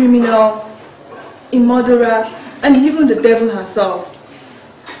 a criminal, a murderer, and even the devil herself,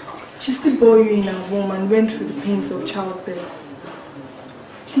 she still bore you in her womb and went through the pains of childbirth.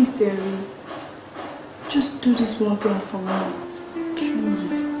 Please, dearie, just do this one thing for me.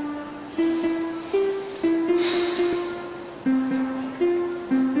 Please.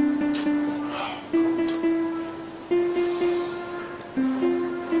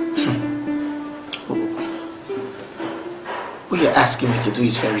 What you're asking me to do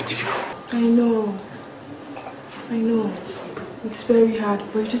is very difficult. I know. It's very hard,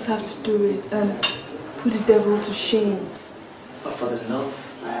 but you just have to do it and put the devil to shame. But for the love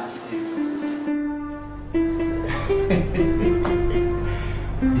I have for you.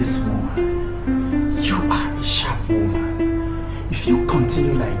 This woman, you are a sharp woman. If you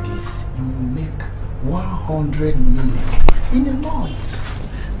continue like this, you will make 100 million in a month.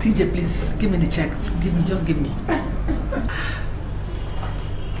 TJ, please, give me the check. Just give me.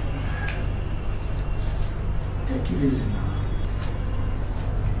 Take it easy now.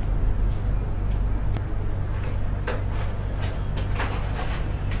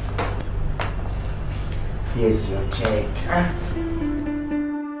 Here's your check.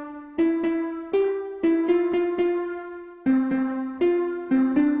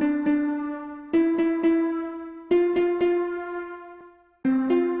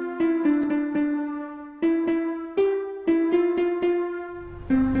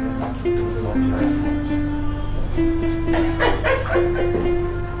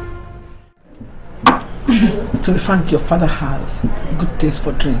 To be frank, your father has good taste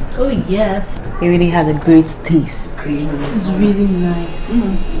for drinks. Oh yes. He really had a great taste. It's really nice.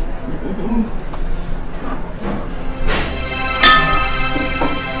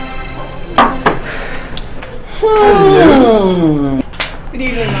 Hello. Good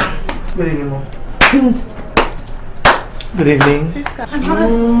evening, ma. Good evening, Mom. Good evening.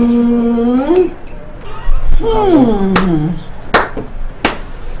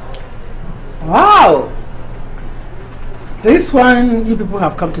 Wow! This one, you people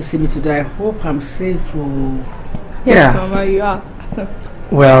have come to see me today. I hope I'm safe. Yes, Mama, you are.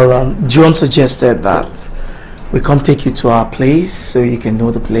 Well, John suggested that we come take you to our place so you can know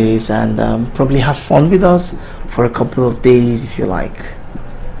the place and probably have fun with us for a couple of days if you like.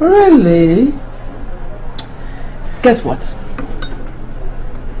 Really? Guess what?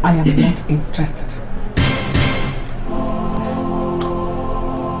 I am not interested.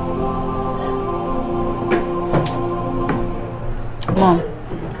 Mom,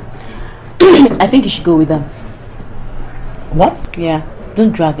 I think you should go with them. What? Yeah,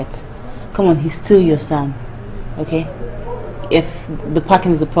 don't drag it. Come on, he's still your son, okay? If the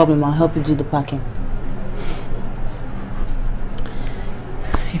parking is the problem, I'll help you do the parking.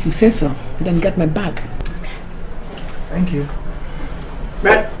 If you say so, then get my bag. Thank you.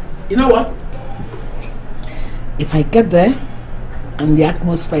 But, you know what? If I get there and the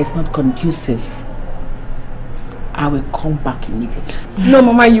atmosphere is not conducive, I will come back immediately. No,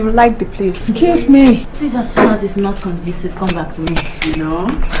 Mama, you like the place. Excuse me. Please, as soon as it's not conducive, come back to me. You know?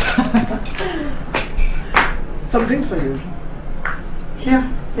 Some drinks for you. Yeah.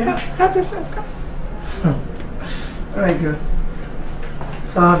 Have yourself, come. Alright, good.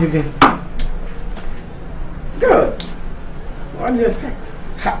 So how have you been? Good. What do you expect?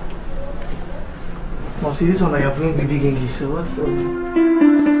 Mom, see this one that you're doing big English, so what's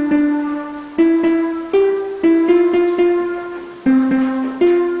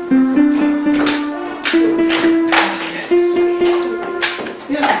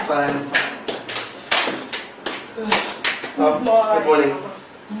Good morning.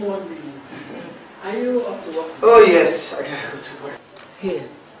 Morning. Are you up to work? Oh yes, I gotta go to work. Here.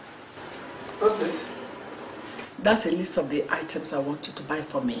 What's this? That's a list of the items I want you to buy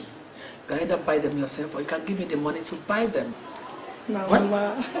for me. You either buy them yourself or you can give me the money to buy them. No, What?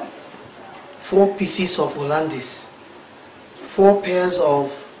 Mama. 4 pieces of Hollandis, 4 pairs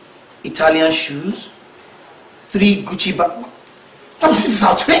of Italian shoes, 3 Gucci bags. This is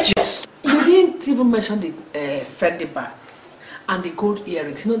outrageous. You didn't even mention the Fendi bags and the gold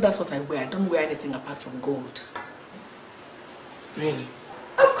earrings. You know that's what I wear. I don't wear anything apart from gold. Really?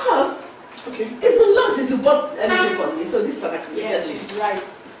 Of course. Okay. It's been long since you bought anything for me, so this is an Yeah, accumulated she's list. right.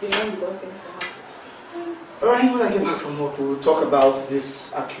 It's been long ago things to happen. Alright, when I get back from work, we'll talk about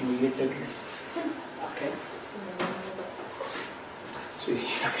this accumulated list. Okay. Sweetie,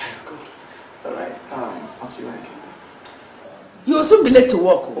 I gotta go. Alright, I'll see you when I get back. You will soon be late to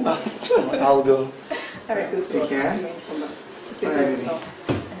work. I'll go. Alright, good. Take care. Just take care of yourself.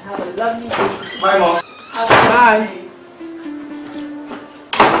 And have a lovely day. Bye, Mom. Bye.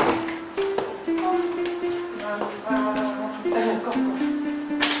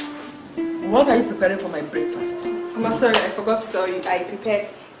 What are you preparing for my breakfast? I'm sorry, I forgot to tell you. I prepared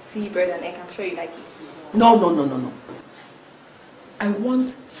sea bread and egg. I'm sure you like it. No. I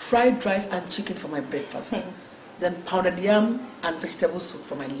want fried rice and chicken for my breakfast. Then pounded yam and vegetable soup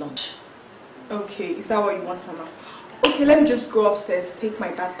for my lunch. Okay, is that what you want, Mama? Okay, let me just go upstairs, take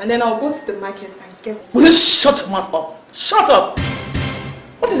my bath, and then I'll go to the market and get... Will you shut your mouth up? Shut up!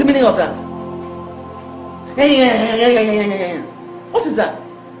 What is the meaning of that? What is that?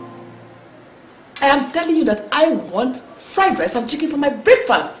 I am telling you that I want fried rice and chicken for my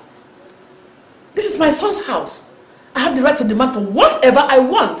breakfast. This is my son's house. I have the right to demand for whatever I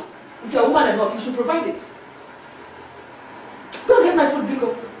want. If you're a woman enough, you should provide it. Go and get my food,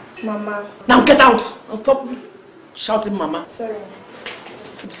 Biko. Mama. Now get out and stop shouting, Mama. Sorry.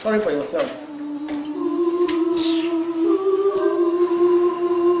 I'm sorry for yourself.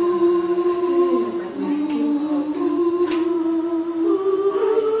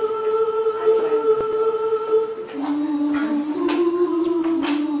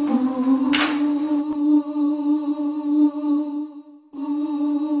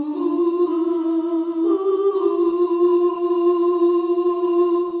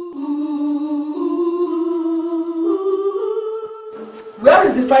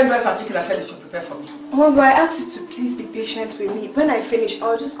 Fried rice and chicken I said you should prepare for me. Oh, but I asked you to please be patient with me. When I finish,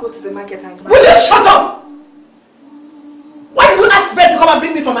 I'll just go to the market and... Will you shut up? Why did you ask Ben to come and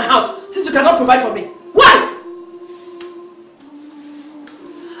bring me from my house since you cannot provide for me? Why?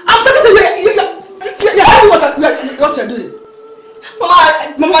 I'm talking to you. You're telling me what you're doing.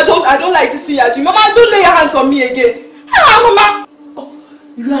 Mama, I don't like to see you. Mama, don't lay your hands on me again. Hello, Mama. Oh,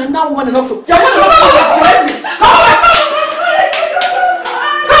 you are now one enough to... You're one enough to...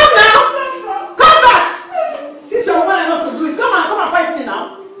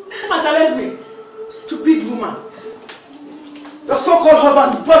 Come on, challenge me. Stupid woman. Your so-called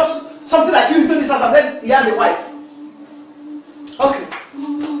husband brought something like you into this house and said he has a wife. Okay.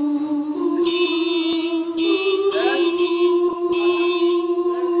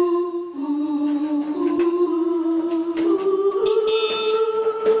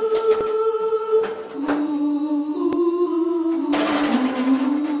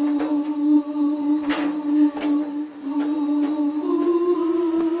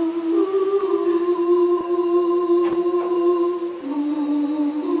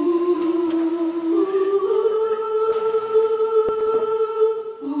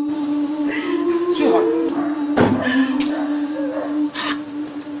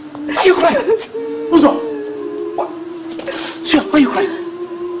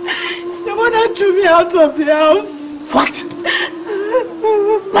 Out of the house. What?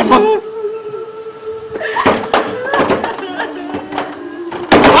 My mother?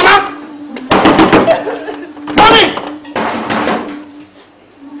 Mama! Mommy!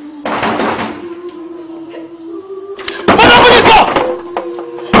 Mama, open this door!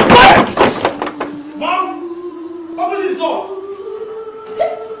 Mom, open this door!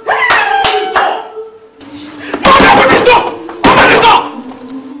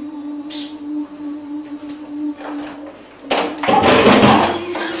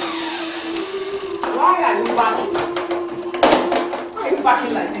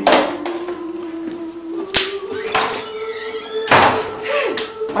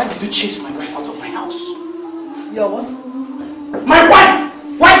 Why did you chase my wife out of my house? Your what? My wife!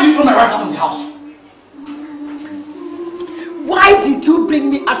 Why did you throw my wife out of the house? Why did you bring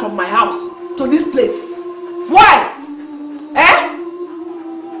me out from my house to this place? Why? Eh?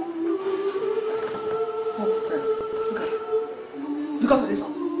 Nonsense. Look at it. Because of this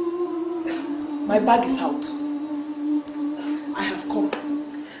one. My bag is out. I have come.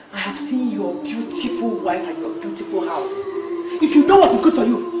 I have seen your beautiful wife and your beautiful house. If you know what is good for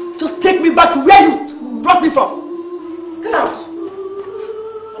you, just take me back to where you brought me from. Get out.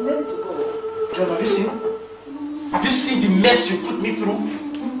 I'm ready to go. John, have you seen? Have you seen the mess you put me through?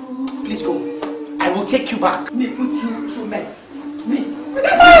 Please go. I will take you back. Me put you through mess. Me.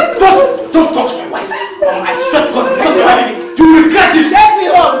 Don't touch my wife. I swear to God, you will regret this. Take me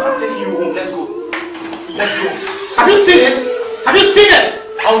home. I'm taking you home. Let's go. Let's go. Have you seen it? Have you seen it?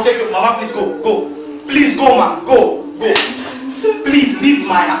 I will take you. Mama, please go. Go. Please go, man. Go. Go. Please leave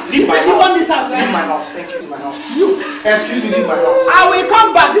my house. Leave my house. You want this house, right? Leave my house. Thank you. Leave my house. You. Excuse me. Leave my house. I will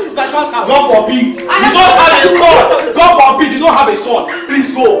come back. This is my son's house. God forbid. You don't have a son. God forbid. You don't have a son.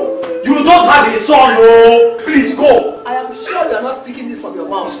 Please go. You don't have a son. No. Please go. I am sure you are not speaking this from your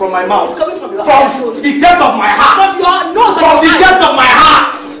mouth. It's from my mouth. It's coming from your From nose. the depth of my heart. From your nose. From the depth of my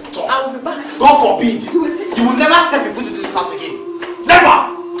heart. I will be back. God forbid. You will see. You will never step your foot into this house again.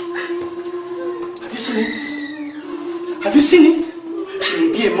 Never. Have you seen it? Have you seen it?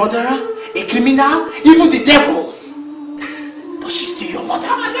 She may be a murderer, a criminal, even the devil. But she's still your mother.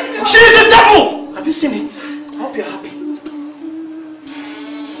 She is the devil! Have you seen it? I hope you're happy.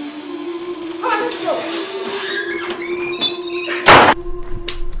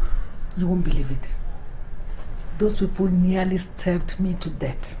 You won't believe it. Those people nearly stabbed me to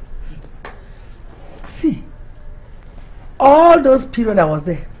death. See, all those periods I was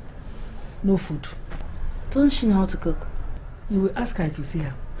there, no food. Don't she know how to cook? You will ask her if you see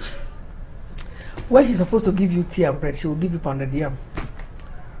her. When she's supposed to give you tea and bread, she will give you pounded yam.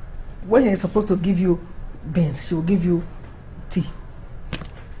 When she's supposed to give you beans, she will give you tea.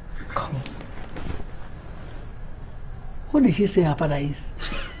 Come on. Who did she say her father is?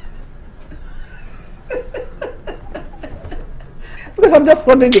 Because I'm just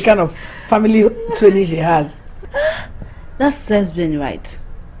wondering the kind of family training she has. That serves Ben right.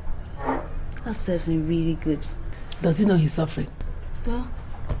 That serves him really good. Does he know he's suffering? Yeah,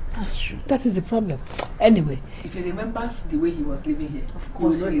 that's true. That is the problem. Anyway, if he remembers the way he was living here, of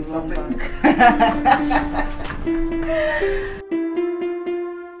course you know he's suffering.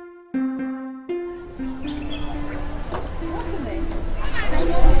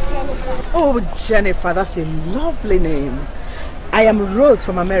 Oh, Jennifer, that's a lovely name. I am Rose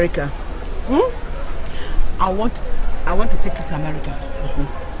from America. I want to take you to America with me.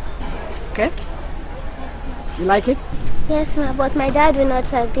 Okay? You like it? Yes, ma, but my dad will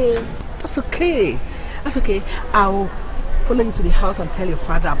not agree. That's okay. That's okay. I'll follow you to the house and tell your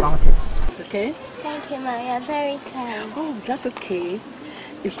father about it. It's okay? Thank you, ma. You're very kind. Oh, that's okay.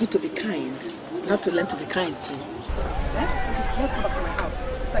 It's good to be kind. You have to learn to be kind too. Okay, let's go back to my house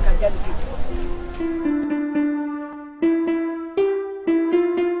so I can get the gifts.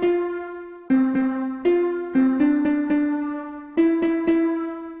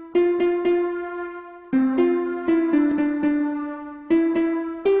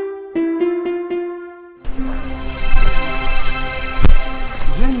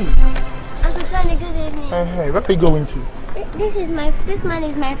 Hey, where are you going to? This man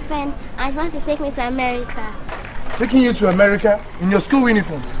is my friend and he wants to take me to America. Taking you to America in your school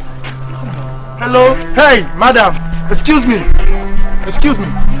uniform? Hello? Hey, madam! Excuse me! Excuse me!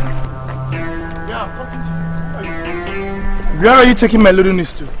 Yeah, I'm talking to you. Where are you taking my little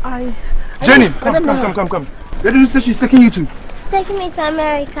niece to? Jenny, come. Where did you say she's taking you to? She's taking me to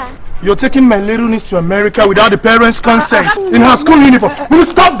America. You're taking my little niece to America without the parents' consent in her school uniform. Will you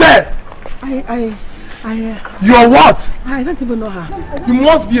stop there? You're what? I don't even know her. You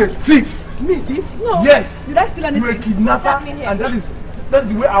must be a thief. Me, thief? No. Yes. Did I steal anything? You're a kidnapper, and that's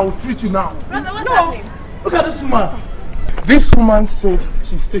the way I will treat you now. Brother, what's happening? Look at this woman. This woman said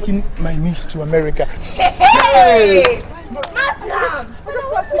she's taking my niece to America. Hey! Madam!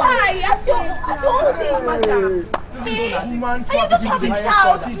 Why? That's your own thing, madam. Woman, you don't have a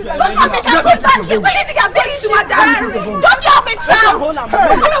child. Don't you have a child? Come back here. What do you think I'm doing to madam? Don't you have a child?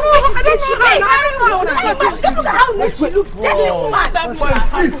 Look at how neat she looks. That's a woman.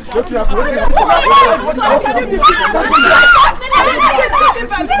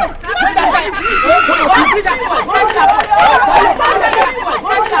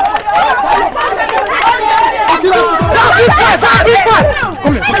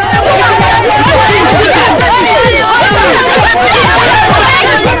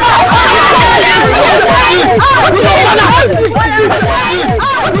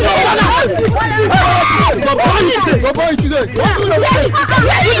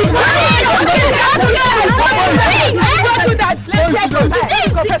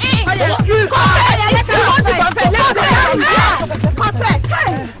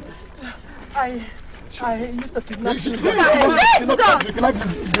 I used to kidnap children.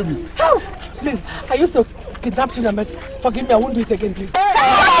 Please, I used to kidnap children, but forgive me, I won't do it again, please.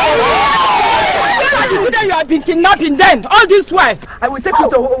 Today you have been kidnapping them all this way. I will take you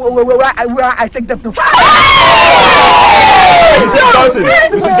to where I take them to. Johnson.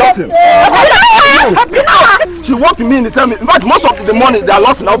 She worked with me in the same. In fact, most of the money they are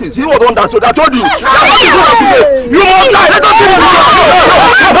lost in the office. He was the one that so I told you. You must die.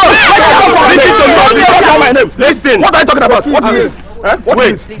 Let us listen. What are you talking about? What is it?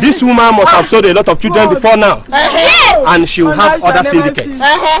 Wait, this woman must have sold a lot of children before now. Yes. And she will have other syndicates.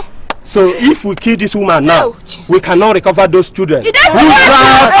 So if we kill this woman now, we cannot recover those children. Whose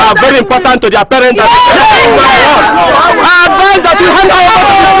lives are very important to their parents. I advise that you hand over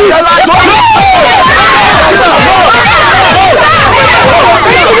to the police.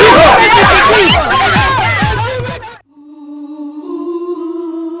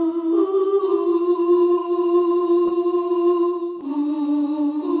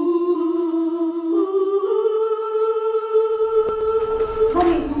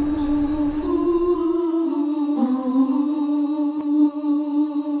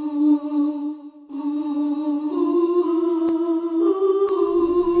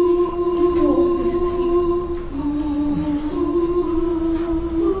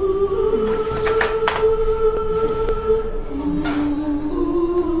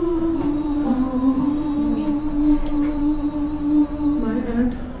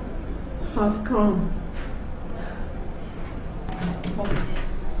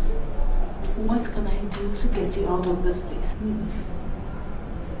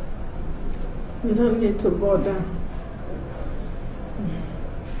 You don't need to bother.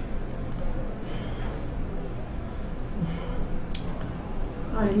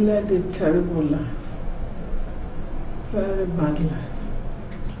 I led a terrible life. Very bad life.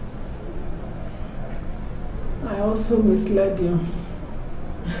 I also misled you.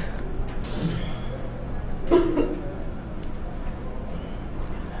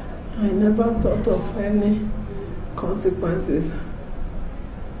 I never thought of any consequences.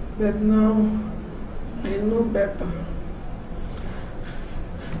 But now I know better.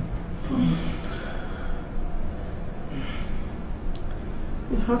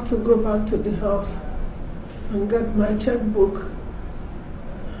 You have to go back to the house and get my checkbook.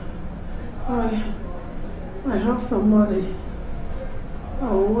 I have some money.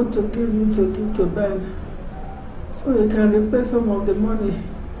 I want to give to Ben, so you can repay some of the money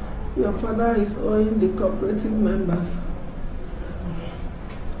your father is owing the cooperative members.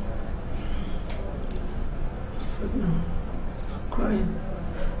 Stop crying.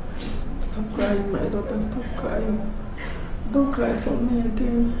 Stop crying, my daughter. Stop crying. Don't cry for me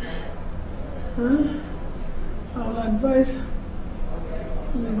again. Huh? I'll advise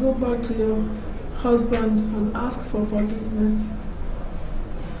you go back to your husband and ask for forgiveness.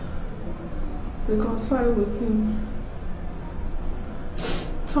 Reconcile with him.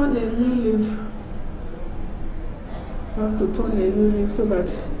 Turn a new leaf. You have to turn a new leaf so that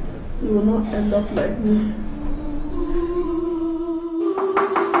you will not end up like me.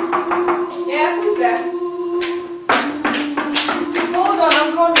 Yes, who's there? Hold on,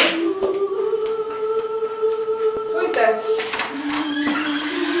 I'm coming. Who is that?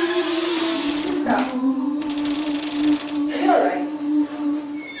 Who's that? Are you alright?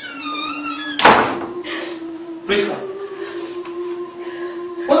 Priska,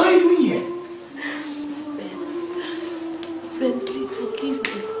 what are you doing here? Ben, please forgive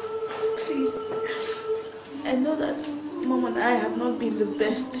me. Please. I know that Mom and I have not been the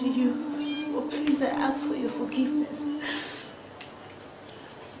best to you. But please, I ask for your forgiveness.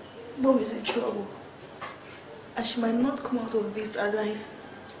 Mom is in trouble. And she might not come out of this alive.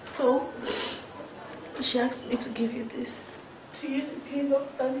 So, she asked me to give you this. To use the pay of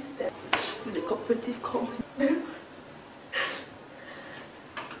family step with the cooperative company.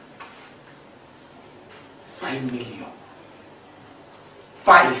 5 million.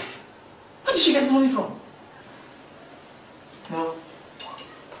 5? Where did she get the money from? No.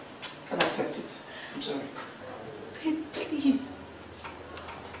 Can't accept it. I'm sorry. Babe, please.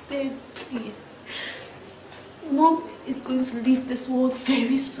 Babe, please. Mom is going to leave this world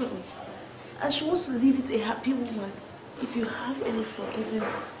very soon. And she wants to leave it a happy woman. If you have any forgiving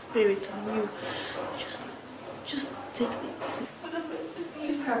spirit in you, just take me.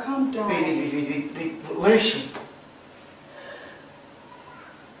 Just calm down. Wait. Where is she?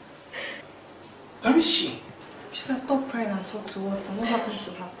 Where is she? She can stop crying and talk to us. And what happened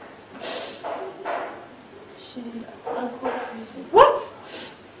to her? She's in alcohol prison. What?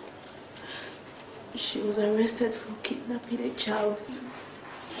 She was arrested for kidnapping a child.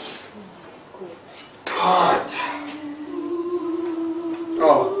 God.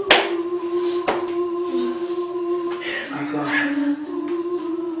 Oh. My God.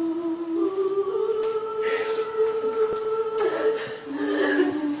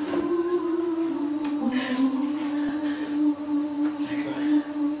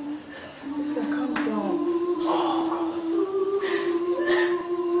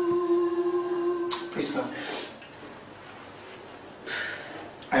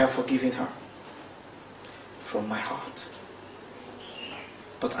 I have forgiven her from my heart,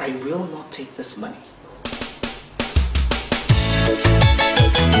 but I will not take this money.